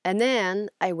 And then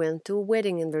I went to a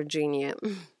wedding in Virginia.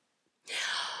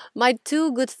 My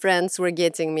two good friends were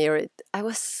getting married. I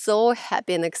was so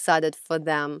happy and excited for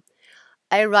them.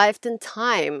 I arrived in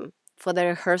time for the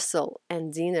rehearsal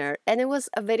and dinner, and it was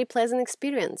a very pleasant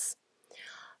experience.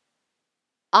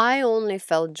 I only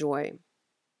felt joy,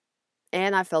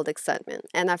 and I felt excitement,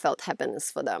 and I felt happiness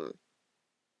for them.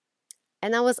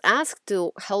 And I was asked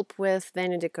to help with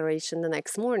venue decoration the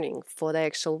next morning for the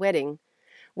actual wedding,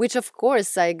 which of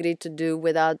course I agreed to do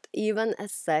without even a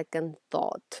second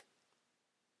thought.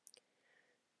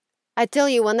 I tell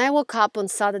you, when I woke up on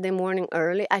Saturday morning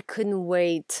early, I couldn't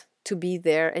wait to be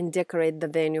there and decorate the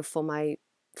venue for my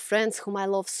friends whom I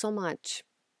love so much.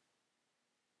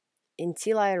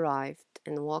 Until I arrived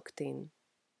and walked in.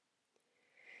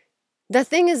 The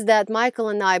thing is that Michael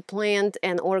and I planned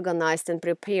and organized and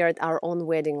prepared our own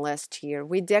wedding last year.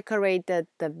 We decorated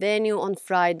the venue on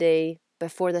Friday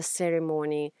before the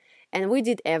ceremony, and we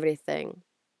did everything.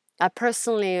 I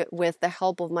personally, with the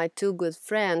help of my two good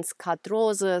friends, cut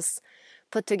roses,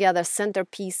 put together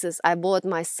centerpieces. I bought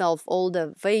myself all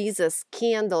the vases,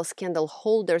 candles, candle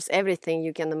holders, everything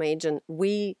you can imagine.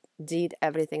 We did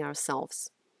everything ourselves.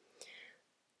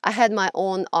 I had my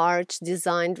own arch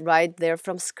designed right there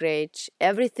from scratch.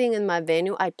 Everything in my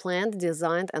venue I planned,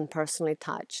 designed, and personally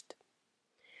touched.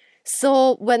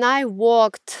 So when I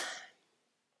walked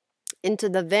into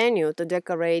the venue to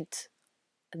decorate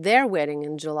their wedding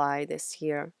in July this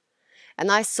year,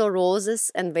 and I saw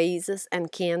roses and vases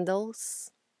and candles,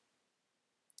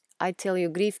 I tell you,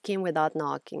 grief came without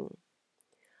knocking.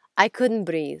 I couldn't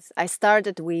breathe. I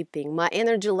started weeping. My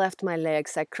energy left my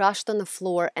legs. I crashed on the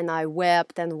floor and I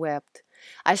wept and wept.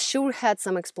 I sure had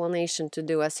some explanation to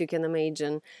do, as you can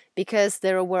imagine, because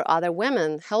there were other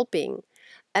women helping.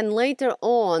 And later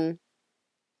on,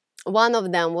 one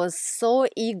of them was so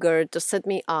eager to set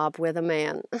me up with a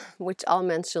man, which I'll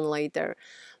mention later.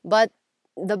 But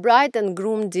the bride and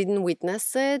groom didn't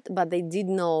witness it, but they did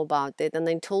know about it. And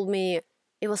they told me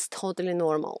it was totally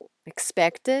normal,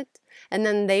 expected. And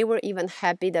then they were even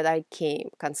happy that I came,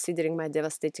 considering my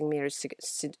devastating marriage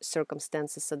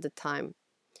circumstances at the time.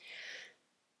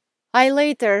 I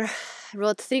later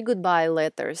wrote 3 goodbye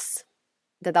letters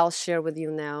that I'll share with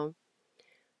you now.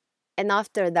 And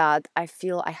after that, I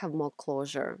feel I have more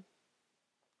closure.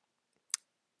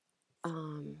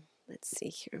 Let's see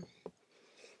here.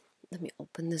 Let me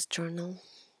open this journal.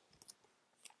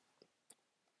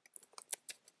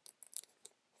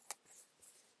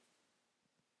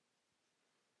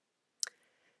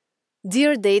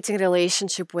 Dear dating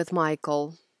relationship with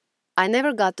Michael, I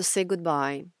never got to say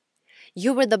goodbye.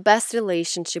 You were the best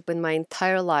relationship in my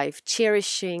entire life,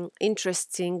 cherishing,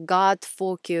 interesting,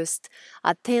 God-focused,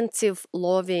 attentive,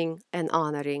 loving, and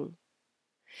honoring.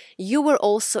 You were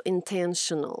also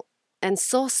intentional and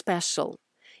so special.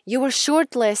 You were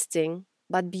short-lasting,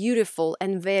 but beautiful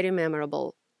and very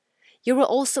memorable. You were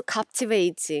also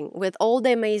captivating with all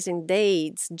the amazing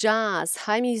dates, jazz,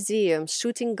 high museums,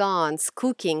 shooting guns,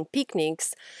 cooking,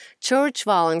 picnics, church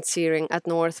volunteering at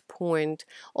North Point,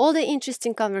 all the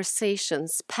interesting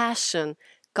conversations, passion,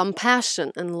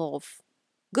 compassion, and love.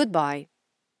 Goodbye.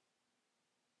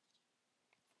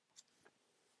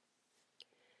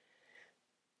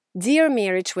 Dear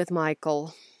marriage with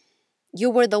Michael,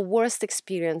 you were the worst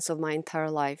experience of my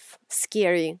entire life.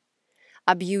 Scary,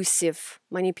 abusive,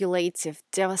 manipulative,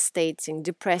 devastating,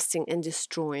 depressing, and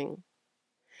destroying.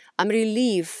 I'm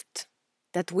relieved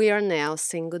that we are now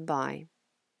saying goodbye.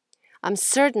 I'm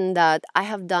certain that I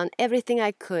have done everything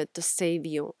I could to save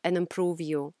you and improve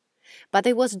you, but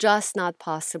it was just not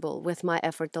possible with my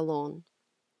effort alone.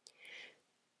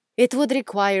 It would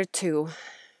require two.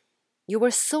 You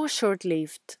were so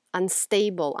short-lived,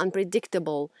 unstable,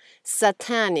 unpredictable,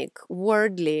 satanic,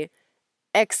 worldly,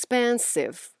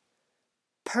 expansive,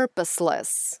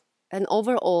 purposeless, and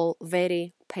overall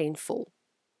very painful.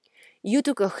 You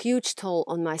took a huge toll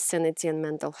on my sanity and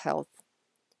mental health,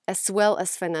 as well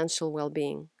as financial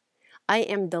well-being. I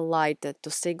am delighted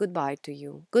to say goodbye to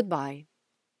you. Goodbye.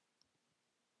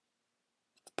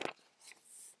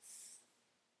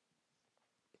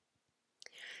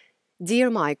 Dear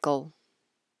Michael,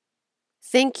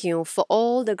 thank you for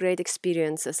all the great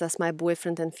experiences as my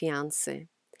boyfriend and fiancé.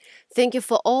 Thank you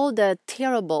for all the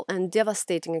terrible and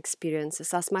devastating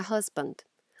experiences as my husband.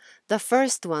 The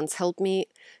first ones helped me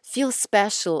feel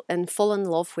special and fall in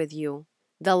love with you.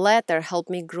 The latter helped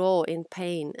me grow in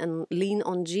pain and lean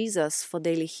on Jesus for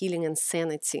daily healing and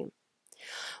sanity.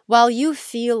 While you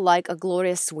feel like a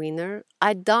glorious winner,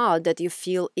 I doubt that you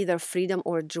feel either freedom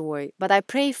or joy, but I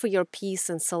pray for your peace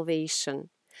and salvation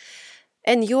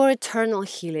and your eternal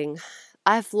healing.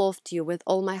 I've loved you with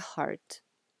all my heart.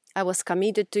 I was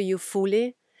committed to you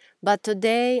fully, but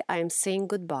today I am saying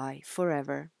goodbye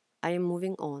forever. I am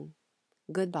moving on.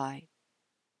 Goodbye.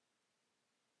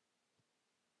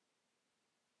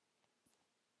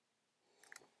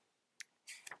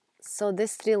 So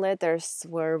these 3 letters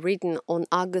were written on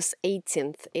August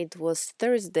 18th. It was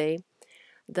Thursday,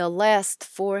 the last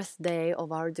 4th day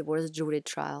of our divorce jury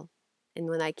trial. And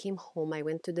when I came home, I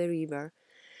went to the river.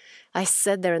 I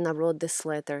sat there and I wrote these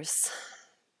letters.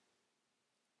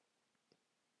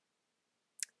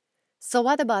 So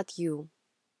what about you?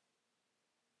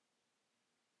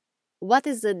 What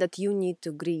is it that you need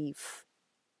to grieve?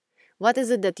 What is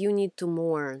it that you need to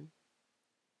mourn?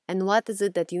 And what is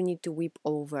it that you need to weep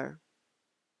over?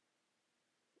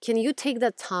 Can you take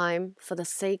that time for the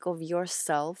sake of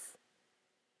yourself?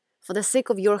 For the sake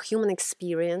of your human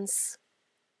experience?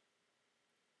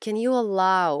 Can you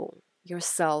allow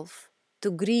yourself to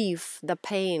grieve the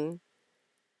pain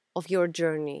of your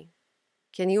journey?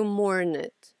 Can you mourn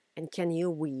it? And can you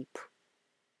weep?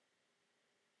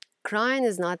 Crying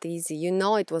is not easy. You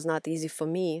know it was not easy for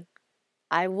me.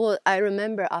 I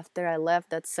remember after I left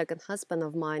that second husband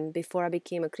of mine, before I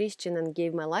became a Christian and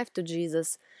gave my life to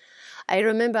Jesus, I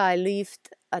remember I lived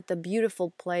at a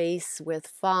beautiful place with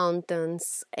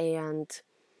fountains and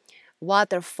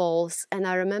waterfalls, and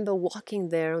I remember walking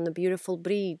there on a beautiful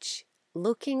bridge,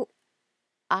 looking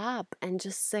up and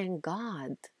just saying,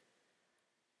 God,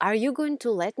 are you going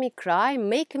to let me cry?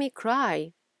 Make me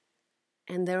cry.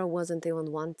 And there wasn't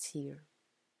even one tear.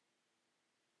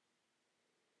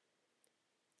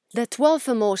 The 12th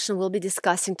emotion we'll be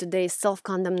discussing today is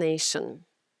self-condemnation.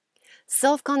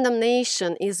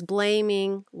 Self-condemnation is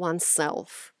blaming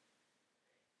oneself.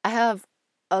 I have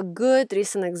a good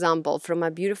recent example from my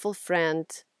beautiful friend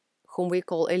whom we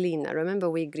call Elena. Remember,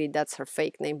 we agreed that's her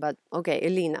fake name, but okay,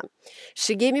 Elena.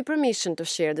 She gave me permission to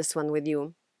share this one with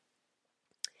you.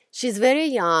 She's very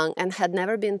young and had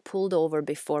never been pulled over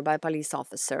before by a police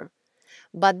officer.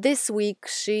 But this week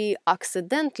she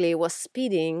accidentally was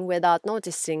speeding without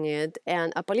noticing it,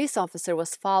 and a police officer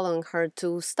was following her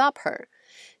to stop her.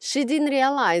 She didn't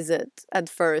realize it at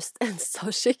first, and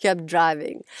so she kept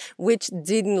driving, which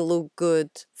didn't look good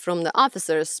from the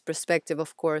officer's perspective,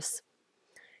 of course.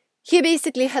 He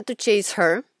basically had to chase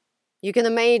her. You can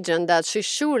imagine that she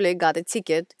surely got a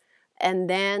ticket. And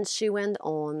then she went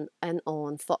on and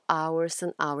on for hours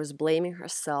and hours, blaming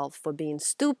herself for being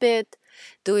stupid,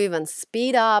 to even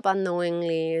speed up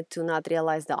unknowingly, to not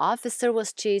realize the officer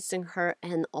was chasing her,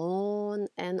 and on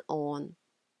and on.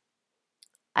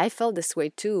 I felt this way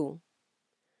too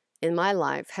in my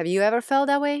life. Have you ever felt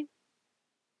that way?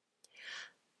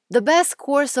 The best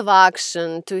course of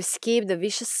action to escape the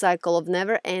vicious cycle of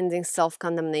never-ending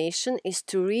self-condemnation is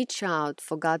to reach out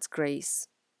for God's grace.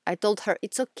 I told her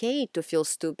it's okay to feel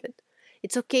stupid.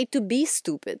 It's okay to be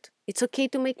stupid. It's okay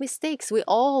to make mistakes. We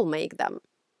all make them.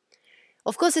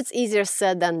 Of course, it's easier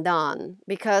said than done,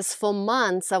 because for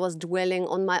months I was dwelling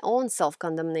on my own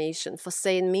self-condemnation for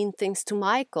saying mean things to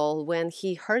Michael when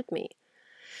he hurt me.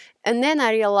 And then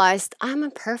I realized I'm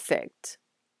imperfect.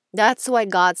 That's why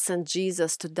God sent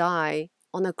Jesus to die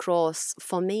on a cross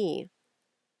for me.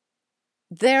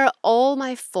 There, all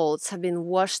my faults have been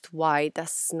washed white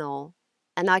as snow,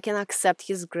 and I can accept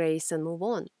His grace and move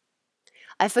on.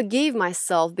 I forgave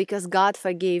myself because God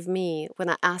forgave me when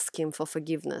I asked Him for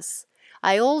forgiveness.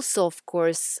 I also, of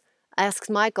course, asked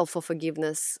Michael for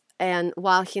forgiveness, and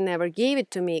while he never gave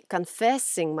it to me,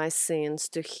 confessing my sins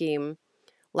to him,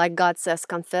 like God says,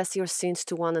 confess your sins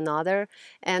to one another,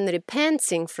 and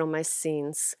repenting from my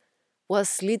sins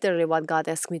was literally what God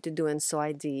asked me to do, and so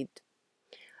I did.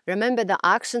 Remember, the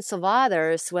actions of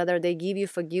others, whether they give you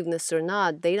forgiveness or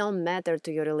not, they don't matter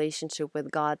to your relationship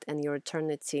with God and your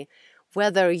eternity.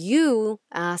 Whether you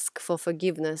ask for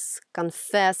forgiveness,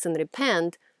 confess, and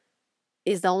repent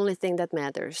is the only thing that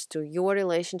matters to your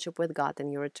relationship with God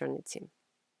and your eternity.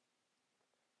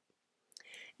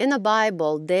 In the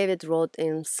Bible, David wrote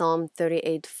in Psalm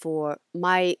 38:4,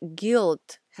 "My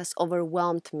guilt has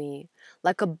overwhelmed me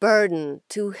like a burden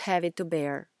too heavy to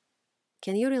bear."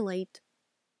 Can you relate?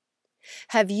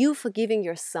 Have you forgiven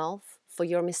yourself for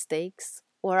your mistakes?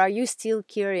 Or are you still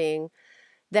carrying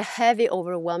the heavy,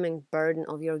 overwhelming burden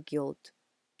of your guilt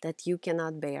that you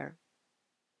cannot bear?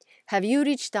 Have you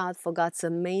reached out for God's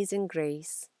amazing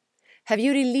grace? Have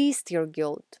you released your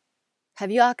guilt?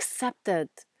 Have you accepted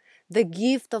the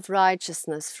gift of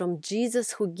righteousness from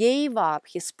Jesus, who gave up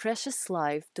His precious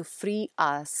life to free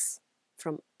us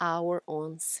from our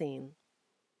own sin?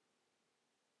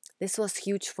 This was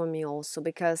huge for me also,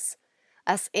 because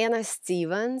as Anna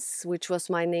Stevens, which was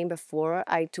my name before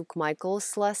I took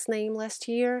Michael's last name last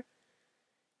year,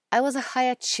 I was a high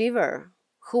achiever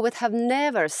who would have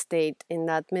never stayed in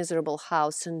that miserable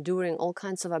house enduring all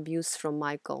kinds of abuse from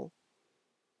Michael.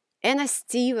 Anna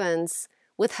Stevens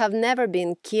would have never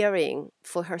been caring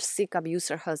for her sick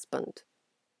abuser husband.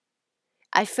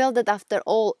 I felt that after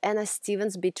all, I felt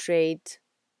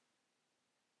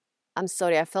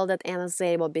that Anna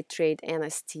Szabo betrayed Anna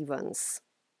Stevens.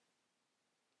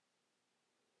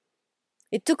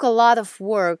 It took a lot of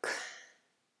work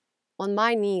on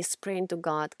my knees, praying to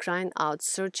God, crying out,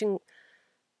 searching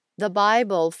the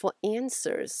Bible for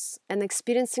answers, and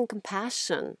experiencing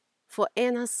compassion for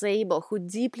Anna Szabo, who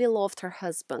deeply loved her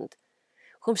husband,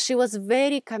 whom she was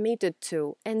very committed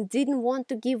to and didn't want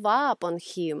to give up on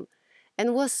him,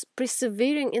 and was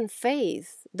persevering in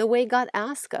faith the way God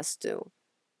asked us to.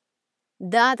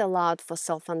 That allowed for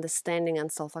self-understanding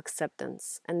and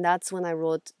self-acceptance. And that's when I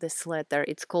wrote this letter.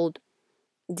 It's called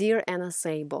Dear Anna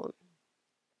Szabo.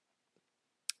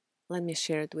 Let me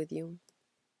share it with you.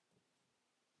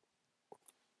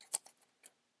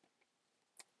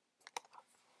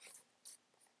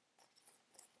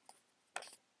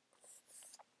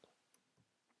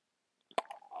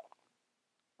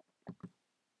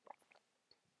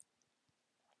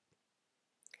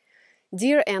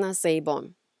 Dear Anna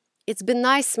Szabo, it's been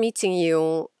nice meeting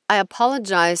you. I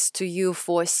apologize to you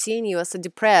for seeing you as a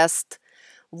depressed,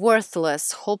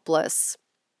 worthless, hopeless,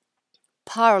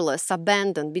 powerless,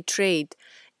 abandoned, betrayed,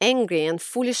 angry, and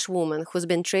foolish woman who's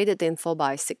been traded in for a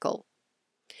bicycle.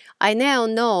 I now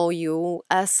know you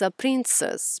as a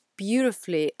princess,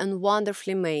 beautifully and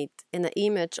wonderfully made in the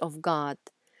image of God.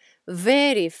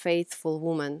 Very faithful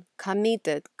woman,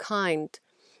 committed, kind,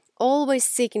 always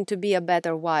seeking to be a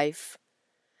better wife.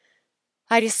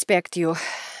 I respect you.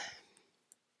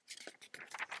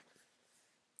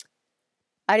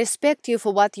 I respect you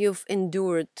for what you've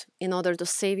endured in order to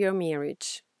save your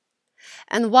marriage.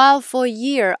 And while for a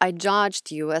year I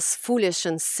judged you as foolish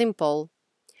and simple,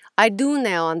 I do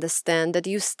now understand that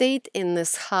you stayed in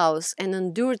this house and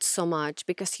endured so much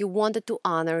because you wanted to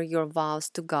honor your vows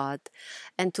to God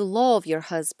and to love your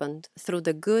husband through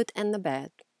the good and the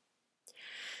bad.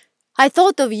 I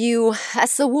thought of you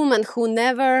as a woman who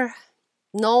never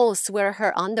knows where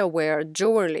her underwear,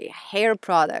 jewelry, hair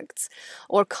products,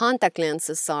 or contact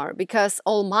lenses are because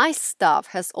all my stuff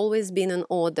has always been in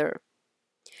order.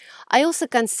 I also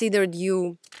considered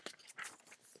you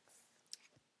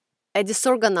a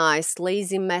disorganized,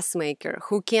 lazy mess maker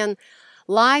who can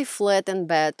lie flat in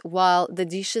bed while the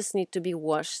dishes need to be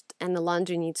washed and the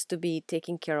laundry needs to be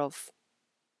taken care of.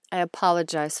 I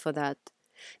apologize for that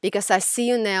because I see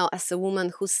you now as a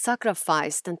woman who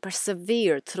sacrificed and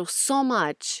persevered through so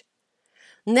much,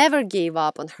 never gave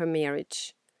up on her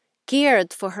marriage,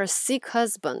 cared for her sick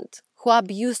husband who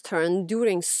abused her,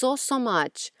 enduring so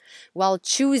much while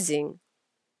choosing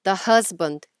the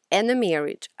husband and the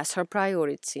marriage as her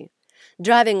priority,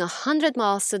 driving 100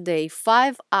 miles a day,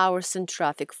 5 hours in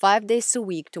traffic, 5 days a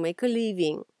week to make a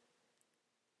living,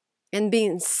 and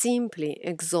being simply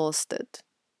exhausted.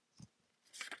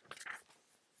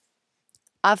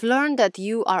 I've learned that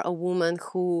you are a woman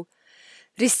who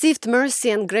received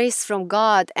mercy and grace from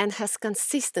God and has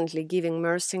consistently given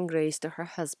mercy and grace to her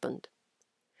husband.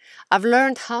 I've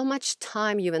learned how much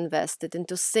time you've invested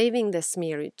into saving this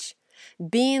marriage,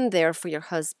 being there for your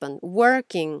husband,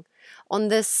 working on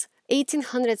this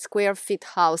 1,800 square feet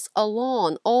house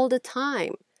alone all the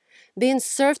time, being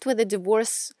served with the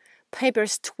divorce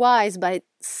papers twice by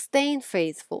staying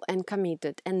faithful and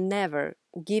committed and never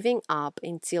giving up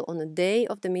until on the day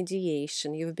of the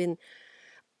mediation you've been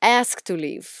asked to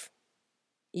leave.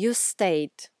 You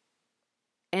stayed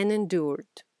and endured.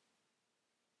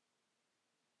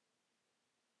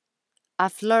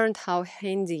 I've learned how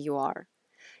handy you are.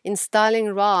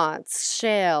 Installing rods,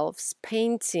 shelves,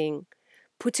 painting,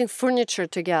 putting furniture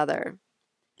together.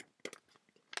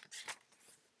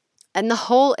 And the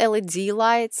whole LED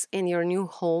lights in your new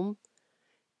home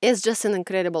is just an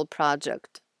incredible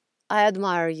project. I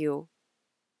admire you.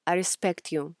 I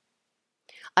respect you.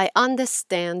 I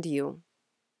understand you.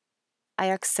 I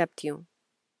accept you.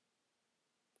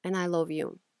 And I love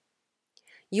you.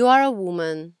 You are a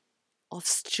woman of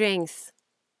strength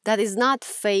that is not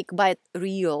fake but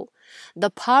real. The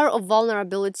power of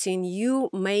vulnerability in you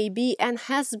may be and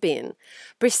has been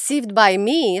perceived by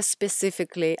me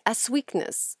specifically as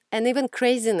weakness and even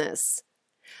craziness.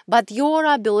 But your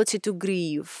ability to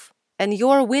grieve and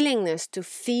your willingness to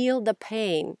feel the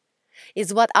pain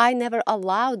is what I never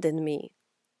allowed in me.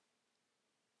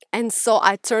 And so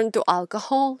I turned to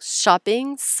alcohol,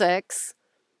 shopping, sex,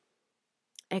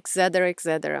 etc.,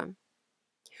 etc.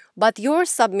 But your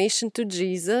submission to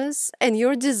Jesus and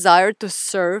your desire to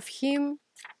serve Him,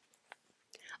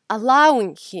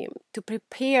 allowing Him to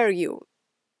prepare you,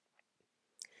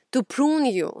 to prune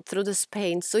you through this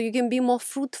pain so you can be more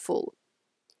fruitful.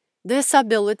 This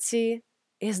ability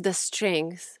is the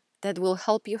strength that will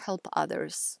help you help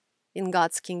others in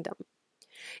God's kingdom.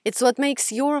 It's what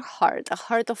makes your heart a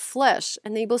heart of flesh,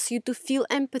 enables you to feel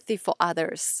empathy for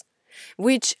others,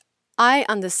 which I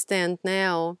understand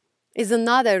now is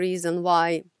another reason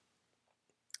why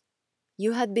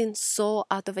you had been so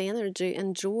out of energy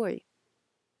and joy.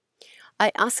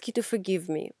 I ask you to forgive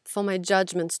me for my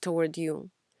judgments toward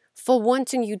you, for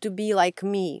wanting you to be like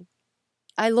me.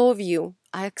 I love you,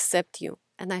 I accept you,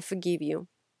 and I forgive you.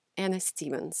 Anna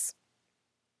Stevens.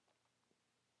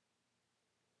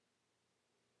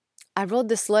 I wrote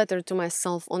this letter to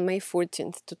myself on May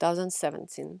 14th,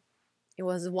 2017. It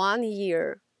was 1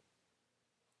 year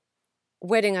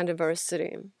wedding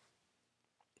anniversary.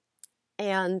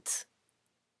 And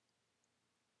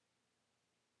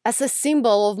as a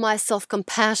symbol of my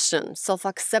self-compassion,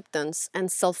 self-acceptance,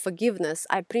 and self-forgiveness,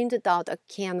 I printed out a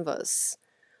canvas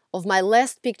of my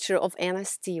last picture of Anna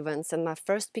Stevens and my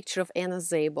first picture of Anna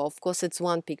Szabo. Of course, it's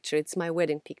one picture. It's my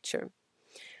wedding picture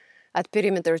at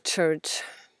Perimeter Church.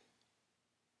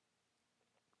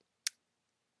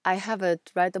 I have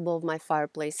it right above my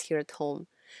fireplace here at home.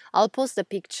 I'll post the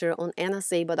picture on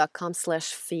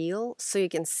annaszabo.com/feel so you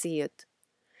can see it.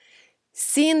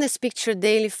 Seeing this picture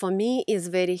daily for me is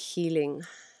very healing.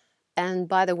 And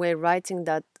by the way, writing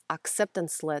that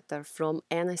acceptance letter from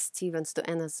Anna Stevens to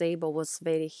Anna Szabo was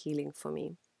very healing for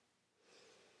me.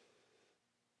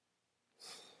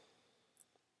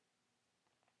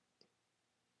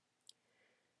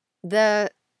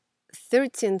 The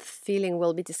 13th feeling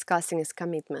we'll be discussing is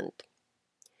commitment.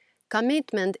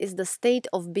 Commitment is the state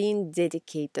of being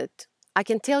dedicated. I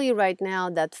can tell you right now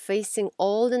that facing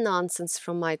all the nonsense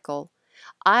from Michael,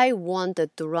 I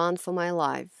wanted to run for my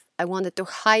life. I wanted to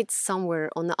hide somewhere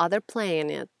on the other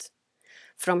planet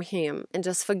from him and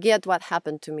just forget what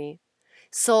happened to me.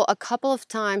 So a couple of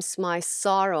times my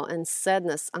sorrow and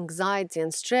sadness, anxiety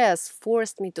and stress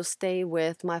forced me to stay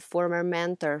with my former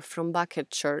mentor from Buckhead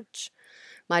Church,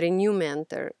 my new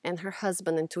mentor, and her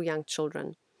husband and 2 young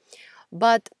children.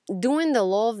 But doing the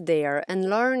love there and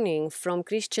learning from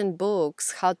Christian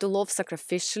books how to love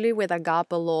sacrificially with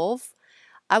agape love,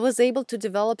 I was able to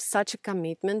develop such a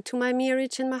commitment to my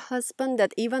marriage and my husband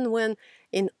that even when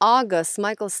in August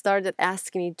Michael started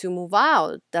asking me to move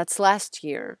out, that's last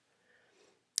year,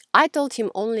 I told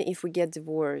him only if we get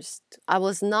divorced. I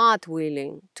was not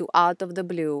willing to, out of the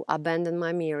blue, abandon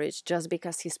my marriage just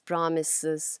because his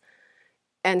promises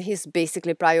and his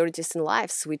basically priorities in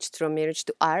life switched from marriage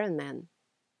to Iron Man.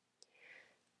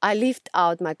 I lived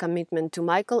out my commitment to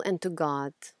Michael and to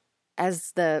God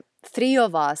as the 3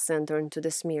 of us entered into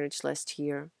this marriage last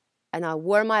year. And I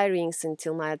wore my rings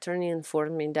until my attorney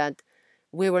informed me that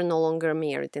we were no longer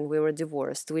married and we were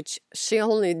divorced, which she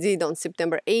only did on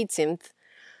September 18th.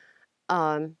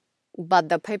 But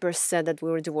the papers said that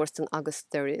we were divorced on August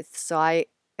 30th. So I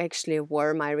actually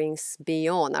wore my rings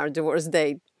beyond our divorce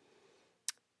date.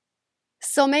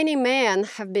 So many men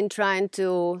have been trying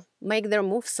to make their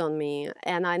moves on me,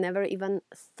 and I never even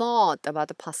thought about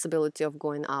the possibility of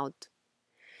going out.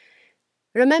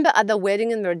 Remember at the wedding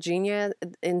in Virginia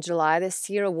in July this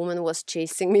year, a woman was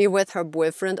chasing me with her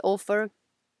boyfriend offer?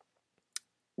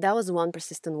 That was one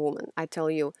persistent woman, I tell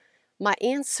you. My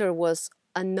answer was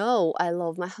a no, I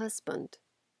love my husband.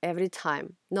 Every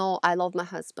time. No, I love my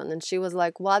husband. And she was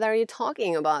like, what are you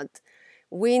talking about?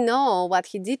 We know what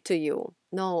he did to you.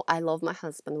 No, I love my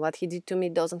husband. What he did to me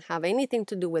doesn't have anything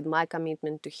to do with my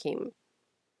commitment to him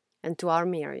and to our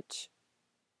marriage.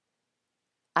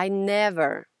 I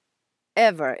never,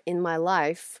 ever in my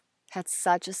life had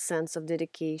such a sense of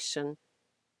dedication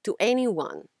to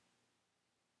anyone.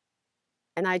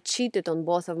 And I cheated on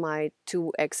both of my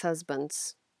 2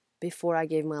 ex-husbands before I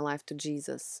gave my life to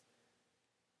Jesus.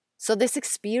 So this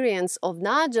experience of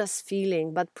not just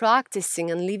feeling, but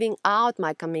practicing and living out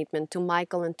my commitment to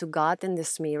Michael and to God in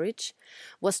this marriage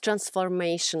was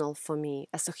transformational for me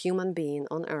as a human being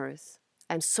on earth.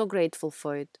 I'm so grateful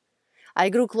for it.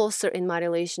 I grew closer in my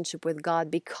relationship with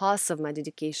God because of my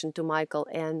dedication to Michael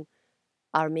and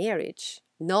our marriage,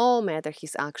 no matter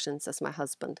his actions as my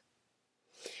husband.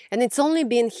 And it's only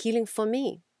been healing for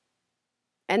me.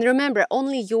 And remember,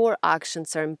 only your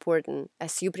actions are important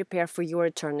as you prepare for your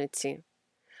eternity.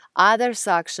 Others'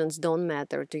 actions don't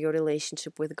matter to your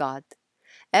relationship with God.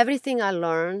 Everything I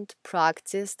learned,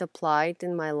 practiced, applied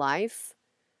in my life,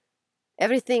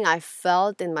 everything I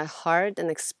felt in my heart and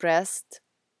expressed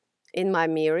in my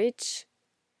marriage,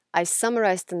 I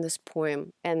summarized in this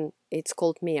poem, and it's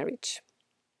called Marriage.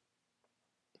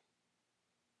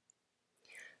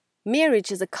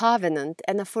 Marriage is a covenant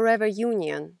and a forever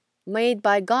union made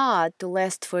by God to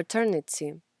last for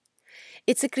eternity.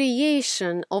 It's a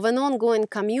creation of an ongoing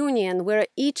communion where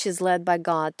each is led by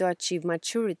God to achieve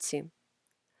maturity.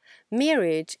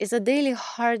 Marriage is a daily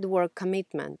hard work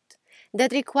commitment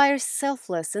that requires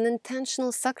selfless and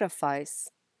intentional sacrifice,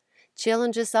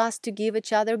 challenges us to give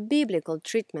each other biblical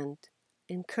treatment,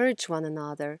 encourage one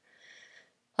another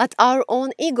at our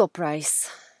own ego price.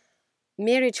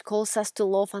 Marriage calls us to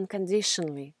love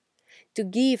unconditionally, to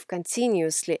give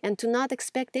continuously and to not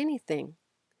expect anything.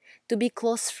 To be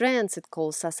close friends, it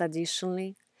calls us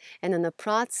additionally, and in the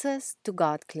process, to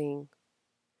God cling.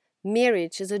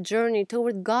 Marriage is a journey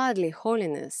toward godly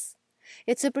holiness.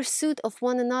 It's a pursuit of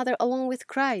one another along with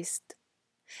Christ.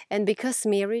 And because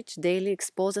marriage daily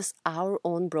exposes our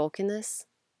own brokenness,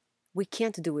 we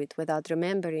can't do it without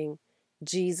remembering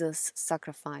Jesus'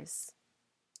 sacrifice.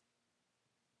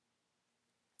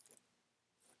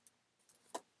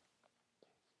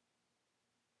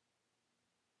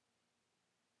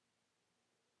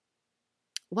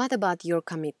 What about your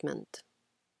commitment?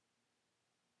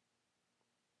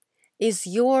 Is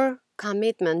your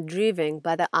commitment driven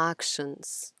by the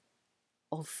actions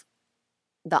of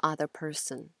the other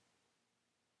person?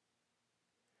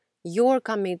 Your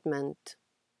commitment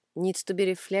needs to be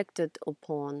reflected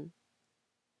upon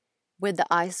with the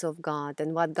eyes of God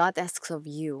and what God asks of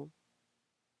you.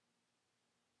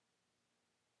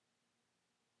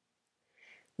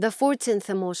 The 14th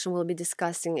emotion we'll be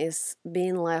discussing is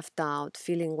being left out,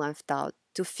 feeling left out.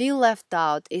 To feel left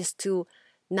out is to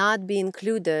not be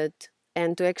included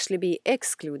and to actually be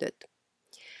excluded.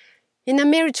 In a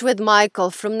marriage with Michael,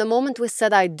 from the moment we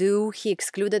said I do, he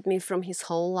excluded me from his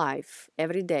whole life,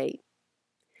 every day.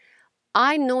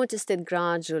 I noticed it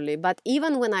gradually, but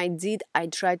even when I did, I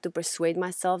tried to persuade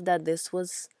myself that this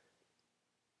was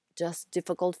just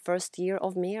difficult first year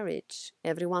of marriage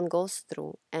everyone goes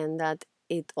through and that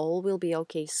it all will be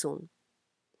okay soon.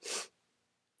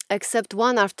 Except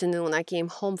one afternoon I came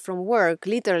home from work.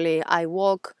 Literally, I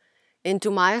walk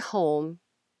into my home,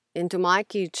 into my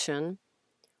kitchen.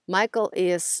 Michael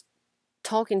is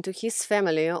talking to his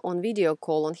family on video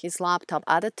call on his laptop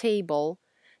at a table,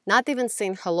 not even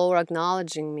saying hello or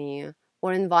acknowledging me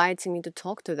or inviting me to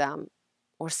talk to them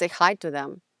or say hi to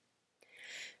them.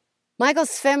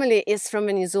 Michael's family is from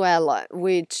Venezuela,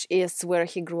 which is where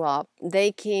he grew up.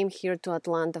 They came here to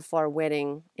Atlanta for our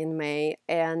wedding in May,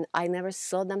 and I never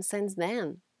saw them since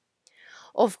then.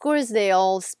 Of course, they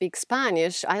all speak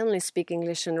Spanish. I only speak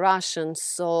English and Russian,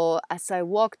 so as I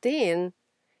walked in,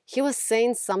 he was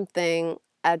saying something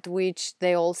at which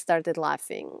they all started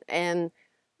laughing. And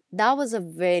that was a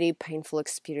very painful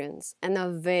experience and a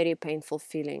very painful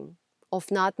feeling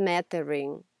of not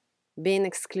mattering, being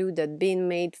excluded, being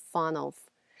made fun of,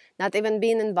 not even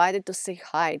being invited to say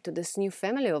hi to this new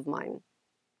family of mine.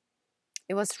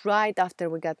 It was right after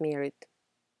we got married.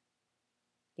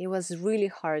 It was really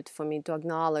hard for me to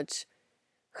acknowledge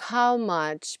how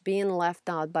much being left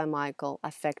out by Michael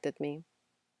affected me.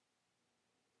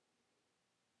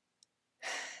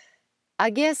 I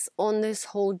guess on this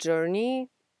whole journey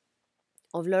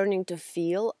of learning to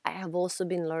feel, I have also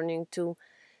been learning to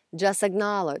just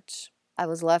acknowledge I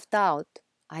was left out.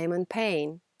 I am in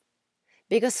pain.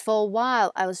 Because for a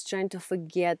while I was trying to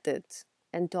forget it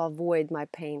and to avoid my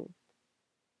pain.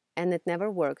 And it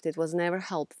never worked. It was never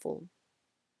helpful.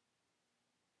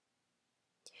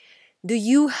 Do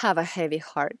you have a heavy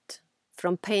heart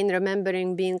from pain,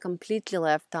 remembering being completely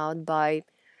left out by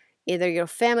either your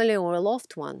family or a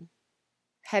loved one?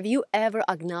 Have you ever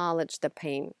acknowledged the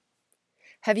pain?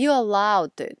 Have you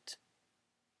allowed it?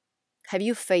 Have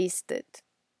you faced it?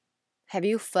 Have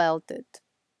you felt it?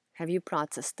 Have you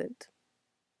processed it?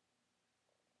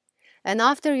 And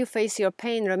after you face your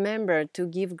pain, remember to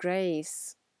give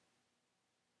grace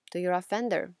to your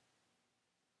offender.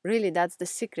 Really, that's the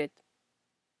secret.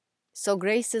 So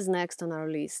grace is next on our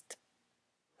list.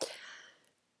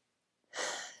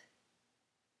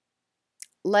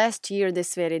 Last year,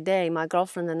 this very day, my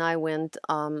girlfriend and I went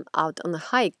out on a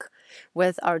hike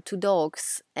with our two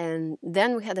dogs, and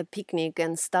then we had a picnic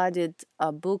and studied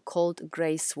a book called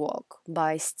Grace Walk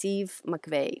by Steve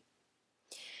McVey.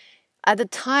 At the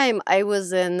time, I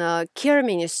was in care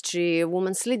ministry,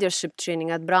 women's leadership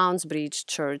training at Brownsbridge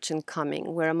Church in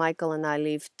Cumming, where Michael and I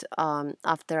lived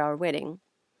after our wedding.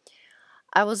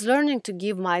 I was learning to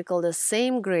give Michael the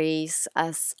same grace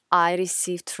as I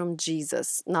received from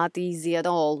Jesus. Not easy at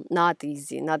all, not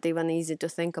easy, not even easy to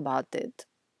think about it.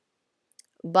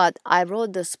 But I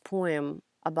wrote this poem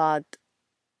about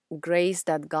grace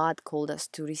that God called us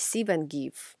to receive and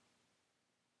give.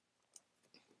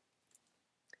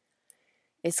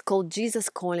 It's called Jesus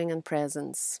Calling and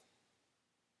Presence.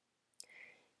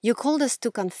 You called us to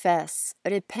confess,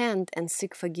 repent, and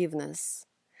seek forgiveness.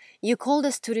 You called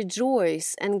us to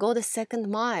rejoice and go the second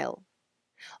mile.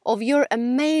 Of your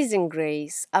amazing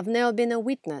grace, I've now been a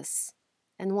witness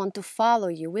and want to follow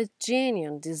you with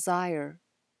genuine desire.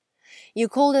 You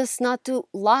called us not to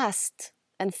lust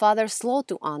and father slow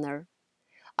to honor,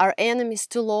 our enemies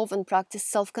to love and practice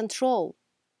self-control.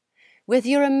 With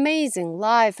your amazing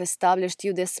life established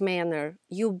you this manner,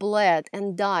 you bled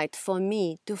and died for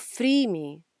me to free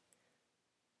me.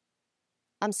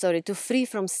 To free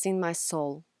from sin my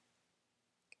soul.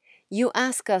 You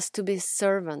ask us to be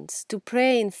servants, to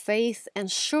pray in faith and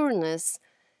sureness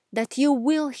that you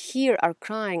will hear our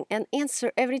crying and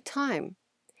answer every time.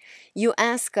 You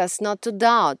ask us not to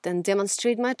doubt and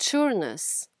demonstrate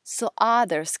matureness, so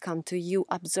others come to you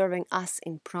observing us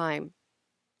in prime.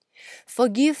 For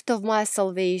gift of my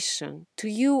salvation, to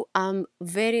you I'm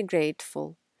very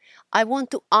grateful. I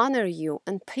want to honor you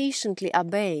and patiently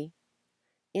obey.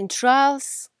 In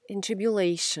trials, in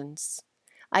tribulations,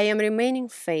 I am remaining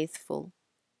faithful,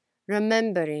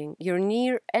 remembering you're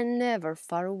near and never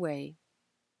far away.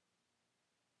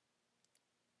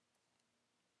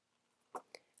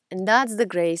 And that's the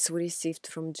grace we received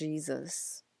from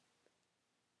Jesus.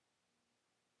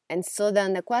 And so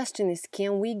then the question is,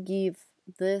 can we give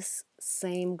this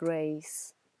same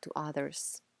grace to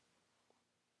others?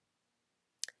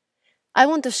 I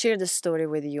want to share this story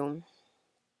with you.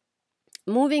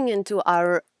 Moving into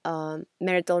our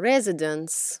marital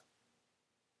residence,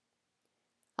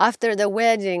 After the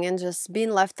wedding and just being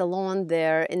left alone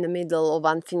there in the middle of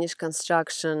unfinished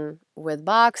construction with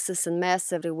boxes and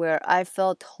mess everywhere, I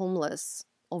felt homeless,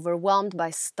 overwhelmed by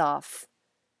stuff.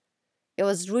 It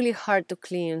was really hard to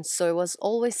clean, so it was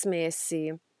always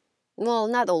messy. Well,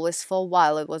 not always, for a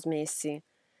while it was messy.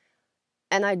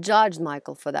 And I judged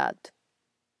Michael for that.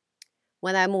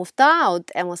 When I moved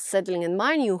out and was settling in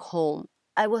my new home,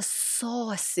 I was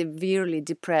so severely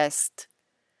depressed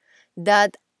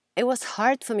that it was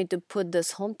hard for me to put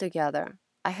this home together.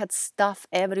 I had stuff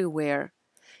everywhere.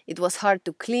 It was hard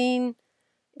to clean.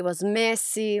 It was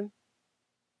messy.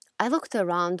 I looked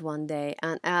around one day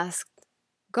and asked,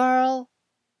 "Girl,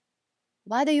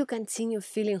 why do you continue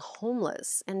feeling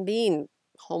homeless and being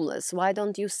homeless? Why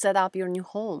don't you set up your new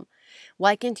home?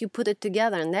 Why can't you put it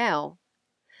together now?"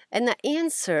 And the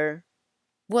answer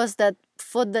was that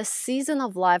for the season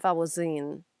of life I was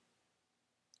in,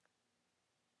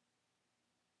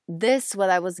 this, what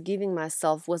I was giving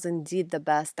myself, was indeed the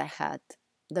best I had,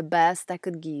 the best I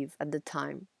could give at the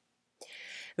time.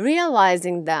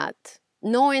 Realizing that,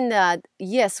 knowing that,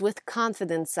 yes, with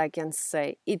confidence I can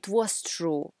say it was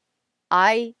true.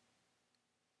 I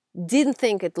didn't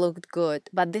think it looked good,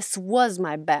 but this was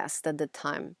my best at the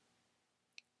time.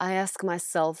 I asked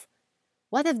myself,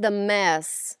 what if the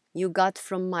mess you got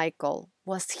from Michael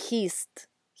was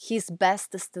his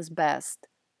bestest best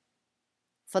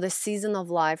for the season of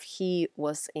life he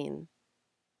was in?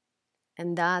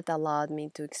 And that allowed me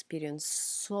to experience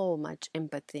so much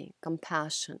empathy,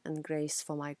 compassion, and grace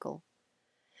for Michael.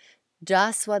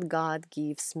 Just what God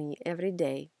gives me every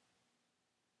day.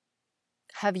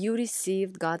 Have you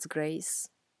received God's grace?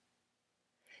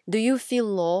 Do you feel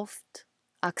loved,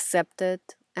 accepted,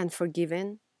 and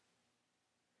forgiven?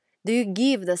 Do you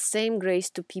give the same grace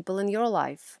to people in your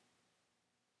life?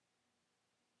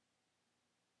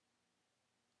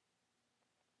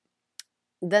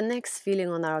 The next feeling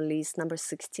on our list, number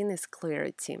 16, is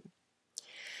clarity.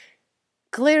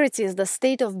 Clarity is the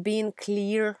state of being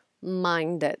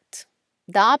clear-minded.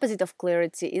 The opposite of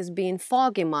clarity is being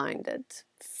foggy-minded,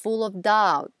 full of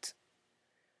doubt.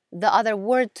 The other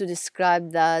word to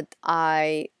describe that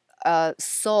I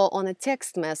saw on a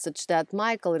text message that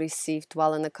Michael received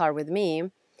while in the car with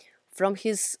me from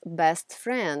his best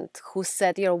friend, who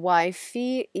said, "Your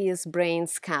wifey is brain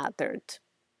scattered."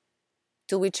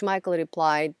 To which Michael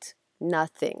replied,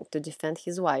 "Nothing," to defend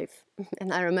his wife.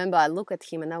 And I remember I looked at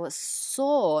him and I was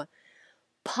so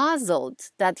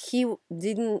puzzled that he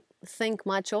didn't think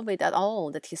much of it at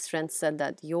all, that his friend said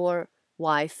that your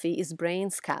wifey is brain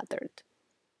scattered.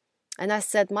 And I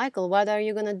said, "Michael, what are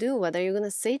you going to do? What are you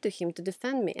going to say to him to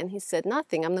defend me?" And he said,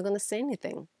 "Nothing, I'm not going to say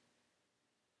anything."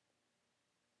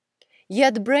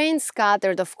 Yet brain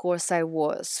scattered, of course, I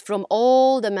was, from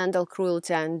all the mental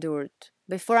cruelty I endured.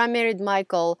 Before I married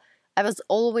Michael, I was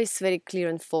always very clear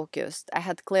and focused. I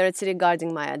had clarity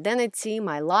regarding my identity,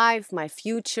 my life, my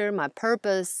future, my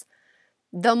purpose.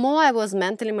 The more I was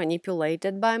mentally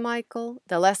manipulated by Michael,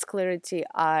 the less clarity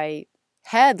I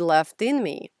had left in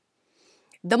me.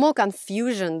 The more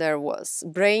confusion there was,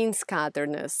 brain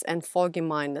scatteredness and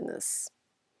foggy-mindedness.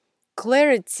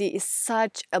 Clarity is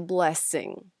such a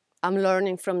blessing. I'm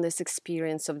learning from this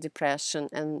experience of depression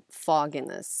and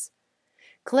fogginess.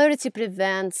 Clarity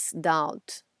prevents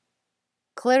doubt.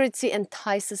 Clarity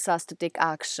entices us to take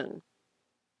action.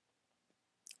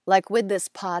 Like with this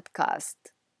podcast,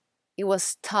 it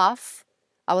was tough.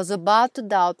 I was about to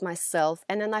doubt myself,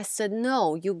 and then I said,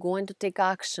 "No, you're going to take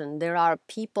action. There are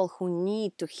people who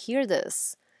need to hear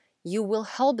this. You will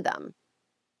help them."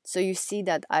 So you see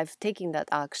that I've taken that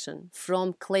action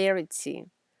from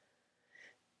clarity.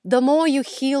 The more you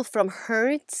heal from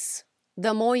hurts,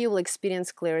 the more you will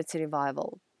experience clarity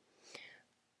revival.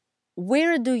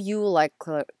 Where do you lack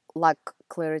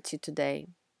clarity today?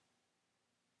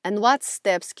 And what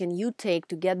steps can you take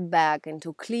to get back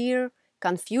into clear,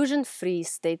 confusion-free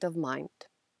state of mind?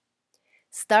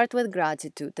 Start with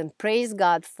gratitude and praise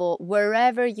God for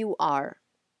wherever you are.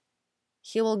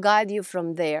 He will guide you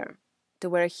from there to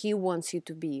where He wants you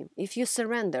to be if you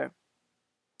surrender.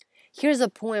 Here's a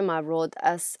poem I wrote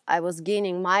as I was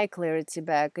gaining my clarity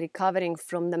back, recovering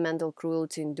from the mental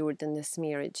cruelty endured in this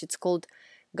marriage. It's called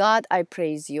 "God, I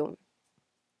Praise You."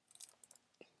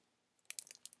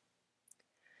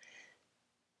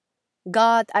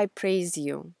 God, I praise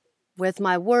you with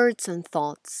my words and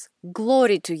thoughts.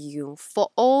 Glory to you for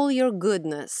all your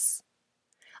goodness.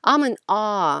 I'm in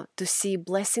awe to see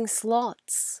blessings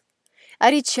lots.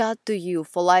 I reach out to you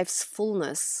for life's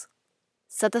fullness.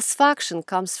 Satisfaction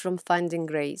comes from finding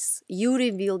grace. You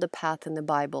reveal the path in the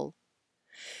Bible.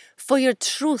 For your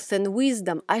truth and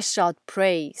wisdom I shout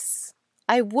praise.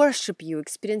 I worship you,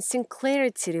 experiencing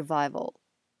clarity revival.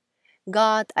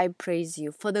 God, I praise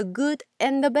you for the good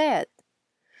and the bad,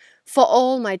 for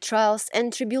all my trials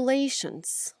and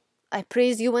tribulations. I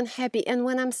praise you when happy and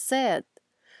when I'm sad,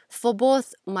 for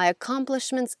both my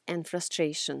accomplishments and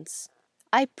frustrations.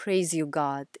 I praise you,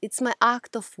 God. It's my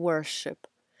act of worship.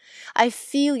 I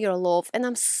feel your love and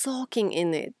I'm soaking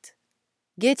in it.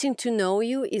 Getting to know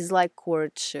you is like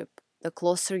courtship. The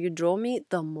closer you draw me,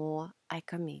 the more I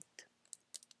commit.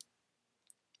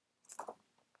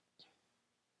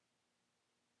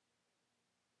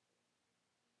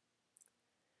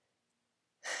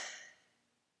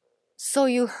 So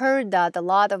you heard that a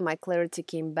lot of my clarity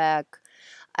came back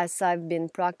as I've been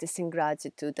practicing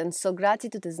gratitude. And so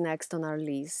gratitude is next on our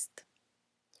list.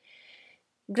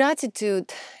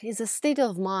 Gratitude is a state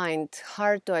of mind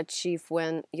hard to achieve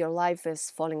when your life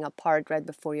is falling apart right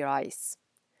before your eyes.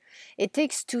 It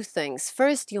takes two things.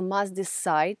 First, you must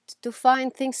decide to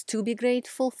find things to be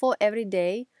grateful for every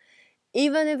day,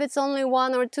 even if it's only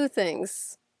one or two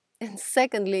things. And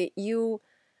secondly, you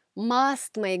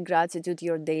must make gratitude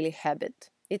your daily habit.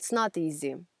 It's not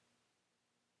easy.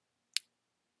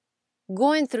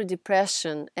 Going through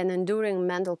depression and enduring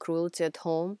mental cruelty at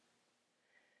home,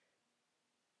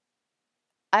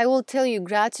 I will tell you,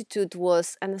 gratitude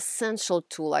was an essential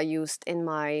tool I used in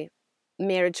my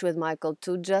marriage with Michael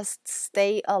to just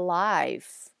stay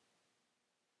alive.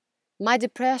 My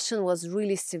depression was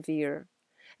really severe,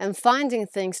 and finding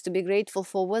things to be grateful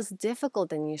for was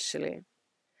difficult initially.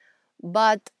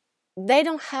 But they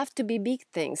don't have to be big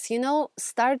things.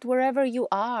 Start wherever you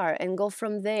are and go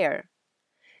from there.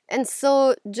 And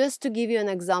so, just to give you an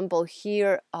example,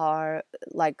 here are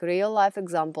like real life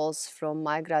examples from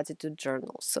my gratitude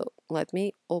journal. So, let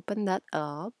me open that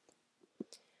up.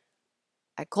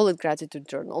 I call it gratitude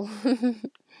journal.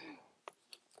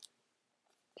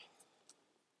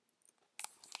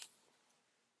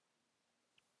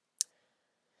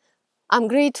 I'm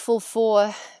grateful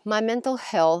for my mental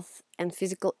health and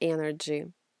physical energy,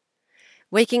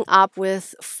 waking up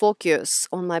with focus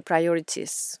on my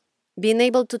priorities, being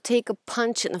able to take a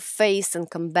punch in the face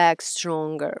and come back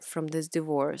stronger from this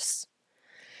divorce.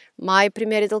 My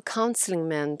premarital counseling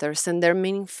mentors and their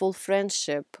meaningful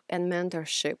friendship and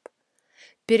mentorship,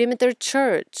 Perimeter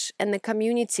Church and the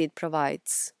community it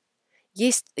provides.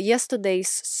 Yesterday's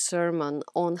sermon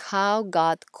on how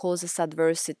God causes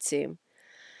adversity,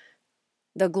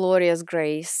 the glorious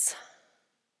grace,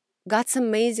 God's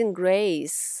amazing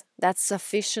grace that's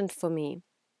sufficient for me.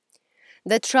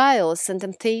 The trials and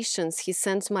temptations He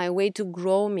sends my way to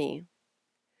grow me.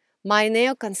 My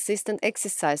consistent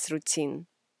exercise routine,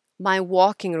 my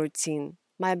walking routine,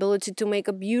 my ability to make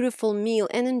a beautiful meal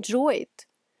and enjoy it,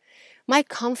 my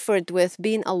comfort with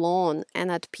being alone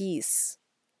and at peace,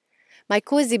 my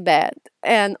cozy bed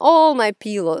and all my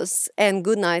pillows and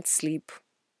good night's sleep,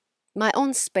 my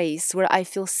own space where I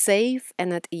feel safe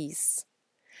and at ease.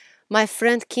 My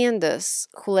friend Candace,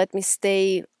 who let me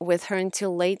stay with her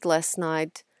until late last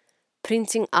night,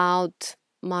 printing out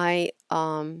my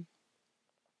art.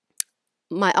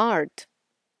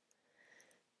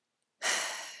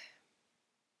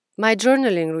 My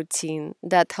journaling routine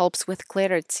that helps with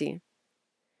clarity.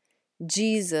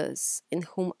 Jesus, in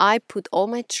whom I put all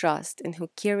my trust and who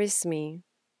carries me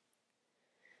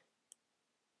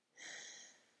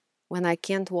when I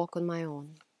can't walk on my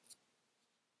own.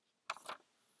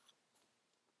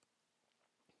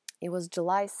 It was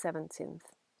July 17th,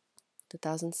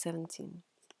 2017.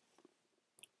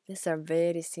 These are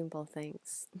very simple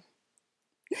things.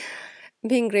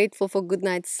 Being grateful for good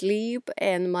night's sleep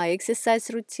and my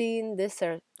exercise routine. These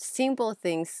are simple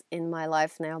things in my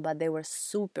life now, but they were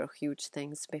super huge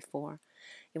things before.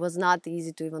 It was not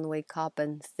easy to even wake up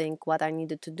and think what I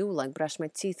needed to do, like brush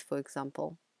my teeth, for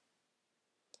example.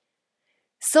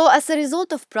 So, as a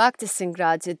result of practicing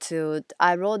gratitude,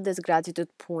 I wrote this gratitude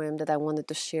poem that I wanted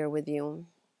to share with you.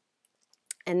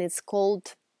 And it's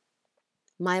called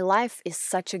My Life is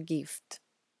Such a Gift.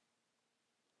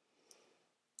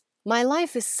 My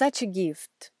life is such a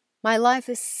gift. My life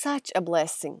is such a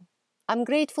blessing. I'm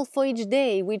grateful for each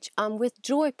day which I'm with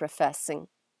joy professing.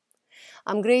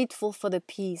 I'm grateful for the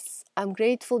peace. I'm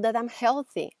grateful that I'm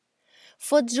healthy,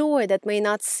 for joy that may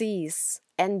not cease,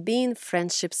 and being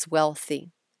friendships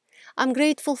wealthy. I'm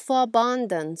grateful for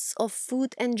abundance of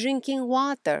food and drinking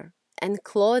water, and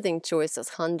clothing choices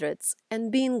hundreds,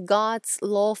 and being God's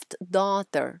loved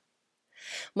daughter.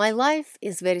 My life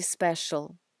is very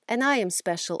special, and I am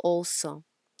special also.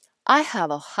 I have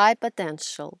a high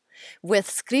potential. With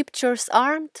scriptures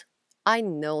armed, I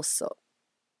know so.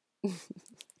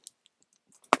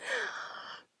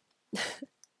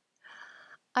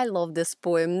 I love this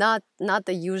poem, not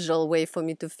the usual way for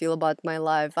me to feel about my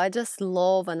life. I just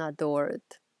love and adore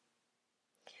it.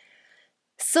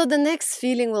 So the next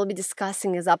feeling we'll be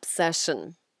discussing is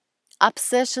obsession.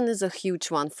 Obsession is a huge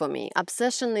one for me.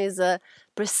 Obsession is a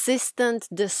persistent,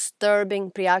 disturbing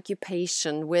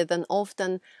preoccupation with an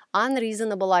often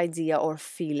unreasonable idea or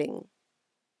feeling.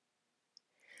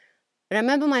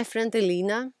 Remember my friend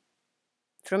Elena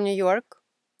from New York?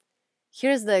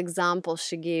 Here's the example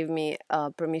she gave me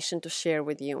permission to share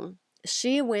with you.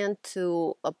 She went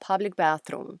to a public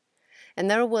bathroom and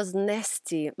there was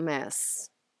nasty mess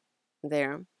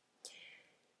there.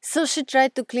 So she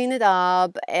tried to clean it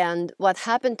up, and what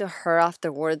happened to her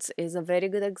afterwards is a very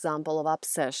good example of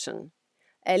obsession.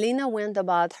 Elena went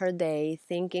about her day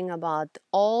thinking about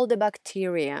all the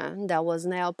bacteria that was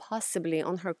now possibly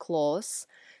on her clothes,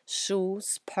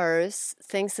 shoes, purse,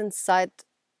 things inside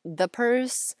the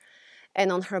purse,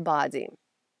 and on her body.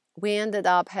 We ended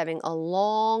up having a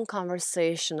long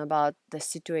conversation about the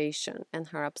situation and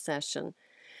her obsession,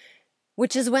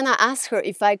 which is when I asked her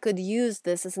if I could use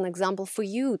this as an example for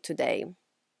you today.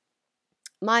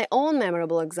 My own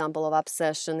memorable example of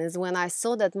obsession is when I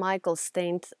saw that Michael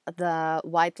stained the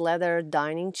white leather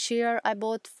dining chair I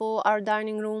bought for our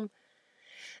dining room,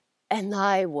 and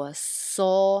I was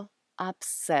so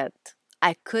upset.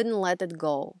 I couldn't let it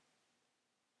go.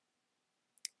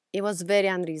 It was very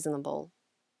unreasonable.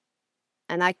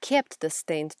 And I kept the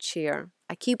stained chair.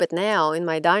 I keep it now in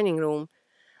my dining room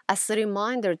as a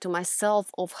reminder to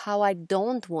myself of how I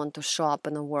don't want to show up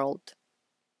in the world.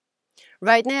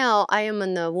 Right now, I am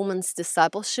in a women's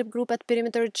discipleship group at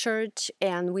Perimeter Church,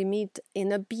 and we meet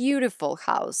in a beautiful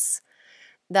house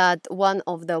that one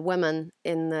of the women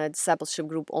in the discipleship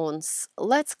group owns.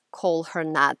 Let's call her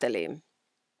Natalie.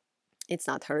 It's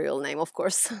not her real name, of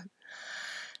course.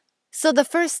 So the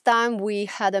first time we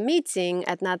had a meeting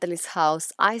at Natalie's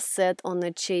house, I sat on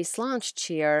a chaise lounge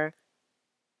chair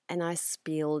and I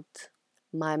spilled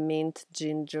my mint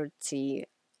ginger tea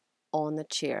on a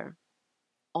chair.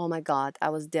 Oh my God, I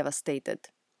was devastated.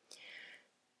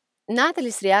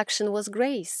 Natalie's reaction was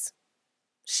grace.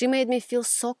 She made me feel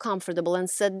so comfortable and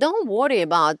said, "Don't worry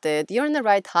about it, you're in the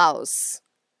right house."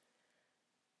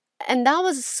 And that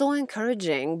was so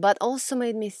encouraging, but also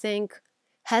made me think,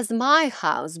 has my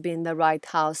house been the right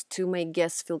house to make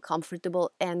guests feel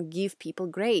comfortable and give people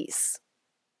grace?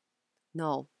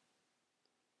 No.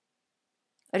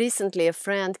 Recently, a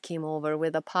friend came over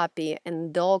with a puppy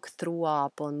and dog threw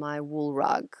up on my wool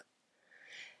rug.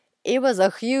 It was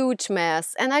a huge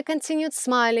mess, and I continued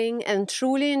smiling and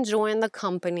truly enjoying the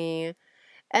company.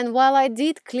 And while I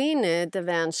did clean it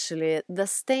eventually, the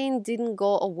stain didn't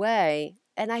go away,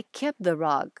 and I kept the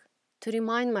rug to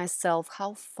remind myself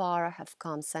how far I have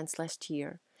come since last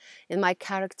year in my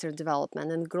character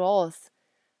development and growth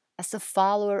as a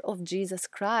follower of Jesus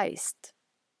Christ.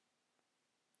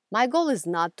 My goal is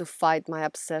not to fight my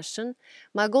obsession.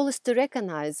 My goal is to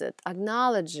recognize it,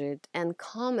 acknowledge it, and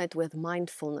calm it with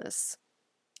mindfulness,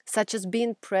 such as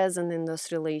being present in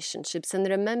those relationships and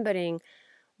remembering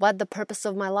what the purpose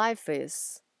of my life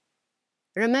is,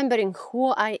 remembering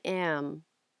who I am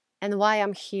and why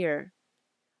I'm here.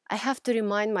 I have to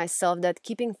remind myself that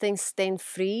keeping things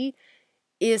stain-free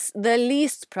is the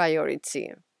least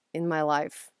priority in my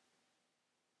life.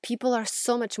 People are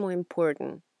so much more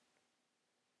important.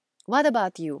 What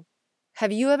about you?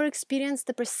 Have you ever experienced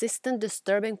the persistent,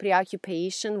 disturbing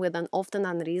preoccupation with an often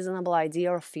unreasonable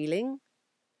idea or feeling?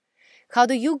 How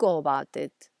do you go about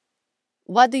it?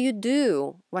 What do you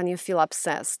do when you feel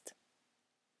obsessed?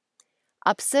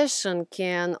 Obsession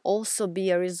can also be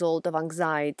a result of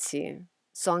anxiety.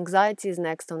 So anxiety is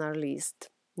next on our list.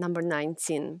 Number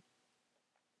 19.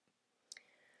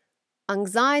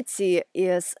 Anxiety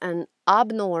is an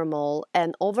abnormal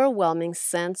and overwhelming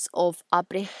sense of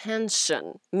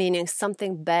apprehension, meaning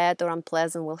something bad or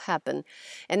unpleasant will happen.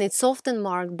 And it's often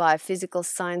marked by physical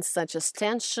signs such as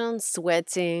tension,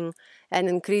 sweating, and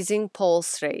increasing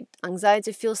pulse rate.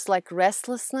 Anxiety feels like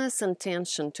restlessness and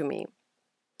tension to me.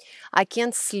 I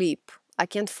can't sleep. I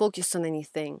can't focus on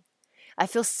anything. I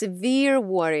feel severe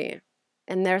worry,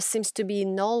 and there seems to be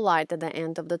no light at the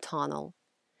end of the tunnel.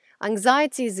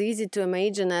 Anxiety is easy to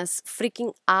imagine as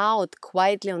freaking out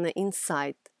quietly on the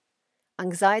inside.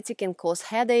 Anxiety can cause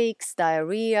headaches,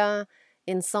 diarrhea,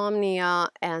 insomnia,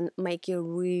 and make you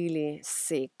really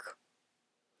sick.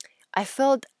 I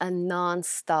felt a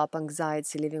non-stop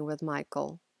anxiety living with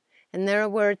Michael, and there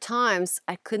were times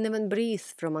I couldn't even breathe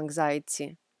from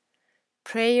anxiety.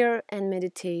 Prayer and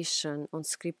meditation on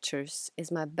scriptures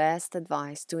is my best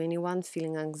advice to anyone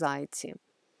feeling anxiety.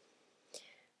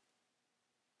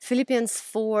 Philippians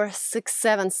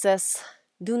 4:6-7 says,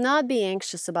 Do not be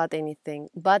anxious about anything,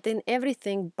 but in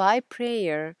everything by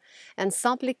prayer and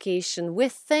supplication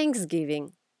with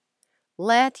thanksgiving,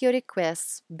 let your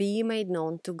requests be made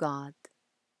known to God.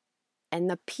 And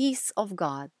the peace of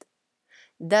God,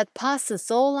 that passes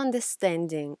all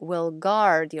understanding, will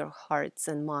guard your hearts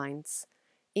and minds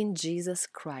in Jesus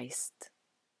Christ.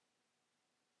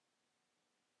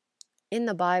 In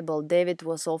the Bible, David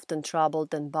was often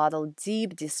troubled and battled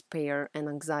deep despair and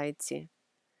anxiety.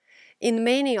 In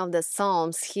many of the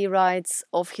Psalms, he writes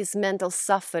of his mental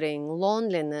suffering,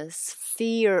 loneliness,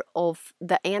 fear of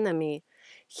the enemy,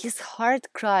 his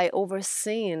heart cry over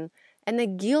sin, and the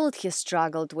guilt he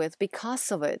struggled with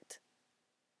because of it.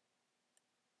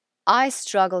 I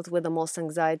struggled with the most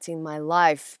anxiety in my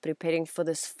life preparing for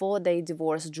this 4-day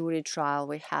divorce jury trial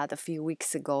we had a few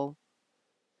weeks ago.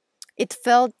 It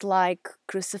felt like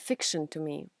crucifixion to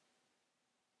me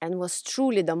and was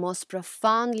truly the most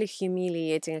profoundly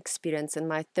humiliating experience in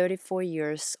my 34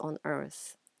 years on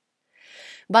earth.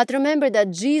 But remember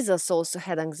that Jesus also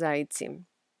had anxiety.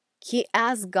 He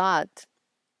asked God,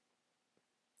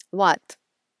 what?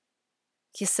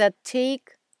 He said,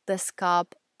 "Take this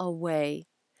cup away,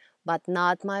 but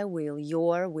not my will,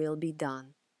 your will be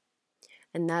done."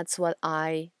 And that's what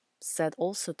I said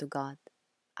also to God.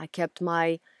 I kept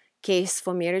my case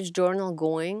for marriage journal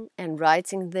going and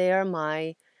writing there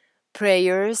my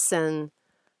prayers and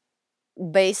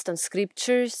based on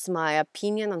scriptures, my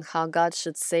opinion on how God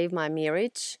should save my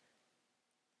marriage.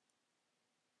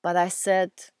 But I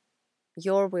said,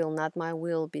 your will, not my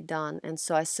will, be done. And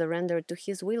so I surrendered to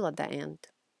His will at the end.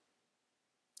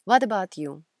 What about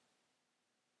you?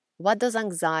 What does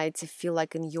anxiety feel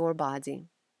like in your body?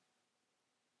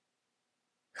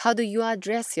 How do you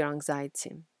address your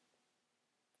anxiety?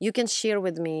 You can share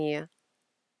with me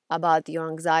about your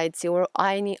anxiety or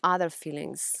any other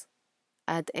feelings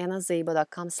at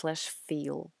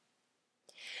annazabo.com/feel.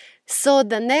 So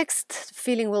the next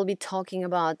feeling we'll be talking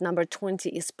about, number 20,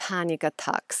 is panic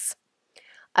attacks.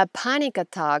 A panic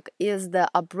attack is the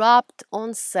abrupt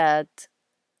onset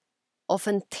of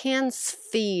intense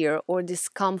fear or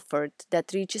discomfort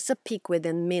that reaches a peak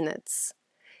within minutes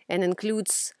and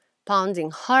includes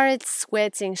pounding heart,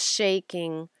 sweating,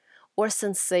 shaking, or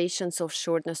sensations of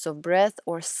shortness of breath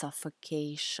or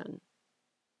suffocation.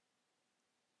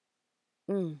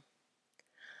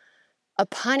 A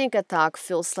panic attack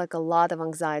feels like a lot of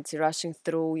anxiety rushing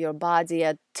through your body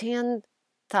at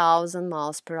 10,000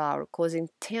 miles per hour, causing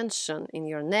tension in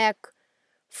your neck,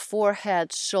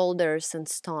 forehead, shoulders, and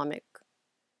stomach.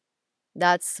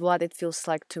 That's what it feels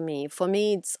like to me. For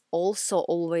me, it's also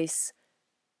always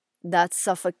that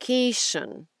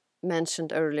suffocation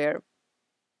mentioned earlier.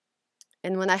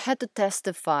 And when I had to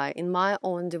testify in my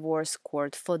own divorce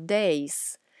court for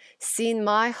days, seeing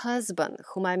my husband,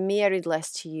 whom I married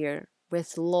last year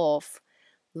with love,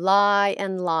 lie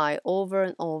and lie over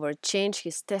and over, change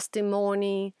his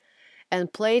testimony,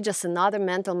 and play just another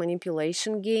mental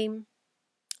manipulation game,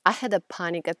 I had a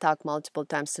panic attack multiple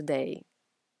times a day.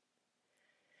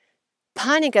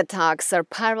 Panic attacks are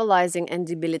paralyzing and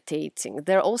debilitating.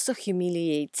 They're also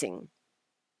humiliating.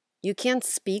 You can't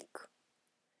speak.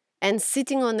 And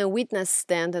sitting on a witness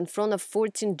stand in front of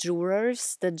 14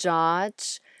 jurors, the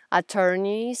judge,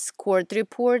 attorneys, court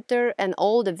reporter, and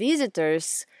all the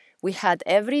visitors we had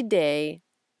every day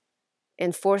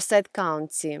in Forsyth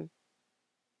County,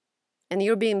 and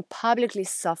you're being publicly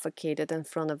suffocated in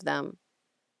front of them.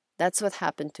 That's what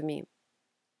happened to me.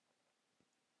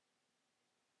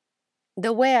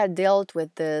 The way I dealt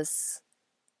with this,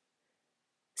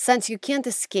 since you can't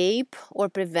escape or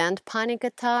prevent panic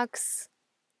attacks,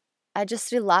 I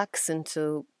just relax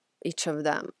into each of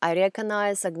them. I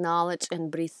recognize, acknowledge,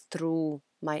 and breathe through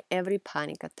my every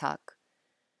panic attack.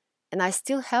 And I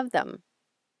still have them.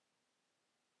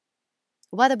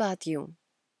 What about you?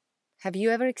 Have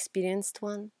you ever experienced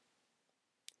one?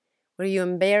 Were you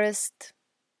embarrassed?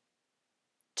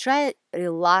 Try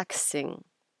relaxing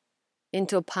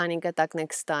into a panic attack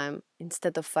next time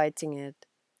instead of fighting it.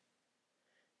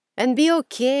 And be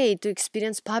okay to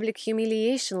experience public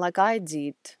humiliation like I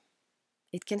did.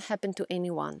 It can happen to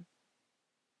anyone.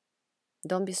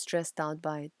 Don't be stressed out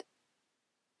by it.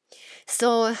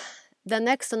 So, the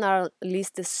next on our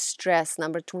list is stress,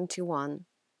 number 21.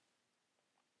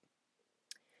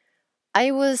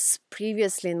 I was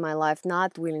previously in my life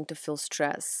not willing to feel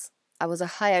stress. I was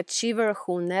a high achiever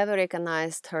who never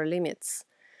recognized her limits.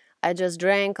 I just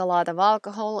drank a lot of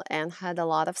alcohol and had a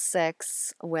lot of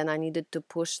sex when I needed to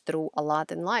push through a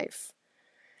lot in life.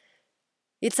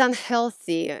 It's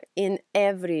unhealthy in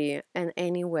every and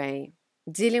any way.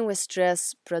 Dealing with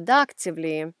stress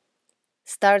productively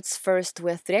starts first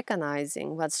with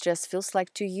recognizing what stress feels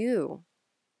like to you.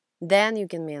 Then you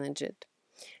can manage it.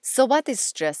 So, what is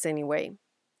stress anyway?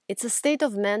 It's a state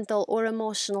of mental or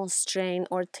emotional strain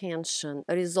or tension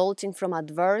resulting from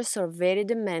adverse or very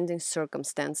demanding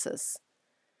circumstances.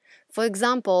 For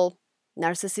example,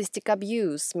 narcissistic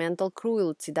abuse, mental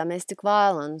cruelty, domestic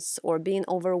violence, or being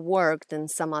overworked in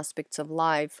some aspects of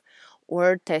life,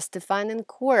 or testifying in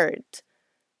court.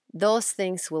 Those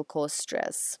things will cause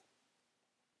stress.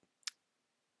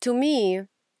 To me,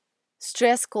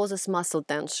 stress causes muscle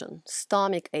tension,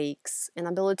 stomach aches,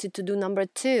 inability to do number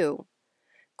two,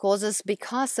 causes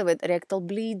because of it rectal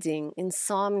bleeding,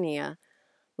 insomnia,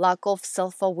 lack of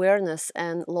self-awareness,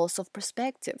 and loss of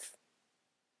perspective.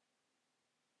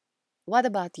 What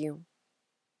about you?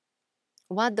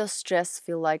 What does stress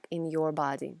feel like in your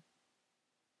body?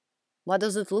 What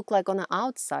does it look like on the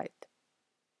outside?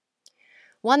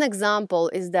 One example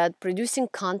is that producing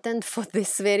content for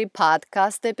this very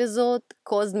podcast episode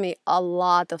caused me a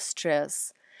lot of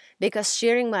stress because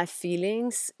sharing my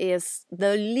feelings is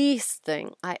the least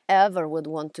thing I ever would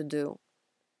want to do.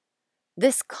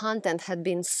 This content had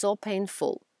been so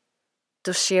painful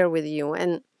to share with you,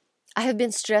 and I have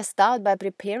been stressed out by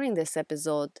preparing this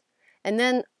episode. And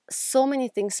then so many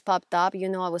things popped up.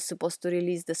 I was supposed to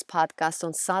release this podcast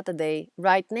on Saturday.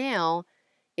 Right now,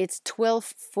 it's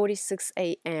 12:46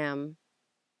 a.m.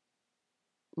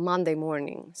 Monday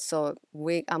morning. So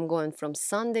I'm going from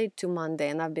Sunday to Monday,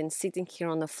 and I've been sitting here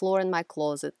on the floor in my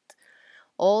closet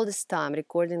all this time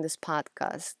recording this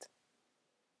podcast.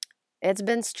 It's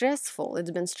been stressful.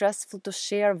 It's been stressful to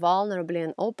share vulnerably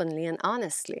and openly and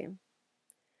honestly.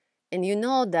 And you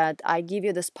know that I give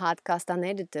you this podcast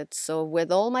unedited. So with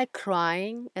all my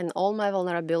crying and all my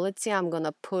vulnerability, I'm going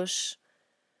to push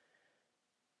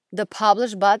the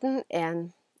publish button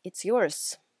and it's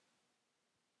yours.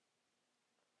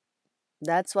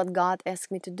 That's what God asked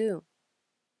me to do.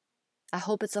 I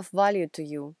hope it's of value to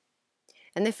you.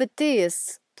 And if it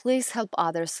is, please help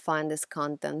others find this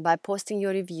content by posting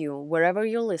your review wherever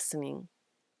you're listening,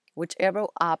 whichever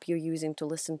app you're using to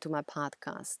listen to my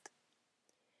podcast.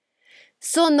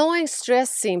 So knowing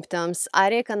stress symptoms, I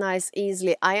recognize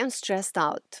easily I am stressed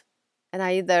out. And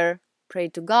I either pray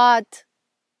to God,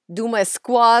 do my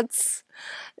squats,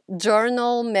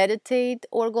 journal, meditate,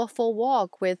 or go for a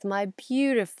walk with my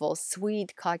beautiful,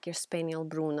 sweet Cocker Spaniel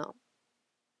Bruno.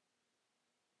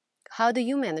 How do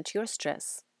you manage your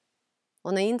stress?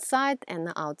 On the inside and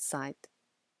the outside.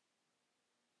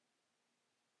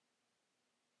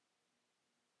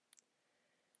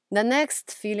 The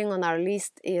next feeling on our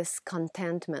list is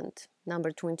contentment,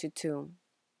 number 22.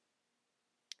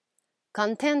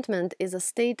 Contentment is a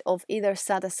state of either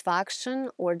satisfaction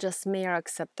or just mere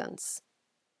acceptance.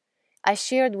 I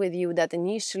shared with you that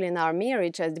initially in our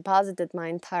marriage, I deposited my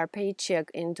entire paycheck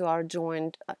into our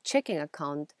joint checking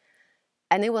account,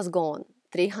 and it was gone.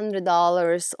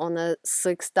 $300 on a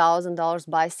 $6,000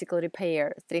 bicycle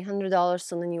repair,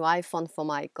 $300 on a new iPhone for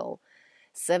Michael,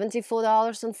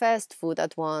 $74 on fast food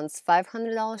at once,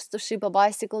 $500 to ship a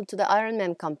bicycle to the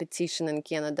Ironman competition in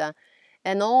Canada,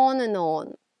 and on and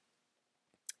on.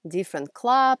 Different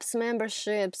clubs,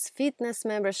 memberships, fitness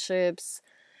memberships,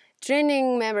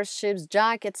 training memberships,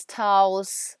 jackets,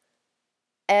 towels,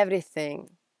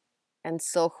 everything. And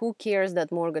so who cares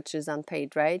that mortgage is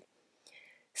unpaid, right?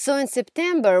 So in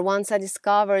September, once I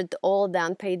discovered all the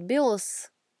unpaid bills,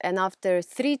 and after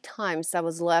 3 times I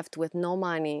was left with no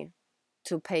money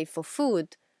to pay for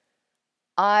food,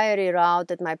 I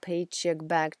rerouted my paycheck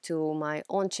back to my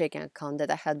own checking account that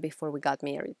I had before we got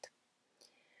married.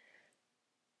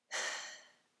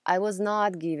 I was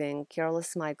not giving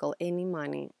Careless Michael any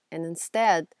money, and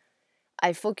instead,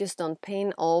 I focused on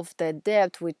paying off the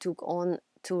debt we took on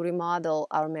to remodel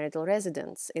our marital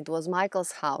residence. It was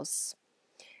Michael's house.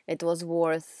 It was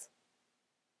worth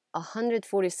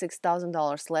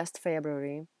 $146,000 last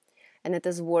February, and it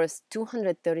is worth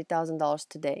 $230,000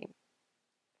 today.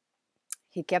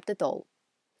 He kept it all.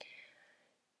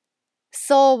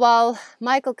 So while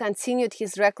Michael continued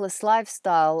his reckless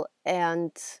lifestyle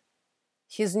and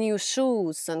his new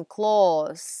shoes and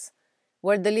clothes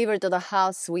were delivered to the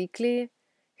house weekly,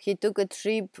 he took a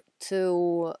trip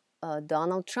to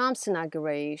Donald Trump's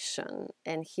inauguration,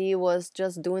 and he was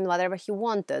just doing whatever he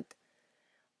wanted.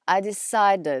 I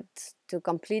decided to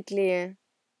completely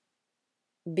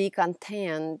be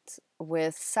content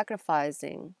with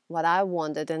sacrificing what I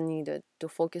wanted and needed to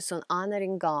focus on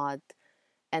honoring God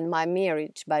and my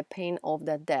marriage by paying off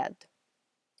that debt,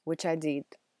 which I did.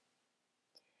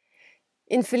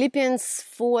 In Philippians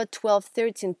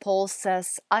 4:12-13, Paul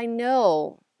says, I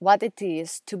know what it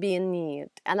is to be in need,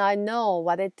 and I know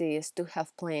what it is to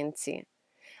have plenty.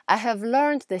 I have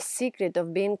learned the secret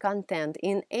of being content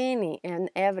in any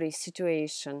and every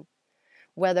situation,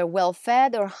 whether well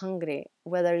fed or hungry,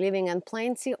 whether living in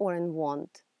plenty or in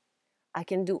want. I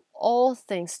can do all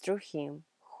things through Him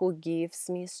who gives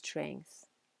me strength.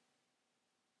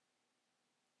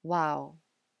 Wow.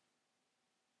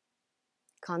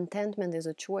 Contentment is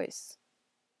a choice.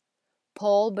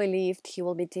 Paul believed he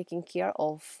will be taken care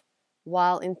of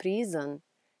while in prison,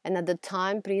 and at the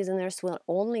time, prisoners were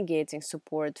only getting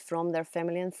support from their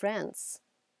family and friends.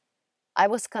 I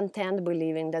was content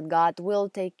believing that God will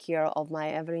take care of my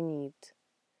every need.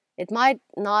 It might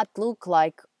not look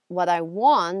like what I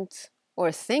want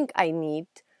or think I need,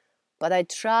 but I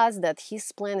trust that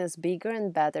His plan is bigger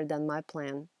and better than my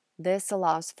plan. This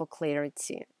allows for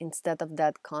clarity instead of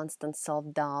that constant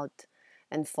self-doubt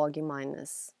and foggy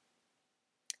mindedness.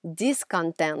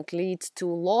 Discontent leads to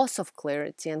loss of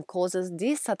clarity and causes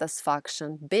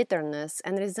dissatisfaction, bitterness,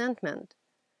 and resentment.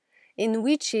 In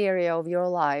which area of your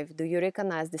life do you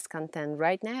recognize discontent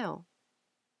right now?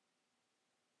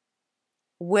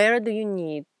 Where do you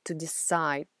need to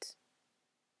decide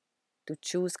to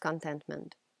choose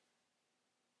contentment?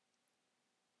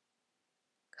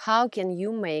 How can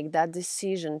you make that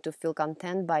decision to feel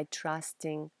content by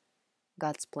trusting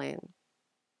God's plan?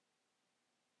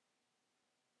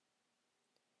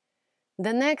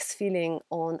 The next feeling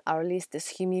on our list is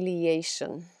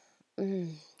humiliation.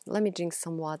 Let me drink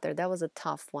some water. That was a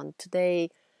tough one. Today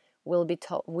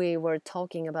we were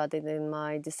talking about it in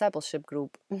my discipleship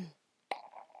group.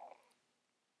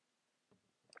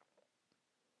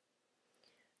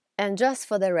 And just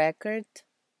for the record,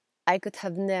 I could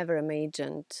have never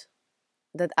imagined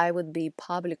that I would be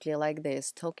publicly like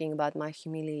this, talking about my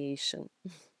humiliation.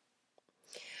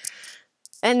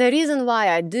 And the reason why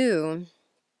I do,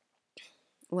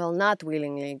 well, not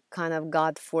willingly, kind of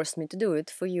God forced me to do it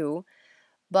for you,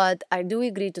 but I do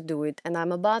agree to do it, and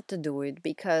I'm about to do it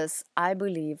because I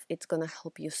believe it's going to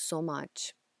help you so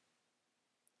much.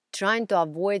 Trying to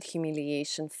avoid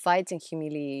humiliation, fighting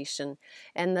humiliation,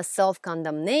 and the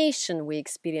self-condemnation we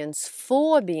experience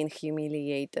for being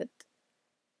humiliated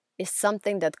is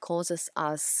something that causes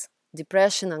us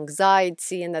depression,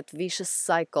 anxiety, and that vicious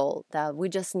cycle that we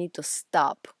just need to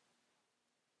stop.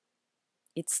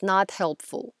 It's not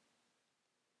helpful.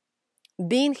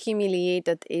 Being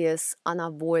humiliated is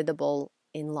unavoidable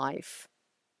in life.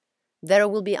 There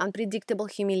will be unpredictable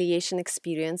humiliation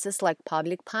experiences like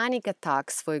public panic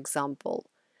attacks, for example,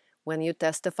 when you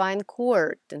testify in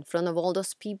court in front of all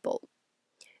those people.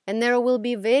 And there will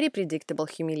be very predictable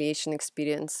humiliation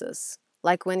experiences,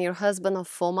 like when your husband of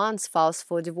 4 months files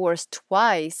for divorce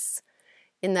twice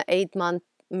in the 8-month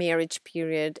marriage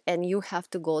period, and you have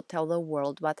to go tell the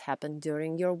world what happened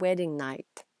during your wedding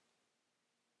night.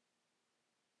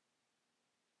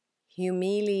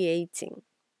 Humiliating.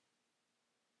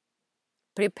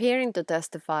 Preparing to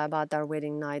testify about our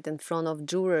wedding night in front of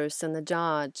jurors and a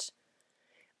judge,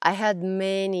 I had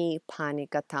many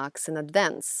panic attacks in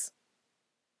advance.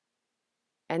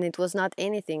 And it was not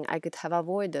anything I could have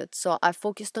avoided, so I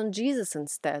focused on Jesus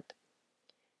instead.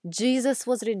 Jesus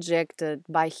was rejected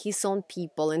by his own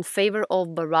people in favor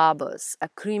of Barabbas, a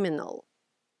criminal.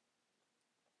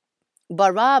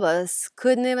 Barabbas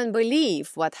couldn't even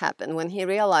believe what happened when he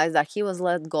realized that he was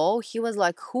let go. He was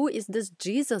like, who is this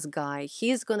Jesus guy?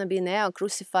 He's going to be now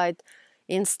crucified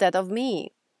instead of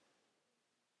me.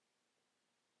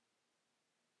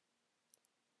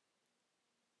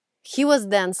 He was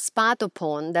then spat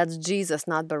upon. That's Jesus,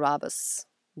 not Barabbas.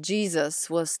 Jesus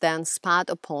was then spat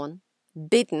upon,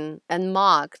 beaten, and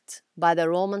mocked by the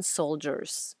Roman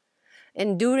soldiers.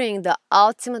 Enduring the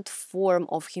ultimate form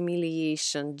of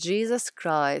humiliation, Jesus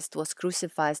Christ was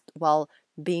crucified while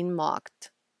being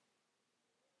mocked.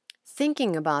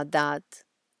 Thinking about that,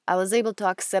 I was able to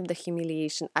accept the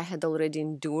humiliation I had already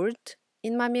endured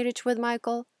in my marriage with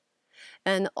Michael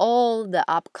and all the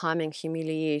upcoming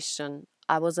humiliation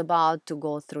I was about to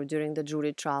go through during the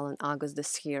jury trial in August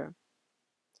this year.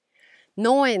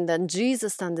 Knowing that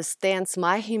Jesus understands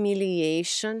my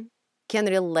humiliation, can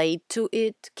relate to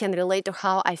it, can relate to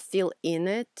how I feel in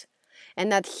it, and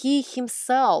that He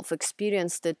Himself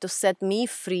experienced it to set me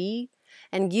free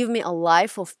and give me a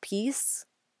life of peace,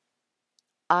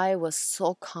 I was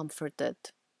so comforted.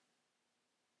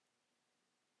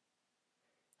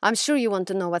 I'm sure you want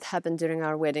to know what happened during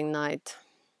our wedding night.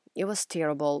 It was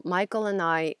terrible. Michael and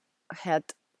I had,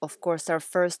 of course, our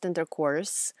first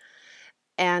intercourse,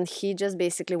 and he just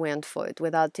basically went for it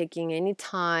without taking any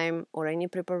time or any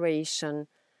preparation.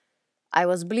 I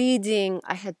was bleeding.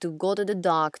 I had to go to the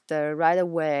doctor right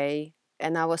away,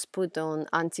 and I was put on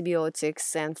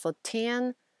antibiotics. And for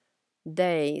 10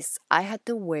 days, I had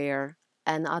to wear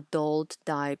an adult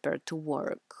diaper to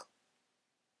work.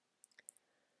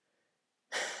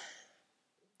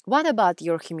 What about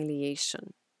your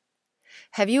humiliation?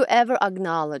 Have you ever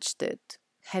acknowledged it?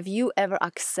 Have you ever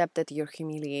accepted your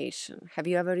humiliation? Have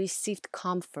you ever received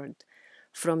comfort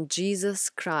from Jesus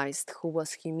Christ, who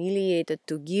was humiliated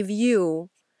to give you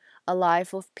a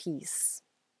life of peace?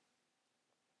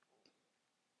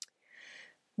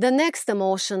 The next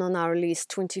emotion on our list,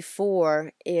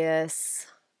 24, is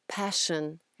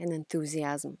passion and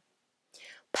enthusiasm.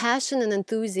 Passion and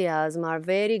enthusiasm are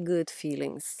very good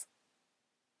feelings.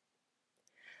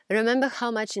 Remember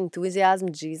how much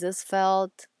enthusiasm Jesus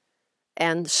felt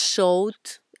and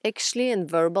showed, actually, and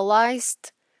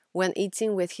verbalized when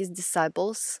eating with his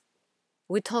disciples?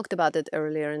 We talked about it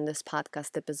earlier in this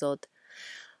podcast episode.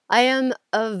 I am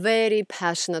a very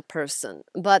passionate person,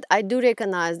 but I do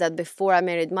recognize that before I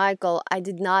married Michael, I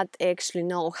did not actually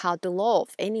know how to love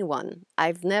anyone.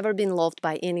 I've never been loved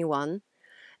by anyone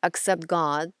except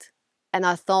God, and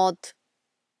I thought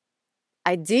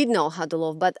I did know how to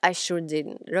love, but I sure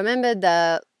didn't. Remember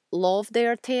the love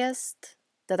dare test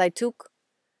that I took?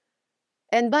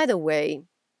 And by the way,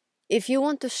 if you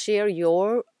want to share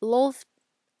your love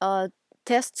uh,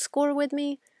 test score with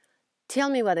me, tell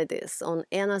me what it is on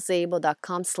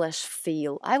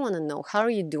annazabo.com/feel. I want to know how are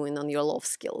you doing on your love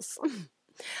skills.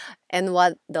 And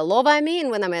what the love I mean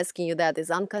when I'm asking you that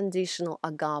is unconditional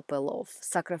agape love,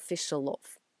 sacrificial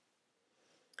love.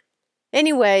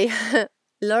 Anyway,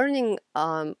 learning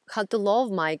how to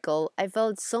love Michael, I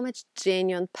felt so much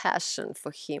genuine passion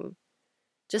for him.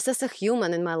 Just as a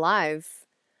human in my life,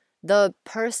 the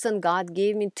person God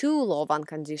gave me to love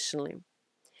unconditionally.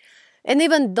 And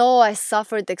even though I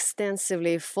suffered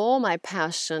extensively for my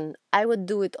passion, I would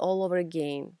do it all over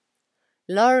again.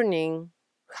 Learning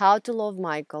how to love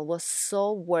Michael was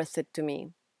so worth it to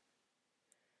me.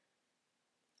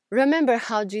 Remember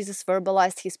how Jesus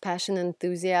verbalized his passion and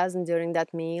enthusiasm during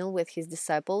that meal with his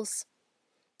disciples?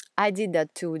 I did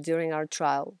that too during our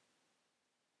trial.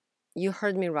 You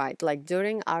heard me right, like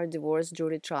during our divorce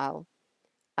jury trial,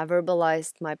 I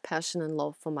verbalized my passion and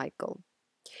love for Michael.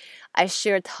 I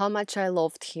shared how much I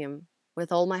loved him with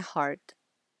all my heart.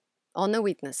 On a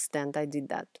witness stand, I did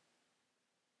that.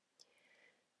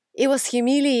 It was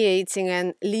humiliating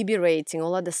and liberating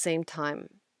all at the same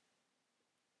time.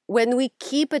 When we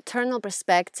keep eternal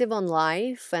perspective on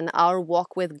life and our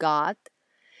walk with God,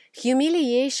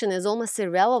 humiliation is almost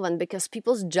irrelevant because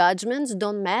people's judgments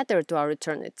don't matter to our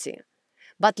eternity.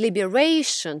 But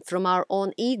liberation from our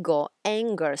own ego,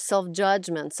 anger,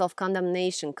 self-judgment,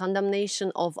 self-condemnation,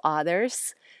 condemnation of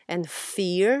others, and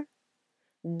fear,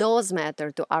 those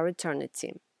matter to our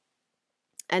eternity.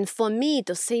 And for me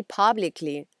to say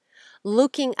publicly,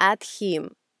 looking at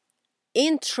him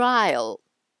in trial,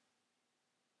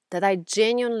 that I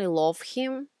genuinely love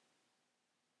him,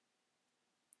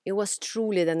 it was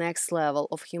truly the next level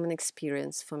of human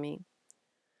experience for me.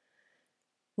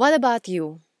 What about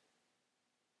you?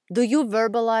 Do you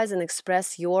verbalize and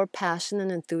express your passion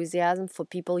and enthusiasm for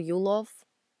people you love?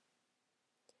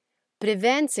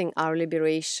 Preventing our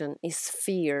liberation is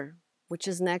fear, which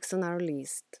is next on our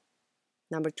list.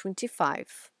 Number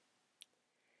 25.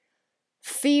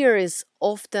 Fear is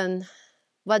often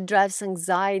what drives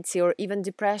anxiety or even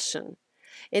depression.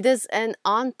 It is an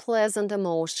unpleasant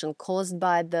emotion caused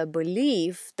by the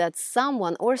belief that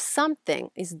someone or something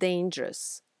is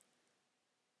dangerous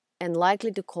and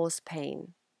likely to cause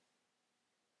pain.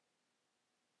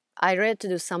 I read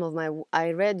you some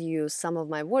of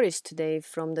my worries today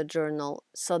from the journal.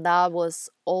 So that was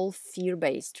all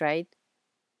fear-based, right?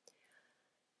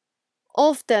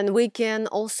 Often we can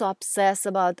also obsess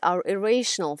about our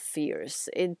irrational fears.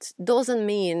 It doesn't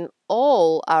mean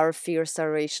all our fears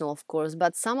are rational, of course,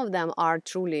 but some of them are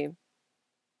truly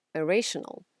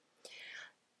irrational.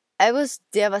 I was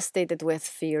devastated with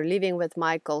fear living with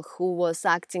Michael, who was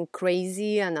acting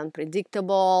crazy and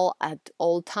unpredictable at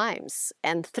all times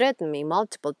and threatened me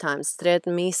multiple times,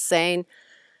 threatened me saying,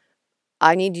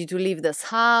 I need you to leave this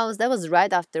house. That was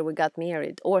right after we got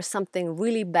married. Or something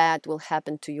really bad will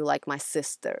happen to you, like my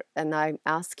sister. And I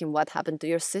asked him, what happened to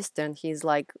your sister? And he's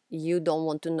like, you don't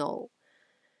want to know.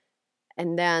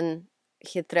 And then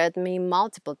he threatened me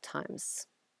multiple times.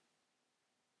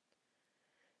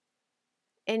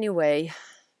 Anyway,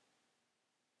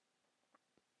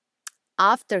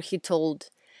 after he told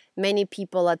many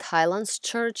people at Highlands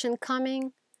Church in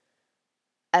Cumming,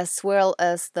 as well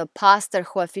as the pastor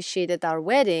who officiated our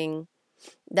wedding,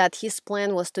 that his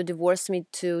plan was to divorce me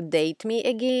to date me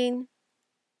again,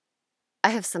 I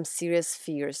have some serious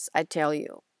fears, I tell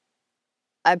you.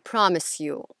 I promise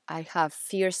you, I have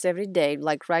fears every day,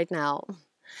 like right now.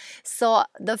 So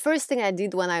the first thing I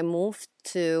did when I moved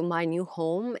to my new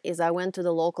home is I went to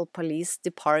the local police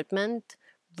department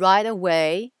right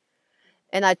away,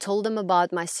 and I told them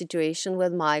about my situation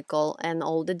with Michael and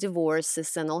all the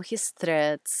divorces and all his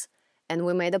threats, and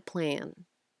we made a plan.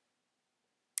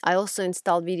 I also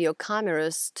installed video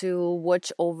cameras to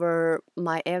watch over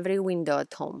my every window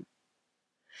at home,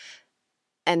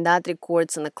 and that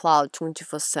records in the cloud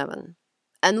 24/7.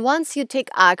 And once you take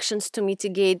actions to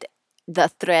mitigate the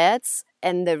threats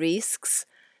and the risks,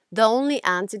 the only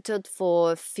antidote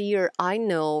for fear I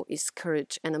know is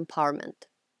courage and empowerment.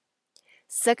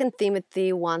 2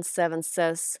 Timothy 1:7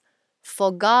 says,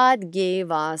 "For God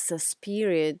gave us a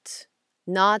spirit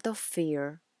not of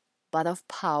fear, but of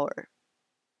power."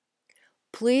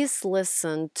 Please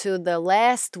listen to the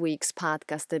last week's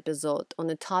podcast episode on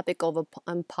the topic of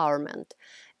empowerment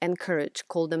and courage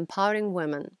called Empowering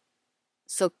Women.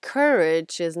 So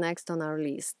courage is next on our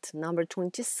list. Number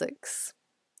 26,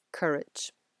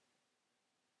 courage.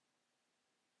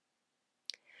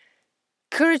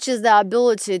 Courage is the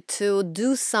ability to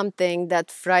do something that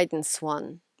frightens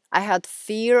one. I had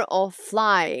fear of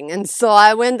flying, and so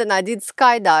I went and I did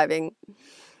skydiving.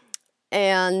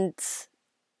 And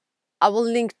I will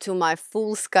link to my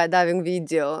full skydiving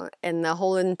video and the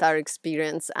whole entire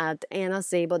experience at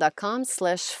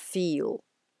annazabo.com/feel.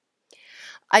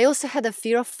 I also had a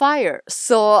fear of fire,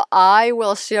 so I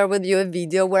will share with you a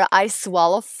video where I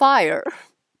swallow fire.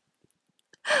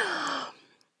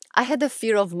 I had a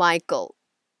fear of Michael,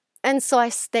 and so I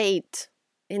stayed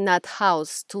in that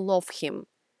house to love him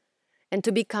and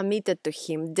to be committed to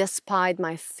him despite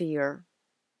my fear.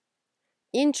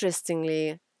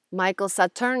 Interestingly, Michael's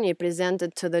attorney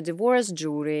presented to the divorce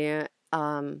jury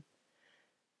and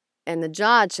the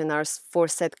judge in our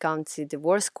Forsyth County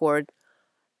Divorce Court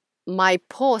my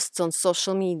posts on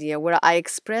social media where I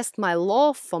expressed my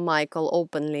love for Michael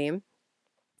openly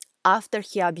after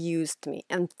he abused me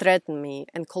and threatened me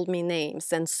and called me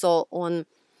names. And so on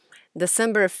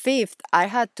December 5th, I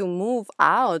had to move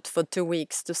out for 2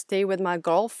 weeks to stay with my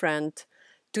girlfriend,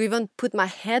 to even put my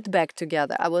head back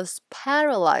together. I was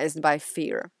paralyzed by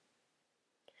fear.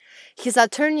 His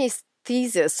attorney's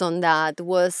thesis on that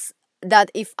was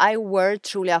that if I were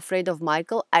truly afraid of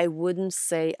Michael, I wouldn't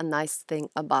say a nice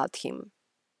thing about him.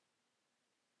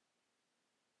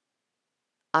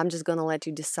 I'm just gonna let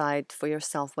you decide for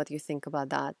yourself what you think about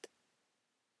that.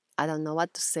 I don't know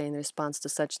what to say in response to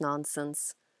such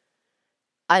nonsense.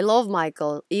 I love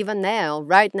Michael. Even now,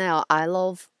 right now, I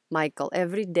love Michael.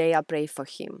 Every day I pray for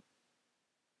him.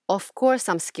 Of course,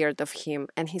 I'm scared of him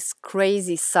and his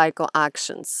crazy psycho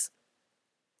actions.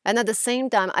 And at the same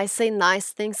time, I say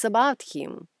nice things about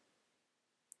him.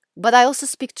 But I also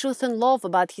speak truth and love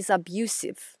about his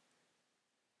abusive,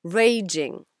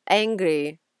 raging,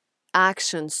 angry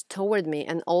actions toward me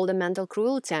and all the mental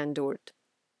cruelty I endured.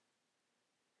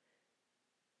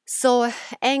 So,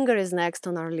 anger is next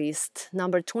on our list.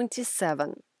 Number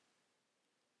 27.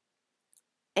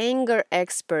 Anger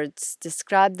experts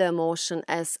describe the emotion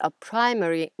as a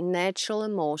primary natural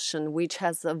emotion which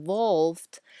has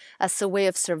evolved as a way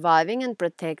of surviving and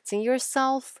protecting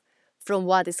yourself from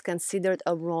what is considered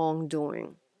a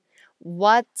wrongdoing.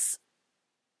 What's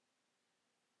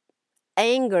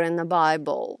anger in the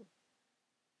Bible?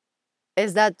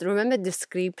 Is that, remember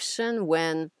description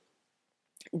when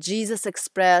Jesus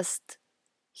expressed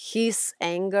his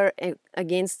anger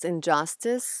against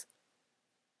injustice?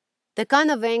 The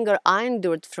kind of anger I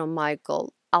endured from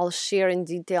Michael, I'll share in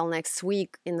detail next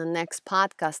week in the next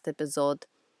podcast episode.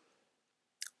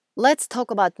 Let's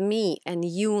talk about me and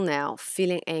you now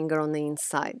feeling anger on the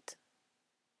inside.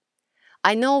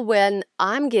 I know when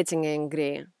I'm getting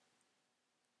angry,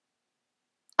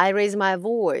 I raise my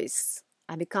voice,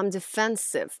 I become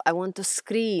defensive, I want to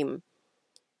scream,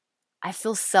 I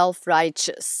feel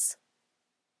self-righteous.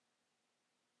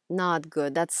 Not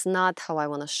good. That's not how I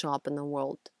want to show up in the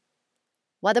world.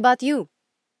 What about you?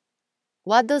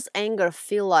 What does anger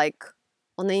feel like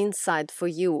on the inside for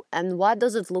you, and what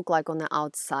does it look like on the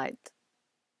outside?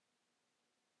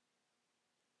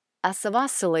 As a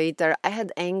vacillator, I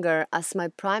had anger as my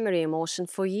primary emotion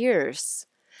for years.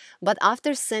 But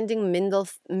after sending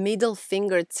middle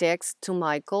finger text to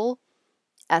Michael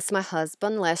as my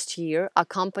husband last year,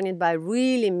 accompanied by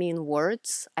really mean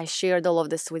words, I shared all of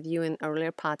this with you in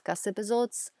earlier podcast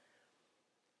episodes,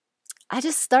 I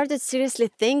just started seriously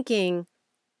thinking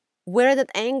where that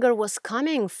anger was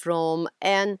coming from,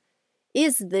 and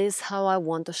is this how I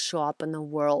want to show up in the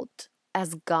world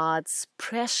as God's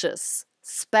precious,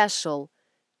 special,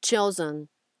 chosen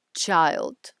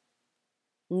child?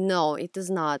 No, it is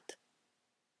not.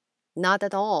 Not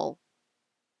at all.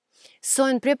 So,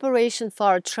 in preparation for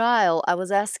our trial, I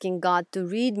was asking God to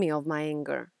rid me of my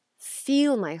anger.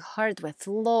 Fill my heart with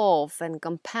love and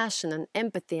compassion and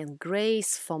empathy and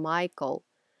grace for Michael.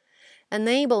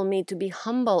 Enable me to be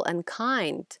humble and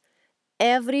kind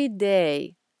every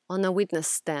day on a witness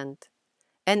stand,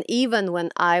 and even when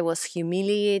I was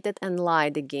humiliated and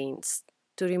lied against.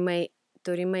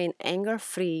 To remain anger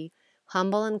free,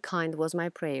 humble, and kind was my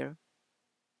prayer.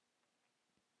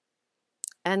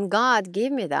 And God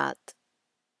gave me that.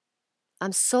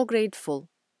 I'm so grateful.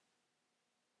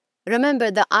 Remember,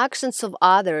 the actions of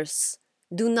others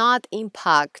do not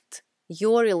impact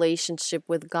your relationship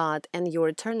with God and your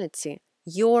eternity.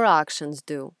 Your actions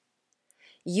do.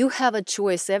 You have a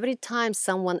choice every time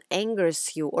someone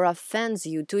angers you or offends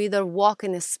you to either walk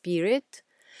in the Spirit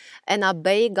and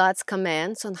obey God's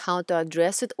commands on how to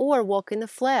address it, or walk in the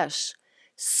flesh.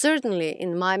 Certainly,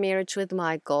 in my marriage with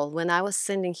Michael, when I was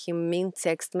sending him mean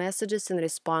text messages in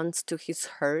response to his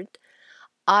hurt,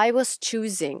 I was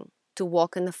choosing to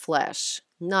walk in the flesh,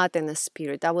 not in the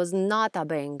Spirit. I was not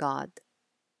obeying God.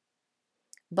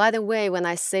 By the way, when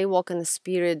I say walk in the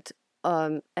Spirit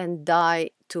and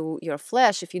die to your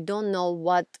flesh, if you don't know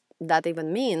what that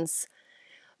even means,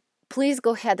 please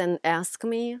go ahead and ask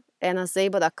me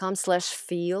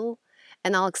anazeba.com/feel,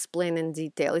 and I'll explain in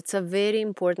detail. It's a very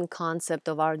important concept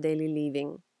of our daily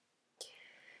living.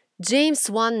 James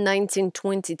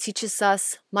 1:19-20 teaches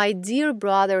us, "My dear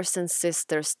brothers and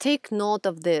sisters, take note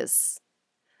of this.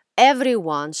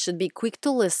 Everyone should be quick to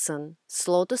listen,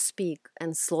 slow to speak,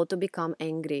 and slow to become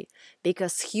angry,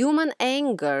 because human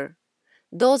anger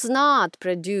does not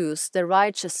produce the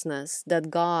righteousness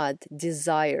that God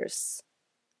desires."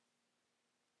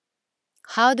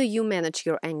 How do you manage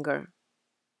your anger?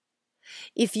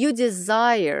 If you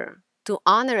desire to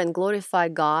honor and glorify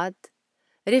God,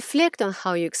 reflect on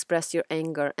how you express your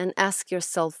anger and ask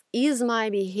yourself, is my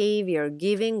behavior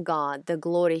giving God the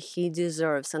glory He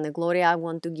deserves and the glory I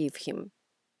want to give Him?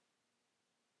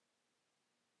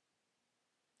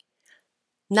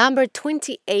 Number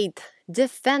 28,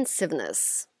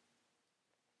 defensiveness.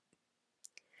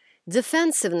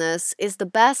 Defensiveness is the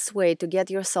best way to get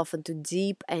yourself into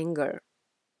deep anger.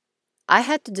 I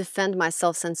had to defend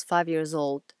myself since 5 years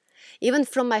old, even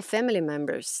from my family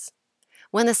members.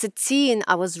 When as a teen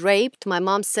I was raped, my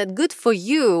mom said, "Good for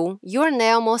you, you're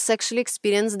now more sexually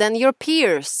experienced than your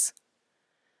peers."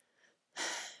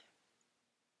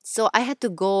 So I had to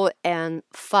go and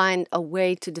find a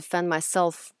way to defend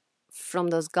myself from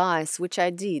those guys, which I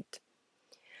did.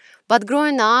 But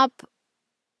growing up,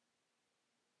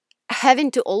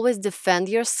 having to always defend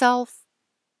yourself,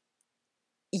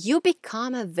 you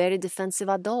become a very defensive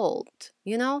adult,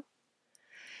 you know?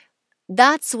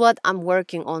 That's what I'm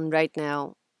working on right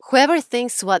now. Whoever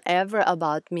thinks whatever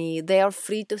about me, they are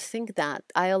free to think that.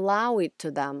 I allow it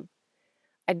to them.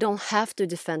 I don't have to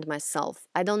defend myself.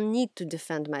 I don't need to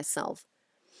defend myself.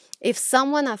 If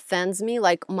someone offends me,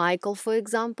 like Michael, for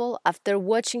example, after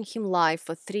watching him live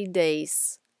for 3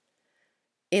 days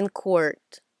in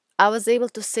court, I was able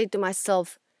to say to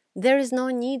myself, there is no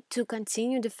need to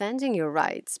continue defending your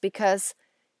rights, because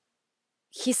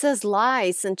he says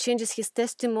lies and changes his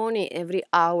testimony every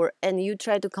hour, and you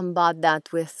try to combat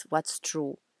that with what's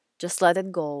true. Just let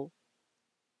it go.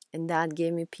 And that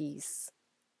gave me peace.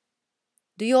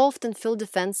 Do you often feel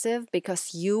defensive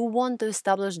because you want to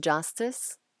establish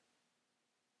justice?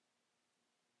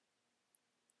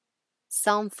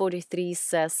 Psalm 43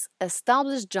 says,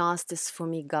 "Establish justice for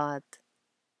me, God.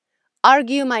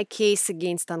 Argue my case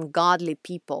against ungodly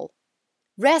people.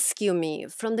 Rescue me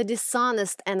from the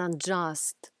dishonest and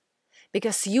unjust,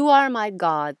 because you are my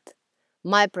God,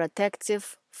 my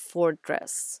protective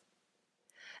fortress."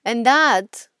 And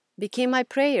that became my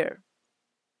prayer.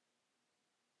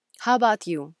 How about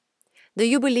you? Do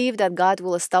you believe that God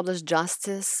will establish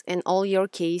justice in all your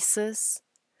cases?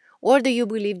 Or do you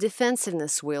believe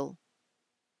defensiveness will?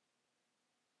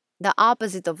 The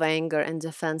opposite of anger and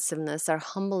defensiveness are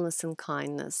humbleness and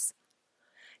kindness.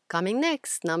 Coming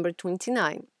next, number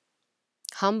 29,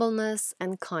 humbleness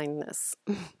and kindness.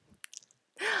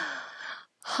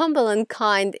 Humble and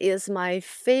Kind is my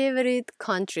favorite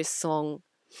country song.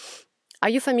 Are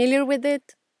you familiar with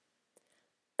it?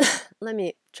 Let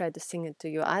me try to sing it to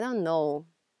you. I don't know.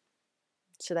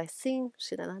 Should I sing?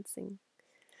 Should I not sing?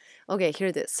 Okay, here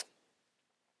it is.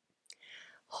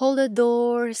 Hold the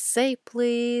door, say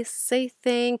please, say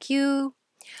thank you.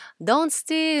 Don't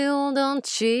steal, don't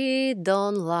cheat,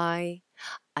 don't lie.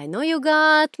 I know you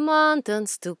got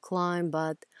mountains to climb,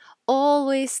 but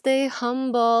always stay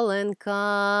humble and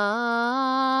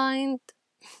kind.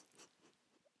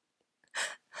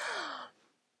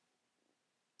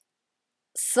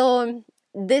 So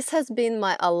This has been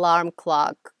my alarm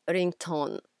clock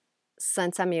ringtone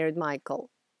since I married Michael.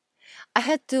 I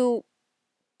had to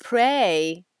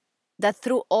pray that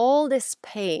through all this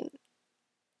pain,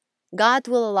 God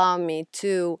will allow me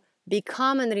to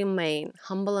become and remain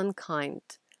humble and kind,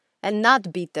 and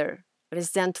not bitter,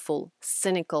 resentful,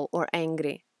 cynical, or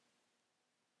angry.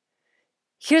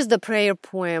 Here's the prayer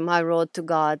poem I wrote to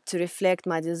God to reflect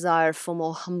my desire for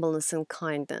more humbleness and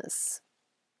kindness.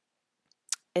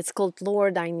 It's called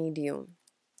Lord, I Need You.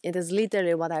 It is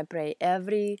literally what I pray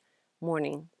every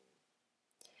morning.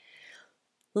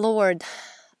 Lord,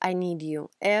 I need you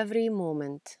every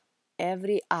moment,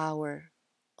 every hour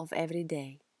of every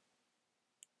day.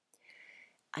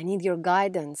 I need your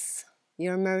guidance,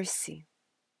 your mercy.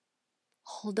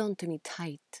 Hold on to me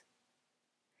tight.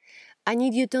 I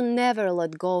need you to never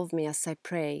let go of me as I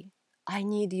pray. I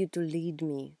need you to lead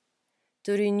me,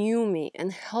 to renew me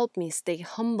and help me stay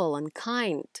humble and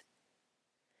kind.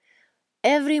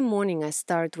 Every morning I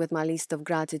start with my list of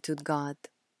gratitude, God.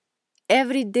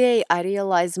 Every day I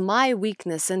realize my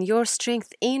weakness and your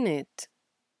strength in it.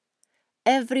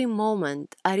 Every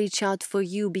moment I reach out for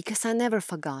you because I never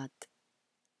forgot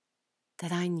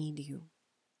that I need you.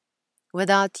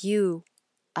 Without you,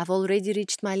 I've already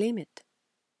reached my limit.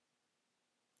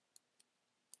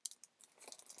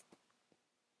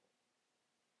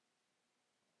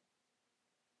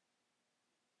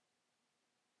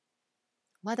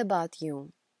 What about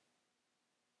you?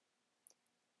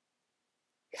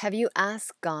 Have you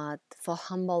asked God for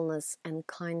humbleness and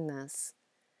kindness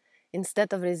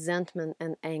instead of resentment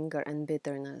and anger and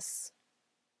bitterness?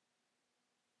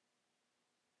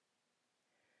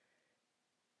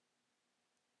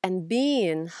 And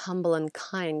being humble and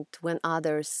kind when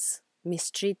others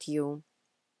mistreat you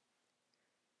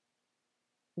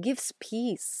gives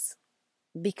peace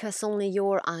because only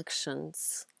your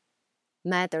actions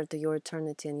matter to your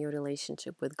eternity and your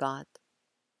relationship with God.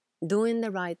 Doing the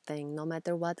right thing no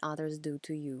matter what others do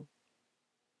to you.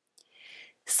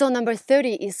 So number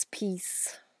 30 is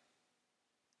peace.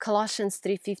 Colossians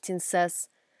 3:15 says,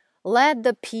 "Let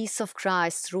the peace of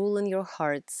Christ rule in your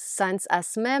hearts, since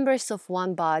as members of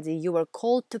one body you are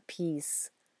called to peace,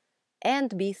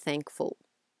 and be thankful."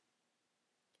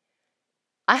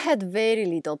 I had very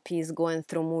little peace going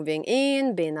through moving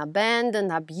in, being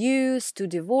abandoned, abused, 2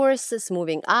 divorces,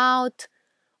 moving out,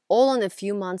 all in a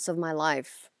few months of my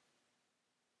life.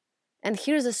 And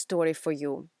here's a story for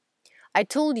you. I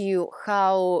told you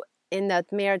how in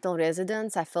that marital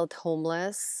residence I felt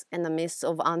homeless in the midst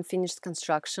of unfinished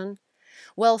construction.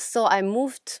 Well, so I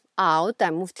moved out, I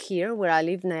moved here where I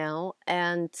live now,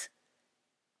 and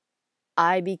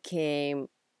I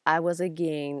was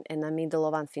again in the middle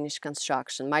of unfinished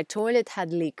construction. My toilet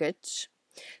had leakage,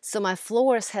 so my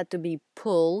floors had to be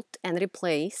pulled and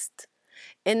replaced.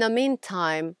 In the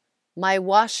meantime, my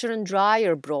washer and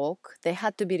dryer broke, they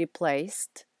had to be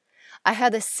replaced. I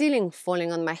had a ceiling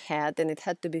falling on my head and it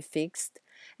had to be fixed.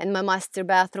 And my master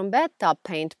bathroom bathtub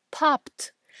paint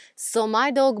popped. So my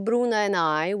dog Bruna and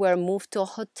I were moved to a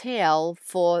hotel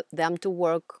for them to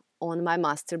work on my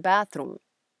master bathroom.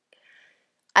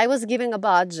 I was given a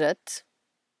budget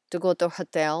to go to a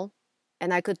hotel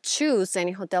and I could choose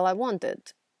any hotel I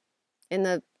wanted in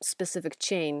a specific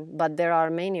chain, but there are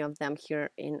many of them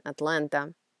here in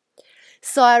Atlanta.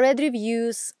 So I read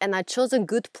reviews and I chose a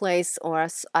good place, or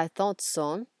as I thought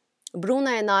so.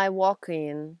 Bruna and I walk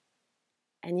in,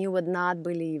 and you would not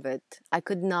believe it. I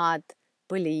could not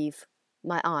believe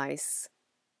my eyes.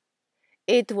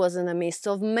 It was in the midst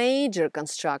of major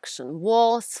construction.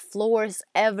 Walls, floors,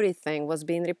 everything was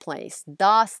being replaced.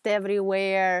 Dust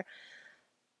everywhere.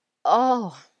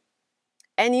 Oh,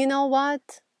 and you know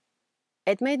what?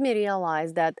 It made me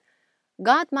realize that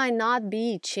God might not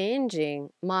be changing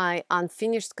my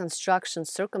unfinished construction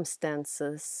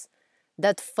circumstances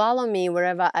that follow me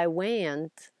wherever I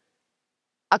went,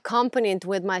 accompanied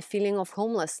with my feeling of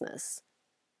homelessness.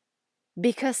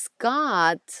 Because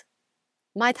God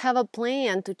might have a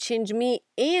plan to change me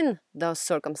in those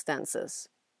circumstances.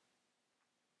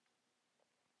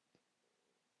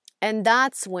 And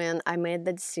that's when I made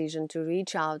the decision to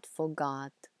reach out for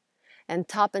God and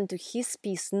tap into His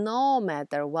peace no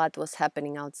matter what was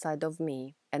happening outside of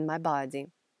me and my body.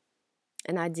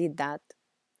 And I did that.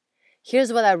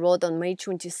 Here's what I wrote on May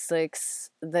 26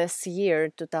 this year,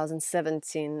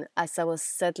 2017, as I was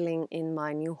settling in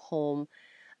my new home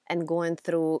and going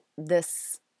through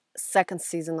this second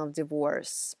season of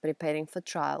divorce, preparing for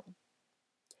trial.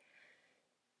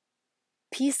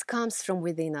 Peace comes from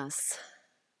within us.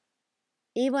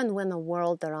 Even when the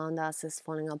world around us is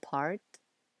falling apart,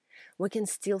 we can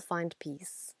still find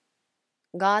peace.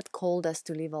 God called us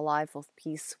to live a life of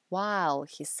peace while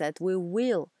He said we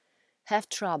will have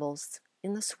troubles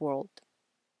in this world.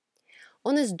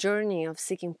 On this journey of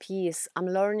seeking peace, I'm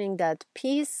learning that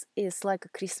peace is like a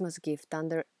Christmas gift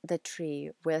under the tree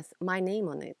with my name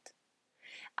on it.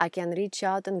 I can reach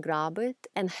out and grab it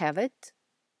and have it.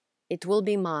 It will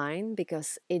be mine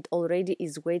because it already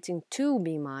is waiting to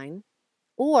be mine.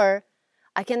 Or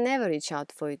I can never reach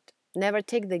out for it, never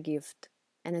take the gift,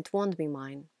 and it won't be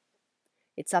mine.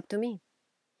 It's up to me.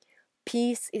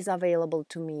 Peace is available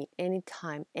to me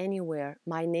anytime, anywhere.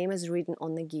 My name is written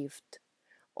on the gift.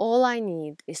 All I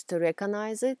need is to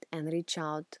recognize it and reach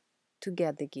out to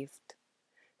get the gift.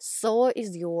 So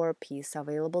is your peace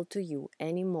available to you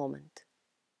any moment.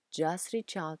 Just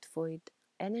reach out for it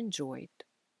and enjoy it.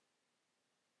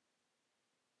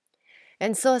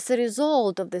 And so as a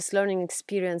result of this learning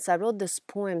experience, I wrote this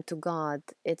poem to God.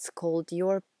 It's called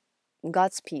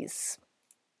God's Peace.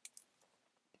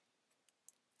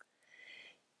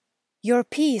 Your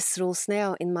peace rules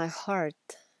now in my heart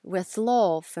with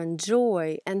love and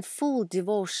joy and full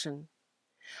devotion.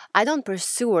 I don't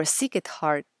pursue or seek it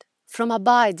hard. From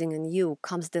abiding in you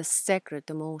comes this sacred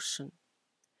emotion.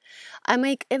 I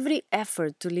make every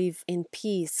effort to live in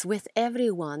peace with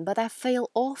everyone, but I fail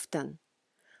often.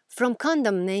 From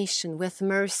condemnation with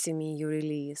mercy me you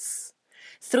release.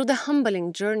 Through the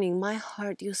humbling journey my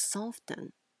heart you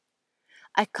soften.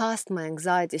 I cast my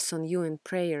anxieties on you in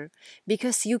prayer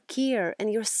because you care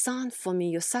and your son for me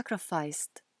you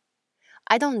sacrificed.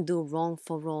 I don't do wrong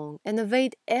for wrong and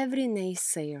evade every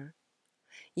naysayer.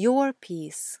 Your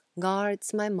peace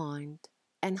guards my mind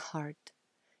and heart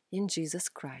in Jesus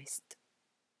Christ.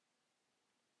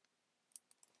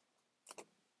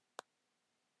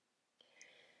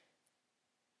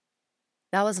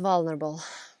 That was vulnerable.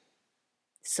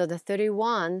 So the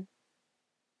 31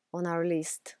 on our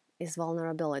list is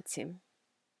vulnerability.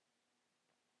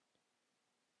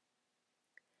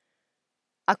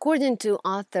 According to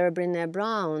author Brené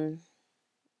Brown,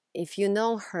 if you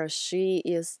know her, she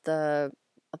is a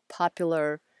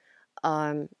popular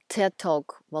TED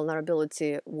Talk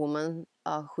vulnerability woman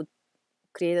who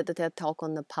created a TED Talk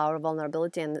on the power of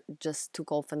vulnerability and just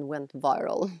took off and went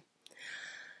viral.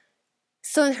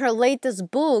 So in her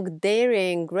latest book,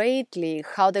 Daring Greatly,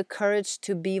 How the Courage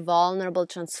to be Vulnerable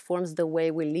Transforms the Way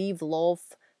We Live, Love,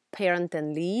 Parent,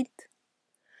 and Lead,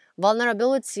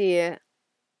 vulnerability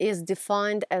is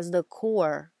defined as the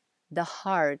core, the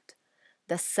heart,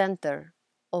 the center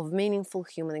of meaningful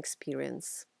human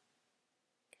experience.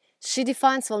 She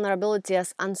defines vulnerability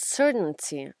as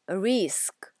uncertainty,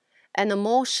 risk, and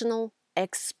emotional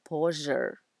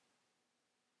exposure.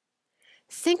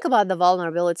 Think about the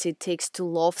vulnerability it takes to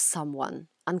love someone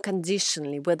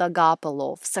unconditionally, with agape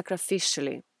love,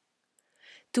 sacrificially.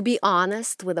 To be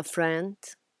honest with a friend,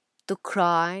 to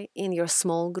cry in your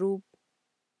small group.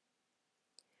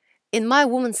 In my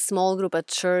women's small group at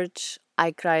church,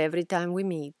 I cry every time we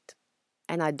meet.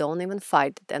 And I don't even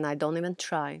fight it, and I don't even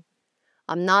try.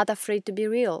 I'm not afraid to be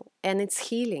real, and it's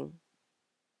healing.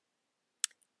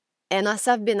 And as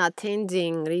I've been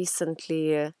attending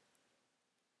recently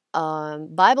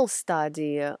Bible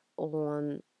study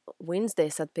on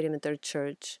Wednesdays at Perimeter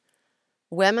Church,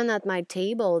 women at my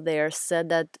table there said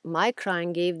that my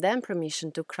crying gave them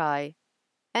permission to cry.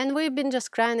 And we've been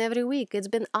just crying every week. It's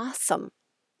been awesome.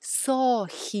 So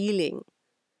healing.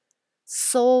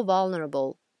 So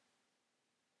vulnerable.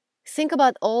 Think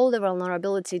about all the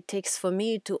vulnerability it takes for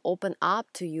me to open up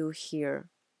to you here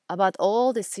about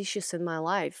all these issues in my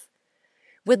life,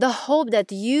 with the hope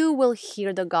that you will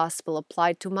hear the gospel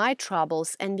applied to my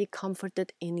troubles and be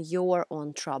comforted in your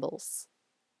own troubles.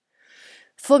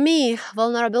 For me,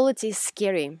 vulnerability is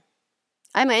scary.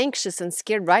 I'm anxious and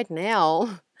scared right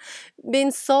now,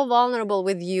 being so vulnerable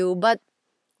with you, but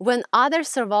when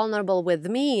others are vulnerable with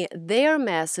me, their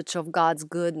message of God's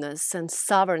goodness and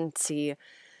sovereignty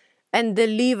and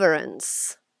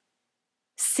deliverance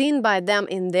seen by them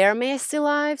in their messy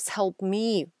lives help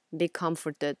me be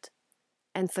comforted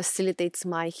and facilitates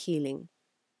my healing.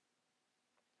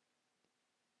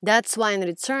 That's why in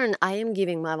return, I am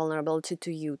giving my vulnerability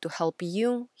to you to help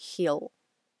you heal.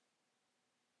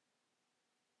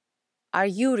 Are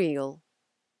you real,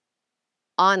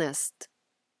 honest,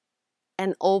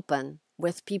 and open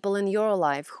with people in your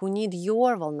life who need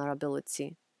your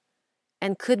vulnerability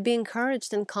and could be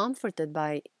encouraged and comforted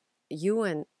by you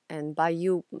and by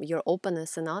you, your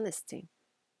openness and honesty?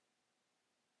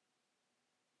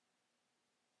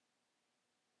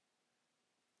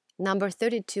 Number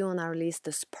 32 on our list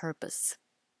is purpose.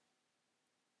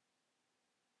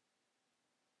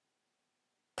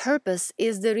 Purpose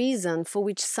is the reason for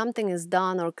which something is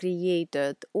done or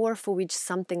created, or for which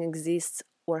something exists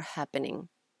or happening.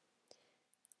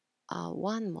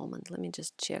 One moment, let me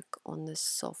just check on this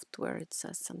software. It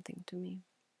says something to me.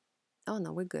 Oh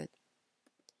no, we're good.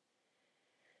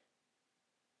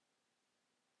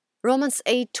 Romans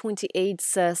 8:28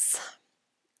 says,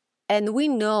 "And we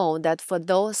know that for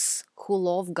those who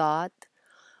love God,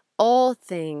 all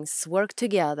things work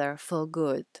together for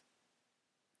good."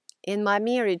 In my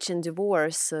marriage and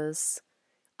divorces,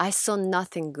 I saw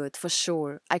nothing good, for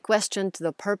sure. I questioned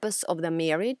the purpose of the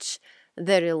marriage,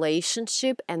 the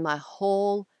relationship, and my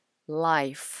whole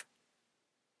life.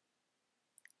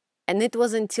 And it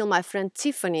was until my friend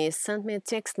Tiffany sent me a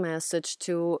text message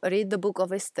to read the book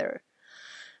of Esther.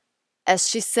 As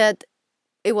she said,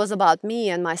 it was about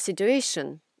me and my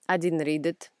situation. I didn't read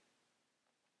it.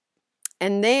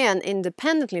 And then,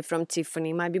 independently from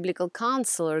Tiffany, my biblical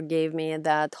counselor gave me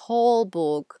that whole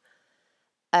book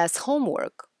as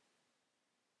homework.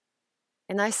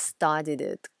 And I studied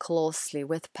it closely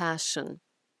with passion.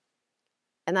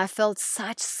 And I felt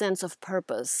such sense of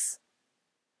purpose.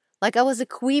 Like I was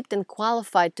equipped and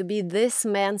qualified to be this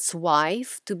man's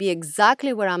wife, to be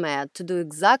exactly where I'm at, to do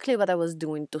exactly what I was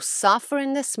doing, to suffer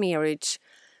in this marriage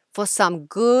for some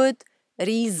good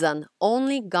reason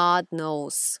only God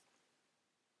knows.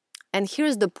 And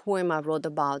here's the poem I wrote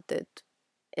about it.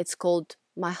 It's called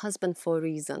My Husband for a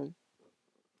Reason.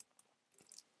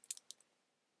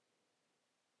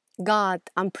 God,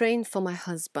 I'm praying for my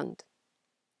husband.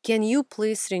 Can you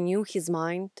please renew his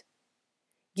mind?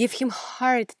 Give him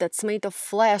heart that's made of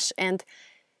flesh and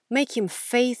make him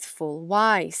faithful,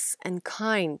 wise, and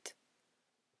kind.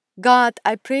 God,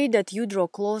 I pray that you draw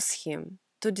close him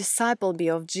to disciple me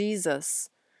of Jesus,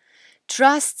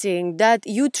 trusting that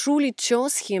you truly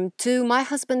chose him to my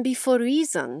husband be for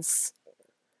reasons.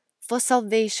 For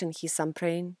salvation, I'm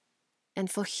praying, and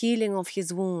for healing of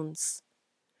his wounds.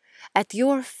 At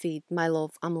your feet, my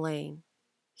love, I'm laying.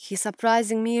 He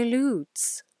surprising me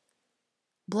eludes.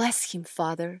 Bless him,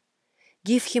 Father.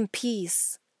 Give him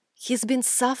peace. He's been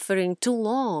suffering too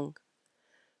long.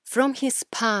 From his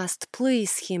past,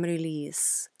 please him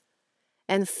release,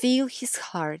 and fill his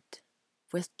heart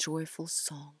with joyful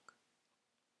song.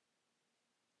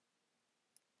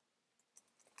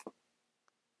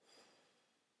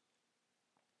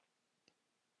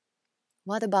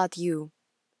 What about you?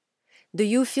 Do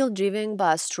you feel driven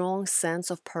by a strong sense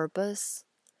of purpose?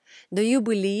 Do you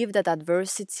believe that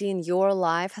adversity in your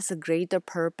life has a greater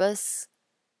purpose,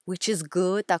 which is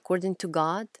good according to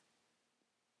God?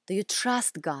 Do you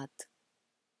trust God?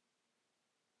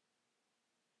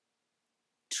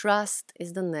 Trust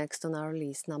is the next on our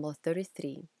list, number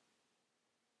 33.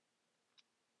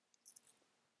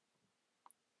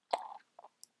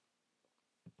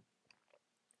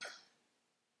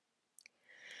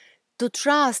 To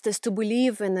trust is to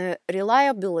believe in a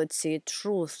reliability,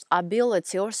 truth,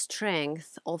 ability, or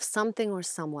strength of something or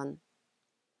someone.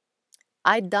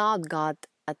 I doubt God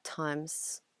at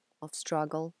times of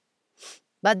struggle.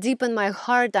 But deep in my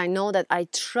heart, I know that I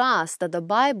trust that the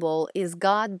Bible is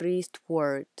God-breathed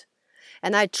word.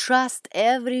 And I trust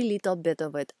every little bit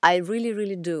of it. I really,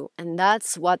 really do. And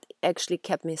that's what actually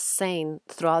kept me sane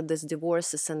throughout these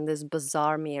divorces and this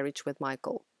bizarre marriage with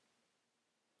Michael.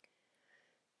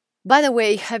 By the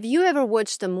way, have you ever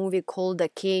watched a movie called A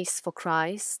Case for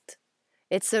Christ?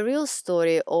 It's a real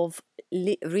story of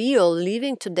real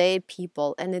living today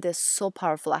people, and it is so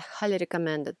powerful. I highly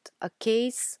recommend it. A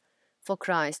Case for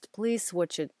Christ. Please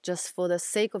watch it just for the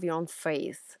sake of your own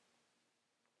faith.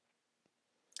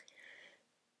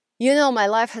 You know, my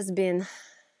life has been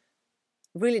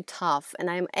really tough, and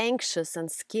I'm anxious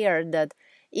and scared that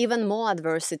even more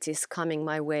adversity is coming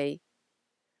my way.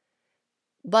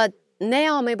 But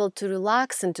now I'm able to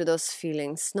relax into those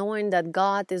feelings, knowing that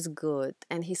God is good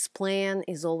and His plan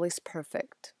is always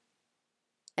perfect.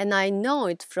 And I know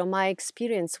it from my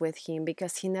experience with Him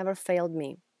because He never failed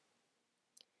me.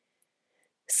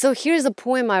 So here's a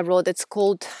poem I wrote. It's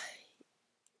called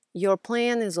Your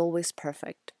Plan is Always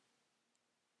Perfect.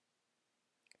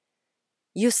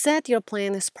 You said your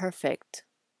plan is perfect.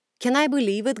 Can I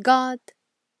believe it, God?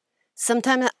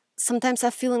 Sometimes I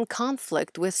feel in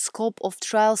conflict with scope of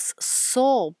trials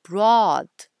so broad.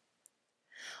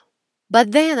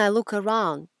 But then I look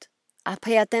around, I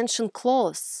pay attention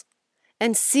close,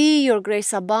 and see your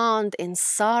grace abound in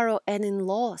sorrow and in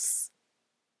loss.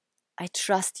 I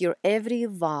trust your every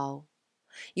vow,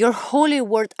 your holy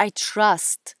word I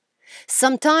trust.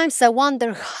 Sometimes I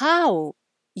wonder how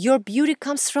your beauty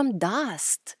comes from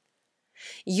dust.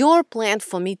 Your plan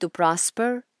for me to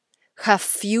prosper, have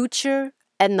future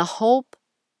and a hope,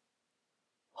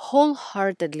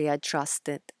 Wholeheartedly I trust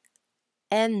it,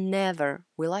 and never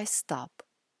will I stop.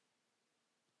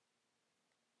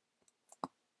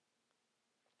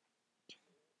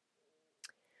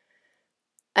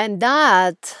 And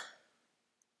that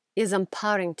is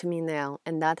empowering to me now,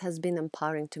 and that has been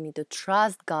empowering to me to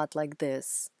trust God like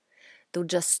this, to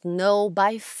just know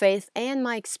by faith and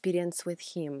my experience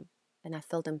with Him, and I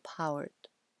felt empowered.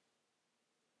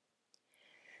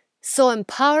 So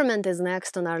empowerment is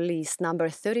next on our list, number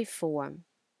 34.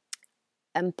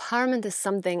 Empowerment is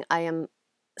something I am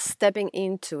stepping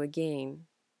into again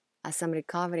as I'm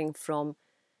recovering from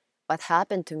what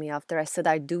happened to me after I said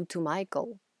I do to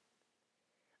Michael.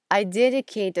 I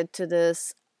dedicated to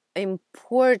this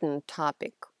important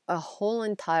topic a whole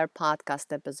entire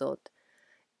podcast episode,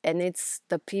 and it's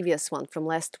the previous one from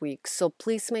last week. So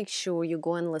please make sure you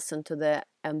go and listen to the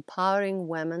Empowering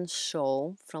Women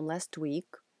show from last week.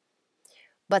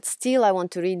 But still, I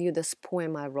want to read you this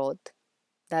poem I wrote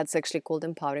that's actually called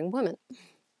Empowering Women.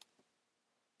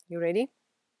 You ready?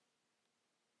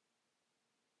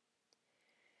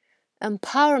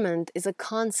 Empowerment is a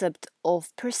concept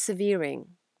of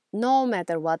persevering, no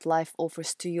matter what life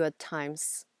offers to you at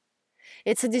times.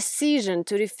 It's a decision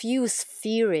to refuse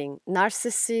fearing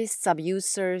narcissists,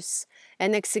 abusers,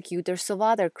 and executors of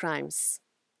other crimes.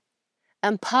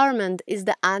 Empowerment is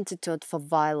the antidote for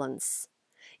violence.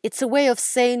 It's a way of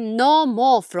saying no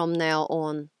more from now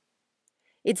on.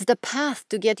 It's the path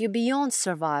to get you beyond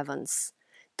survivance,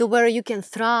 to where you can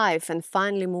thrive and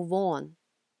finally move on.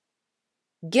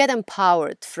 Get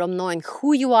empowered from knowing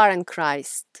who you are in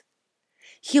Christ.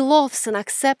 He loves and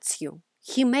accepts you.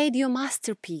 He made you a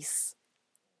masterpiece.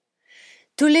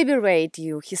 To liberate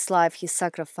you, His life He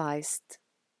sacrificed.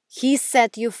 He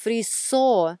set you free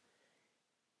so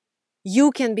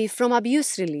you can be from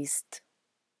abuse released.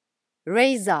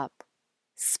 Raise up,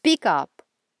 speak up,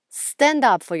 stand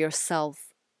up for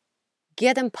yourself.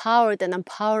 Get empowered and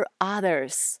empower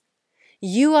others.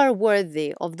 You are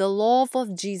worthy of the love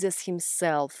of Jesus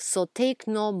Himself, so take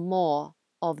no more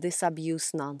of this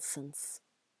abuse nonsense.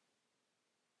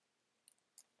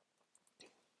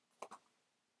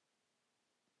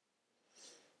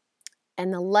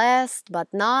 And last but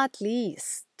not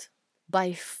least,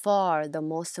 by far the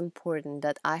most important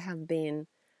that I have been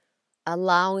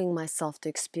allowing myself to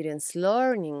experience,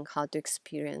 learning how to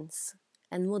experience,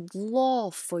 and would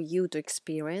love for you to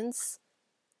experience,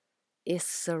 is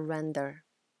surrender.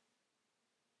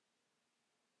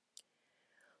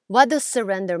 What does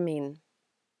surrender mean?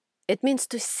 It means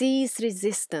to cease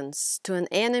resistance to an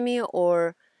enemy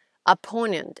or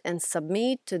opponent and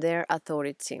submit to their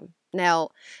authority. Now,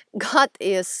 God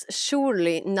is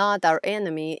surely not our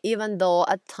enemy, even though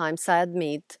at times I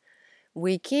admit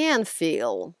we can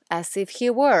feel as if He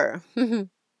were.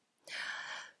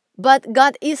 But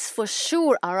God is for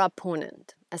sure our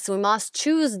opponent, as we must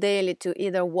choose daily to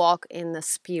either walk in the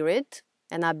Spirit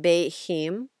and obey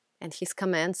Him and His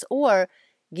commands, or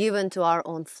give in to our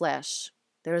own flesh.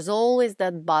 There's always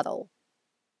that battle.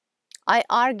 I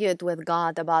argued with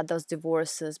God about those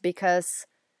divorces because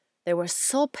they were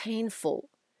so painful,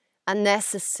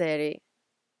 unnecessary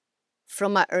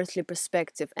from my earthly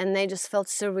perspective, and they just felt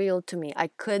surreal to me. I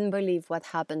couldn't believe what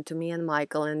happened to me and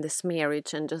Michael in this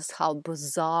marriage and just how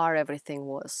bizarre everything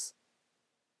was.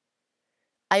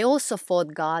 I also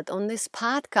fought God on this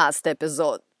podcast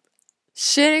episode.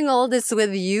 Sharing all this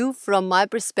with you from my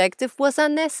perspective was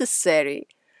unnecessary.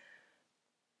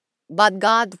 But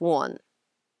God won.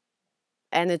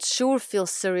 And it sure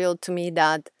feels surreal to me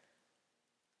that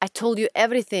I told you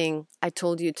everything I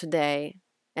told you today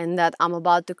and that I'm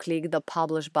about to click the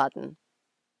publish button.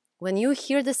 When you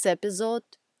hear this episode,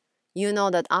 you know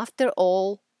that after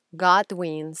all, God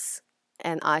wins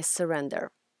and I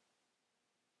surrender.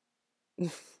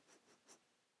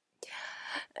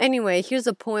 Anyway, here's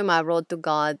a poem I wrote to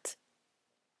God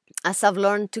as I've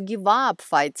learned to give up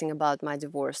fighting about my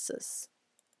divorces.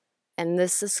 And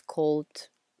this is called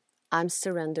I'm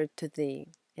Surrendered to Thee.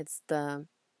 It's the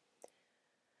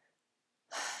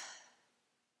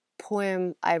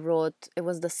poem I wrote. It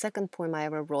was the second poem I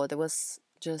ever wrote. It was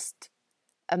just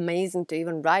amazing to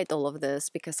even write all of this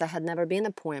because I had never been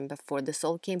a poem before. This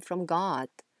all came from God,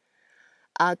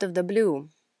 out of the blue.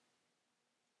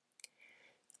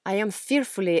 I am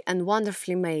fearfully and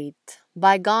wonderfully made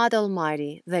by God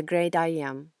Almighty, the great I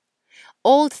am.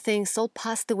 Old things all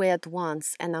passed away at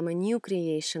once, and I'm a new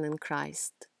creation in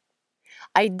Christ.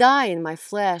 I die in my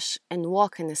flesh and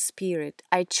walk in the Spirit.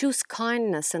 I choose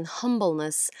kindness and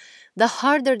humbleness. The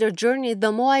harder the journey,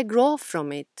 the more I grow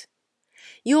from it.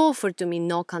 You offer to me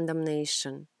no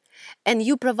condemnation, and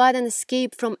you provide an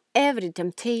escape from every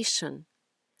temptation.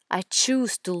 I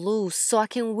choose to lose so I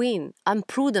can win. I'm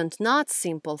prudent, not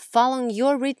simple, following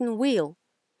your written will.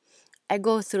 I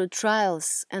go through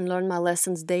trials and learn my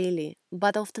lessons daily,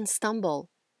 but often stumble.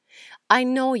 I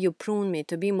know you prune me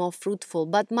to be more fruitful,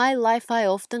 but my life I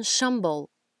often shamble.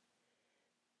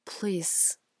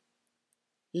 Please,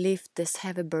 lift this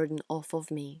heavy burden off of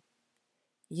me.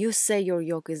 You say your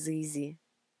yoke is easy.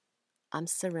 I'm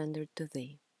surrendered to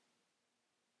thee.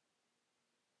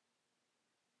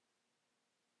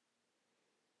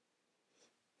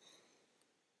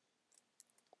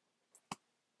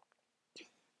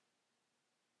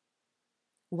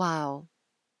 Wow,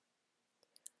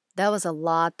 that was a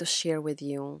lot to share with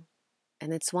you.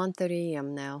 And it's 1:30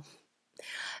 a.m. now.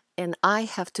 And I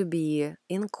have to be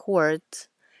in court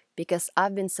because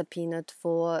I've been subpoenaed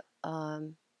for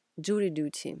jury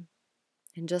duty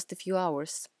in just a few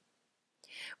hours,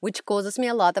 which causes me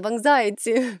a lot of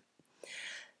anxiety.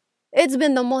 It's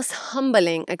been the most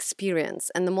humbling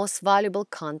experience and the most valuable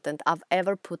content I've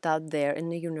ever put out there in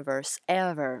the universe,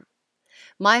 ever.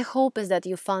 My hope is that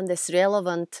you found this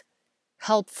relevant,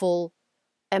 helpful,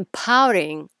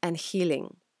 empowering, and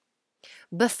healing.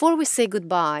 Before we say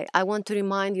goodbye, I want to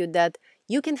remind you that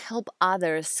you can help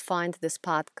others find this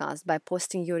podcast by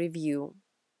posting your review.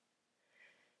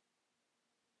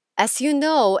 As you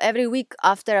know, every week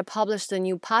after I publish a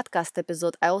new podcast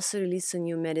episode, I also release a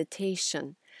new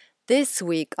meditation. This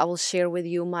week, I will share with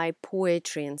you my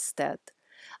poetry instead.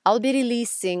 I'll be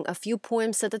releasing a few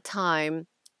poems at a time,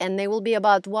 and they will be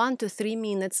about 1 to 3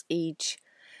 minutes each,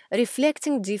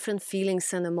 reflecting different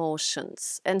feelings and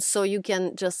emotions. And so you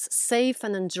can just save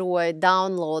and enjoy,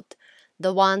 download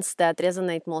the ones that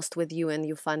resonate most with you and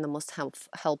you find the most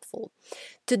helpful.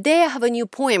 Today, I have a new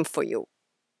poem for you.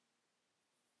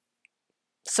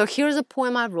 So here's a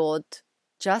poem I wrote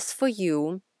just for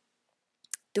you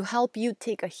to help you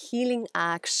take a healing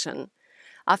action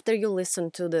after you listen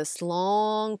to this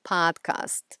long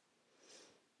podcast.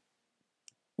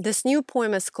 This new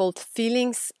poem is called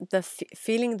Feeling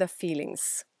the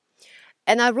Feelings.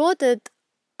 And I wrote it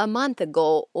a month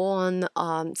ago on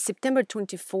September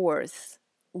 24th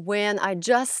when I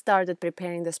just started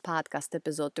preparing this podcast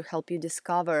episode to help you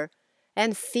discover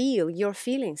and feel your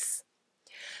feelings.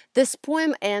 This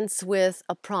poem ends with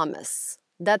a promise.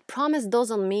 That promise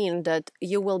doesn't mean that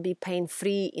you will be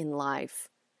pain-free in life.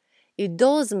 It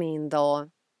does mean, though,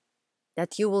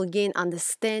 that you will gain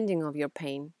understanding of your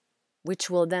pain, which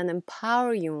will then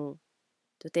empower you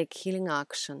to take healing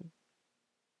action.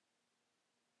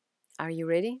 Are you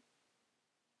ready?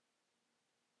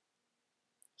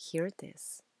 Here it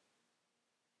is.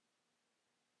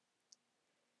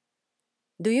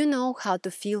 Do you know how to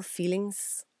feel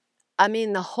feelings? I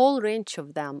mean, a whole range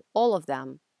of them, all of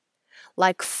them.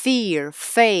 Like fear,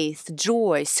 faith,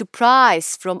 joy,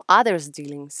 surprise from others'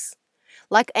 dealings.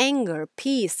 Like anger,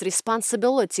 peace,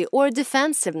 responsibility, or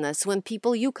defensiveness when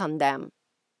people you condemn.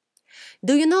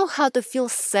 Do you know how to feel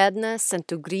sadness and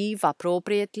to grieve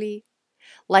appropriately?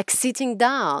 Like sitting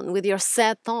down with your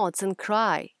sad thoughts and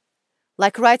cry.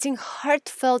 Like writing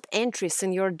heartfelt entries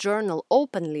in your journal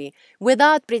openly,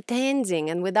 without pretending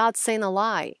and without saying a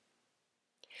lie.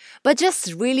 But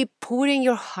just really putting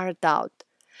your heart out.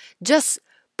 Just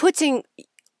putting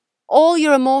all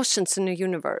your emotions in the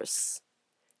universe.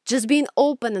 Just being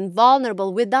open and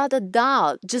vulnerable without a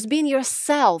doubt. Just being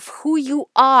yourself, who you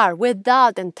are,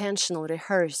 without intentional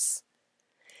rehearse.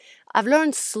 I've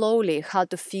learned slowly how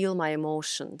to feel my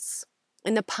emotions.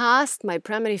 In the past, my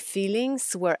primary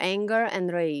feelings were anger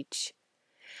and rage.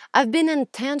 I've been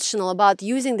intentional about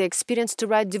using the experience to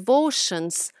write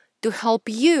devotions to help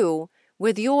you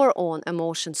with your own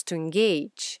emotions to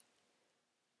engage.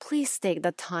 Please take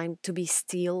the time to be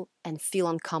still and feel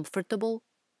uncomfortable.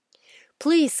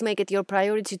 Please make it your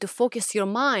priority to focus your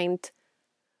mind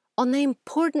on the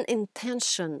important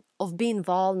intention of being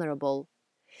vulnerable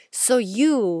so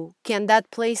you can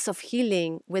that place of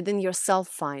healing within yourself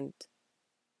find.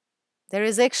 There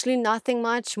is actually nothing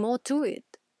much more to it.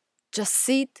 Just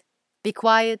sit, be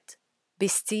quiet, be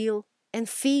still, and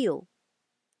feel.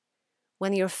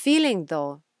 When you're feeling,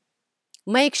 though,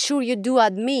 make sure you do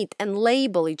admit and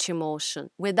label each emotion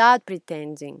without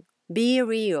pretending. Be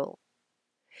real.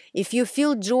 If you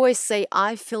feel joy, say,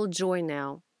 I feel joy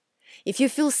now. If you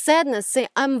feel sadness, say,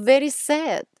 I'm very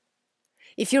sad.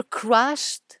 If you're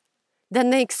crushed,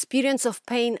 then the experience of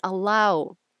pain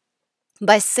allow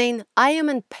by saying, I am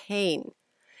in pain.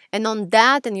 And on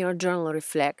that in your journal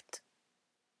reflect.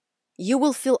 You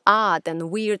will feel odd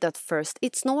and weird at first.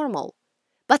 It's normal.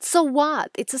 But so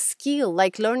what? It's a skill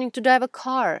like learning to drive a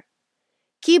car.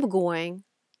 Keep going.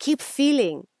 Keep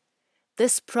feeling.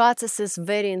 This process is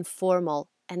very informal.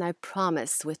 And I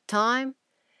promise with time,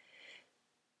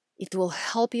 It will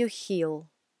help you heal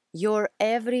your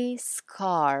every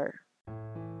scar